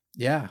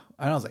 Yeah.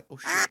 And I was like, oh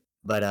shit.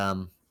 But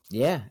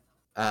yeah.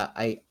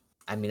 I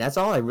mean that's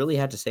all I really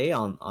had to say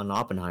on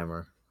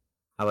Oppenheimer.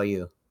 How about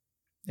you?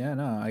 Yeah,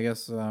 no, I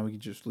guess we could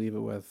just leave it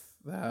with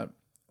that,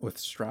 with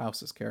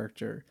Strauss's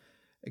character.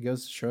 It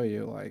goes to show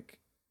you, like,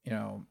 you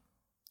know,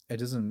 it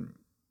doesn't,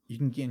 you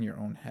can get in your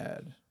own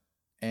head,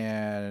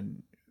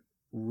 and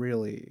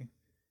really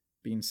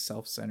being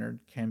self-centered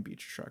can be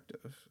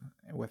destructive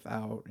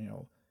without, you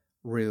know,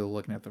 really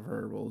looking at the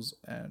variables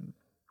and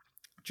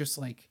just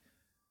like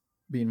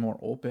being more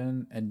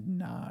open and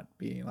not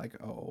being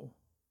like, oh,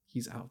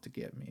 he's out to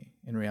get me.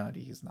 In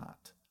reality, he's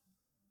not.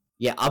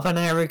 Yeah,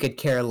 Oppenheimer could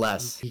care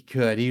less. He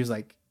could. He was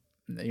like,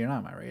 you're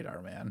not my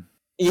radar, man.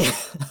 Yeah.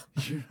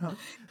 You know?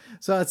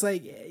 So it's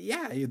like,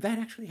 yeah, that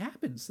actually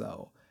happens,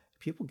 though.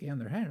 People get in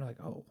their head and are like,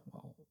 oh,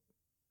 well,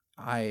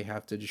 I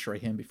have to destroy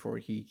him before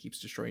he keeps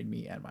destroying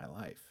me and my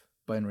life.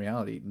 But in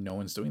reality, no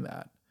one's doing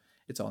that.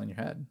 It's all in your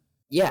head.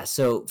 Yeah,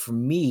 so for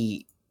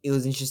me, it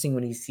was interesting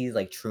when he sees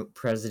like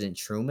President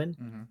Truman.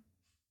 Mm-hmm.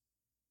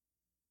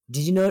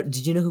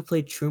 Did you know who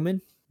played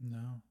Truman?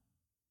 No.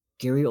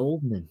 Gary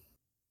Oldman.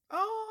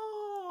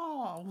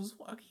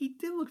 He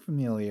did look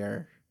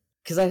familiar.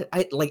 Because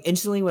I like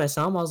instantly when I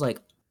saw him, I was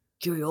like,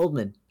 Gary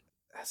Oldman.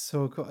 That's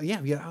so cool. Yeah,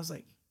 I was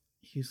like,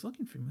 he's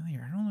looking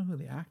familiar. I don't know who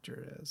the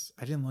actor is.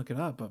 I didn't look it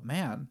up, but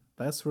man,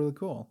 that's really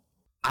cool.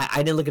 I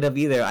didn't look it up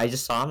either. I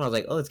just saw him. I was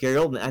like, oh, it's Gary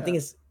Oldman. Yeah. I think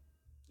it's,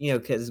 you know,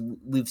 because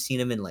we've seen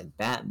him in like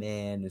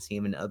Batman and seen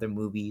him in other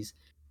movies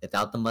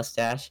without the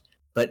mustache.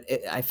 But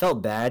I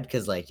felt bad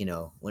because, like, you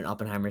know, when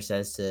Oppenheimer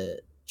says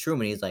to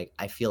Truman, he's like,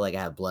 I feel like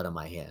I have blood on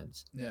my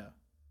hands. Yeah.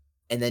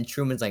 And then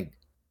Truman's like,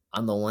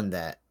 I'm the one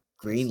that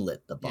greenlit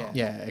the bomb.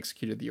 Yeah,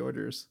 executed the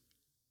orders.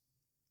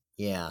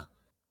 Yeah.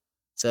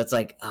 So it's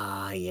like,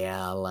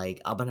 yeah,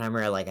 like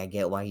Oppenheimer, like I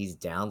get why he's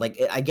down.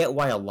 Like I get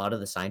why a lot of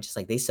the scientists,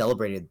 like they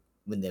celebrated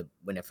when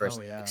it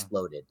first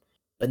exploded.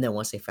 But then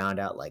once they found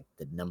out like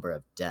the number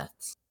of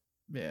deaths.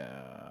 Yeah.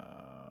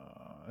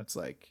 It's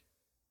like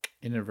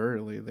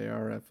inadvertently they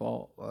are at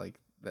fault. Like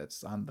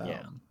that's on them.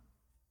 Yeah.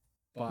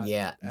 But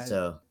yeah,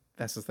 so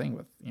that's the thing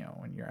with, you know,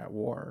 when you're at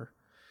war,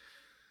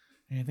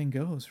 anything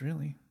goes,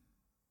 really.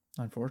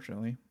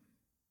 Unfortunately.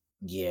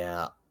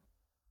 Yeah.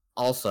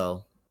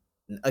 Also,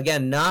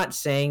 again, not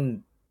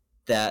saying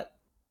that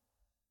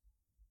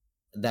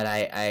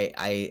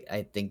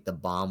I think the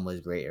bomb was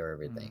great or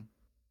everything.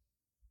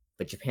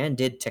 But Japan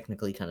did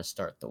technically kind of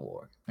start the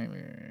war. I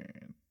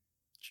mean,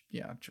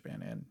 yeah,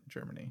 Japan and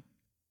Germany.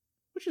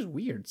 Which is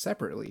weird,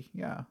 separately,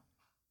 yeah.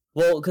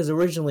 Well, because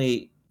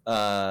originally,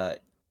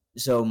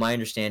 so my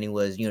understanding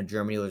was, you know,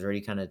 Germany was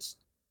already kind of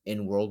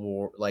in World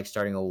War, like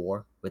starting a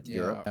war with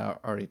Europe.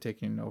 Already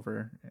taking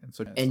over. And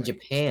like,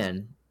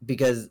 Japan,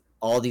 because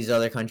all these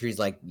other countries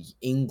like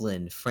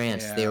England,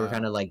 France, they were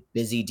kind of like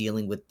busy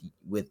dealing with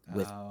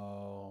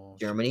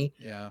Germany.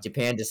 Yeah.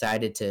 Japan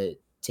decided to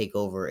take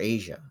over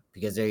Asia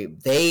because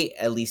they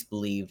at least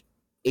believed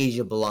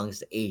Asia belongs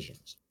to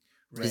Asians,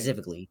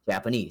 specifically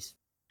Japanese.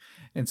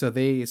 And so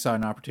they saw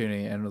an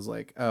opportunity and was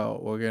like, "Oh,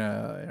 we're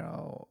gonna, you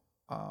know."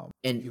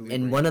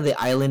 And one of the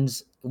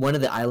islands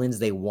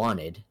they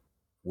wanted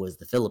was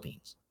the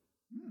Philippines,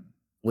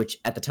 which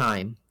at the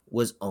time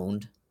was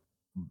owned.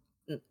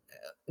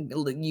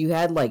 You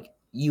had like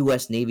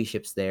U.S. Navy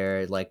ships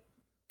there. Like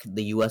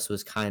the U.S.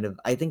 was kind of,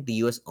 I think the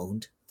U.S.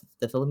 owned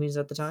the Philippines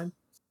at the time.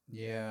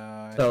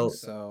 Yeah.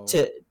 So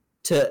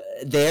to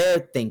their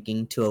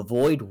thinking to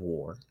avoid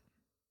war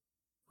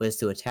was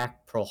to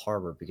attack Pearl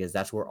Harbor because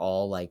that's where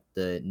all like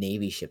the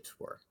Navy ships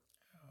were.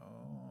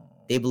 Oh.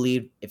 They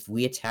believed if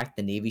we attack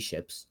the Navy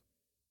ships,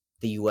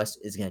 the U.S.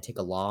 is going to take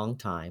a long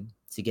time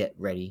to get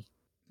ready.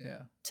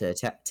 Yeah. To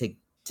attack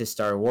to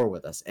start a war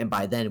with us, and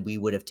by then we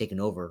would have taken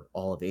over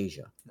all of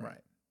Asia.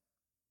 Right.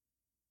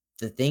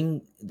 The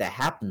thing that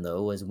happened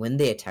though was when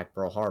they attacked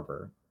Pearl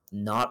Harbor,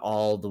 not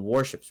all the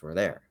warships were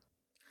there.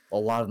 A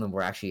lot of them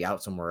were actually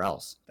out somewhere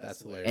else.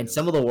 That's hilarious. And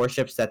some of the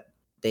warships that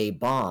they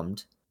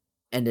bombed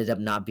ended up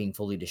not being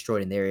fully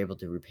destroyed, and they were able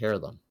to repair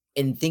them.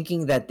 In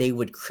thinking that they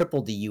would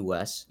cripple the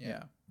U.S.,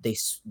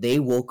 they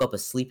woke up a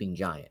sleeping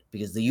giant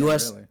because the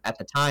U.S. at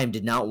the time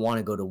did not want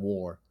to go to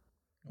war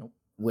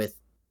with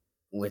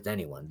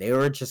anyone. They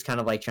were just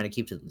kind of like trying to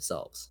keep to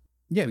themselves.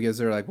 Yeah, because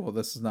they're like, well,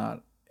 this is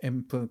not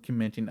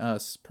implementing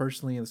us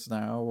personally. This is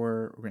not our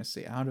war. We're going to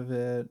stay out of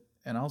it.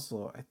 And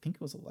also, I think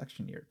it was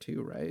election year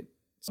too, right?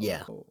 So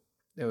yeah.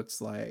 It's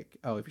like,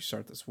 oh, if you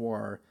start this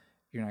war,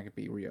 you're not going to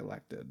be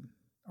reelected,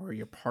 or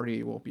your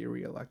party won't be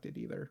reelected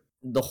either.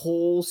 The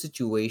whole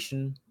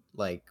situation,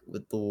 like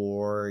with the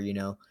war, you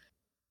know,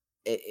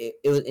 it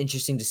was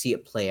interesting to see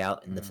it play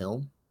out in the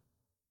film.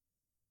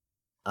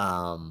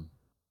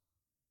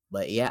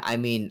 But yeah, I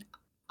mean,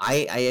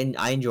 I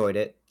enjoyed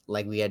it.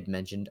 Like we had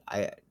mentioned,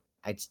 I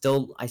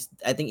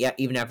think yeah,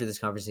 even after this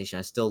conversation,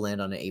 I still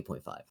land on an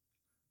 8.5.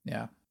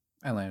 Yeah,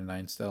 I land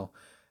 9 still.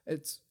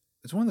 It's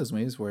one of those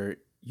movies where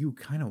you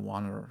kind of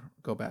want to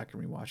go back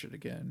and rewatch it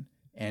again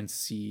and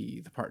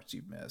see the parts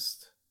you've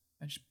missed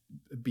and just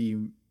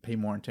pay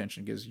more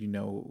attention because you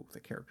know the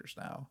characters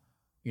now.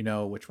 You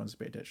know which ones to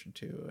pay attention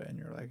to, and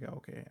you're like, oh,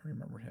 okay, I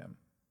remember him.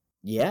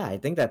 Yeah, I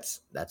think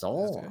that's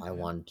all I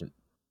wanted to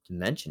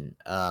mention.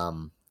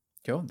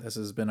 Cool. This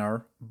has been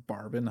our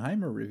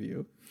Barbenheimer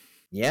review.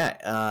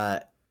 Yeah.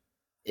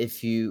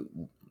 If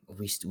you,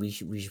 we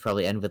should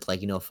probably end with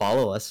like,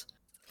 follow us.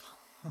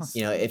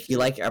 If you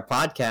like our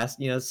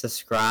podcast,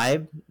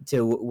 subscribe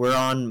to. We're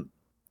on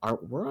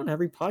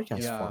every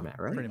podcast format,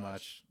 right? Pretty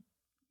much.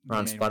 We're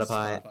on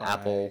Spotify,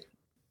 Apple,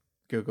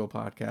 Google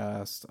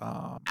Podcast,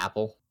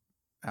 Apple.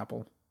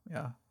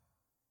 Yeah.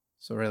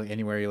 So really,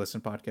 anywhere you listen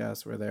to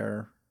podcasts, we're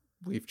there.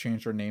 We've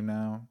changed our name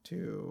now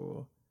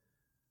to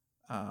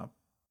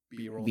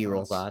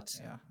B-roll thoughts.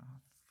 Yeah.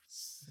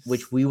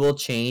 Which we will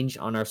change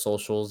on our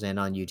socials and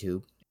on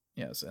YouTube.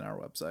 Yes, and our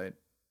website.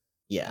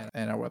 Yeah.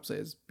 And our website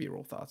is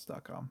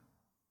brollthoughts.com.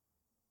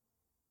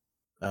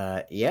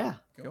 Yeah.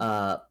 Cool.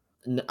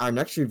 Our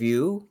next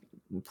review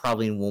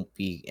probably won't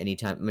be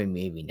anytime.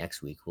 Maybe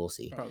next week. We'll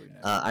see.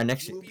 Our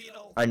next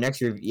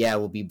review,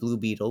 will be Blue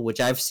Beetle,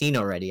 which I've seen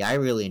already. I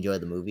really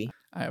enjoyed the movie.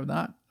 I have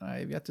not.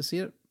 I've yet to see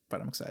it,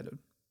 but I'm excited.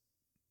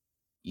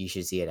 You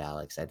should see it,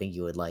 Alex. I think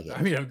you would like it.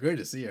 I mean, I'm going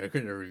to see it. I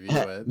couldn't review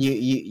it.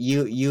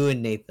 You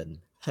and Nathan.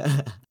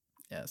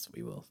 Yes,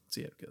 we will see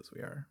it because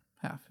we are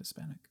half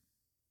Hispanic.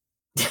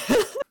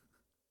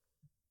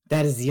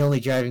 That is the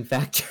only driving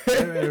factor.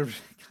 It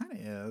kind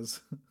of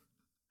is.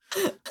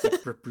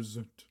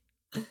 Represent.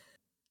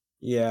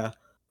 Yeah.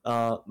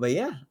 But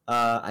yeah.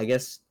 I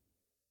guess.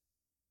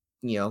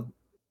 I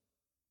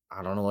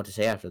don't know what to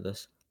say after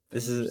this.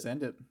 This is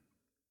end it.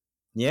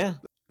 Yeah.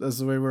 This is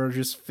the way we're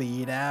just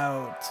fade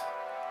out.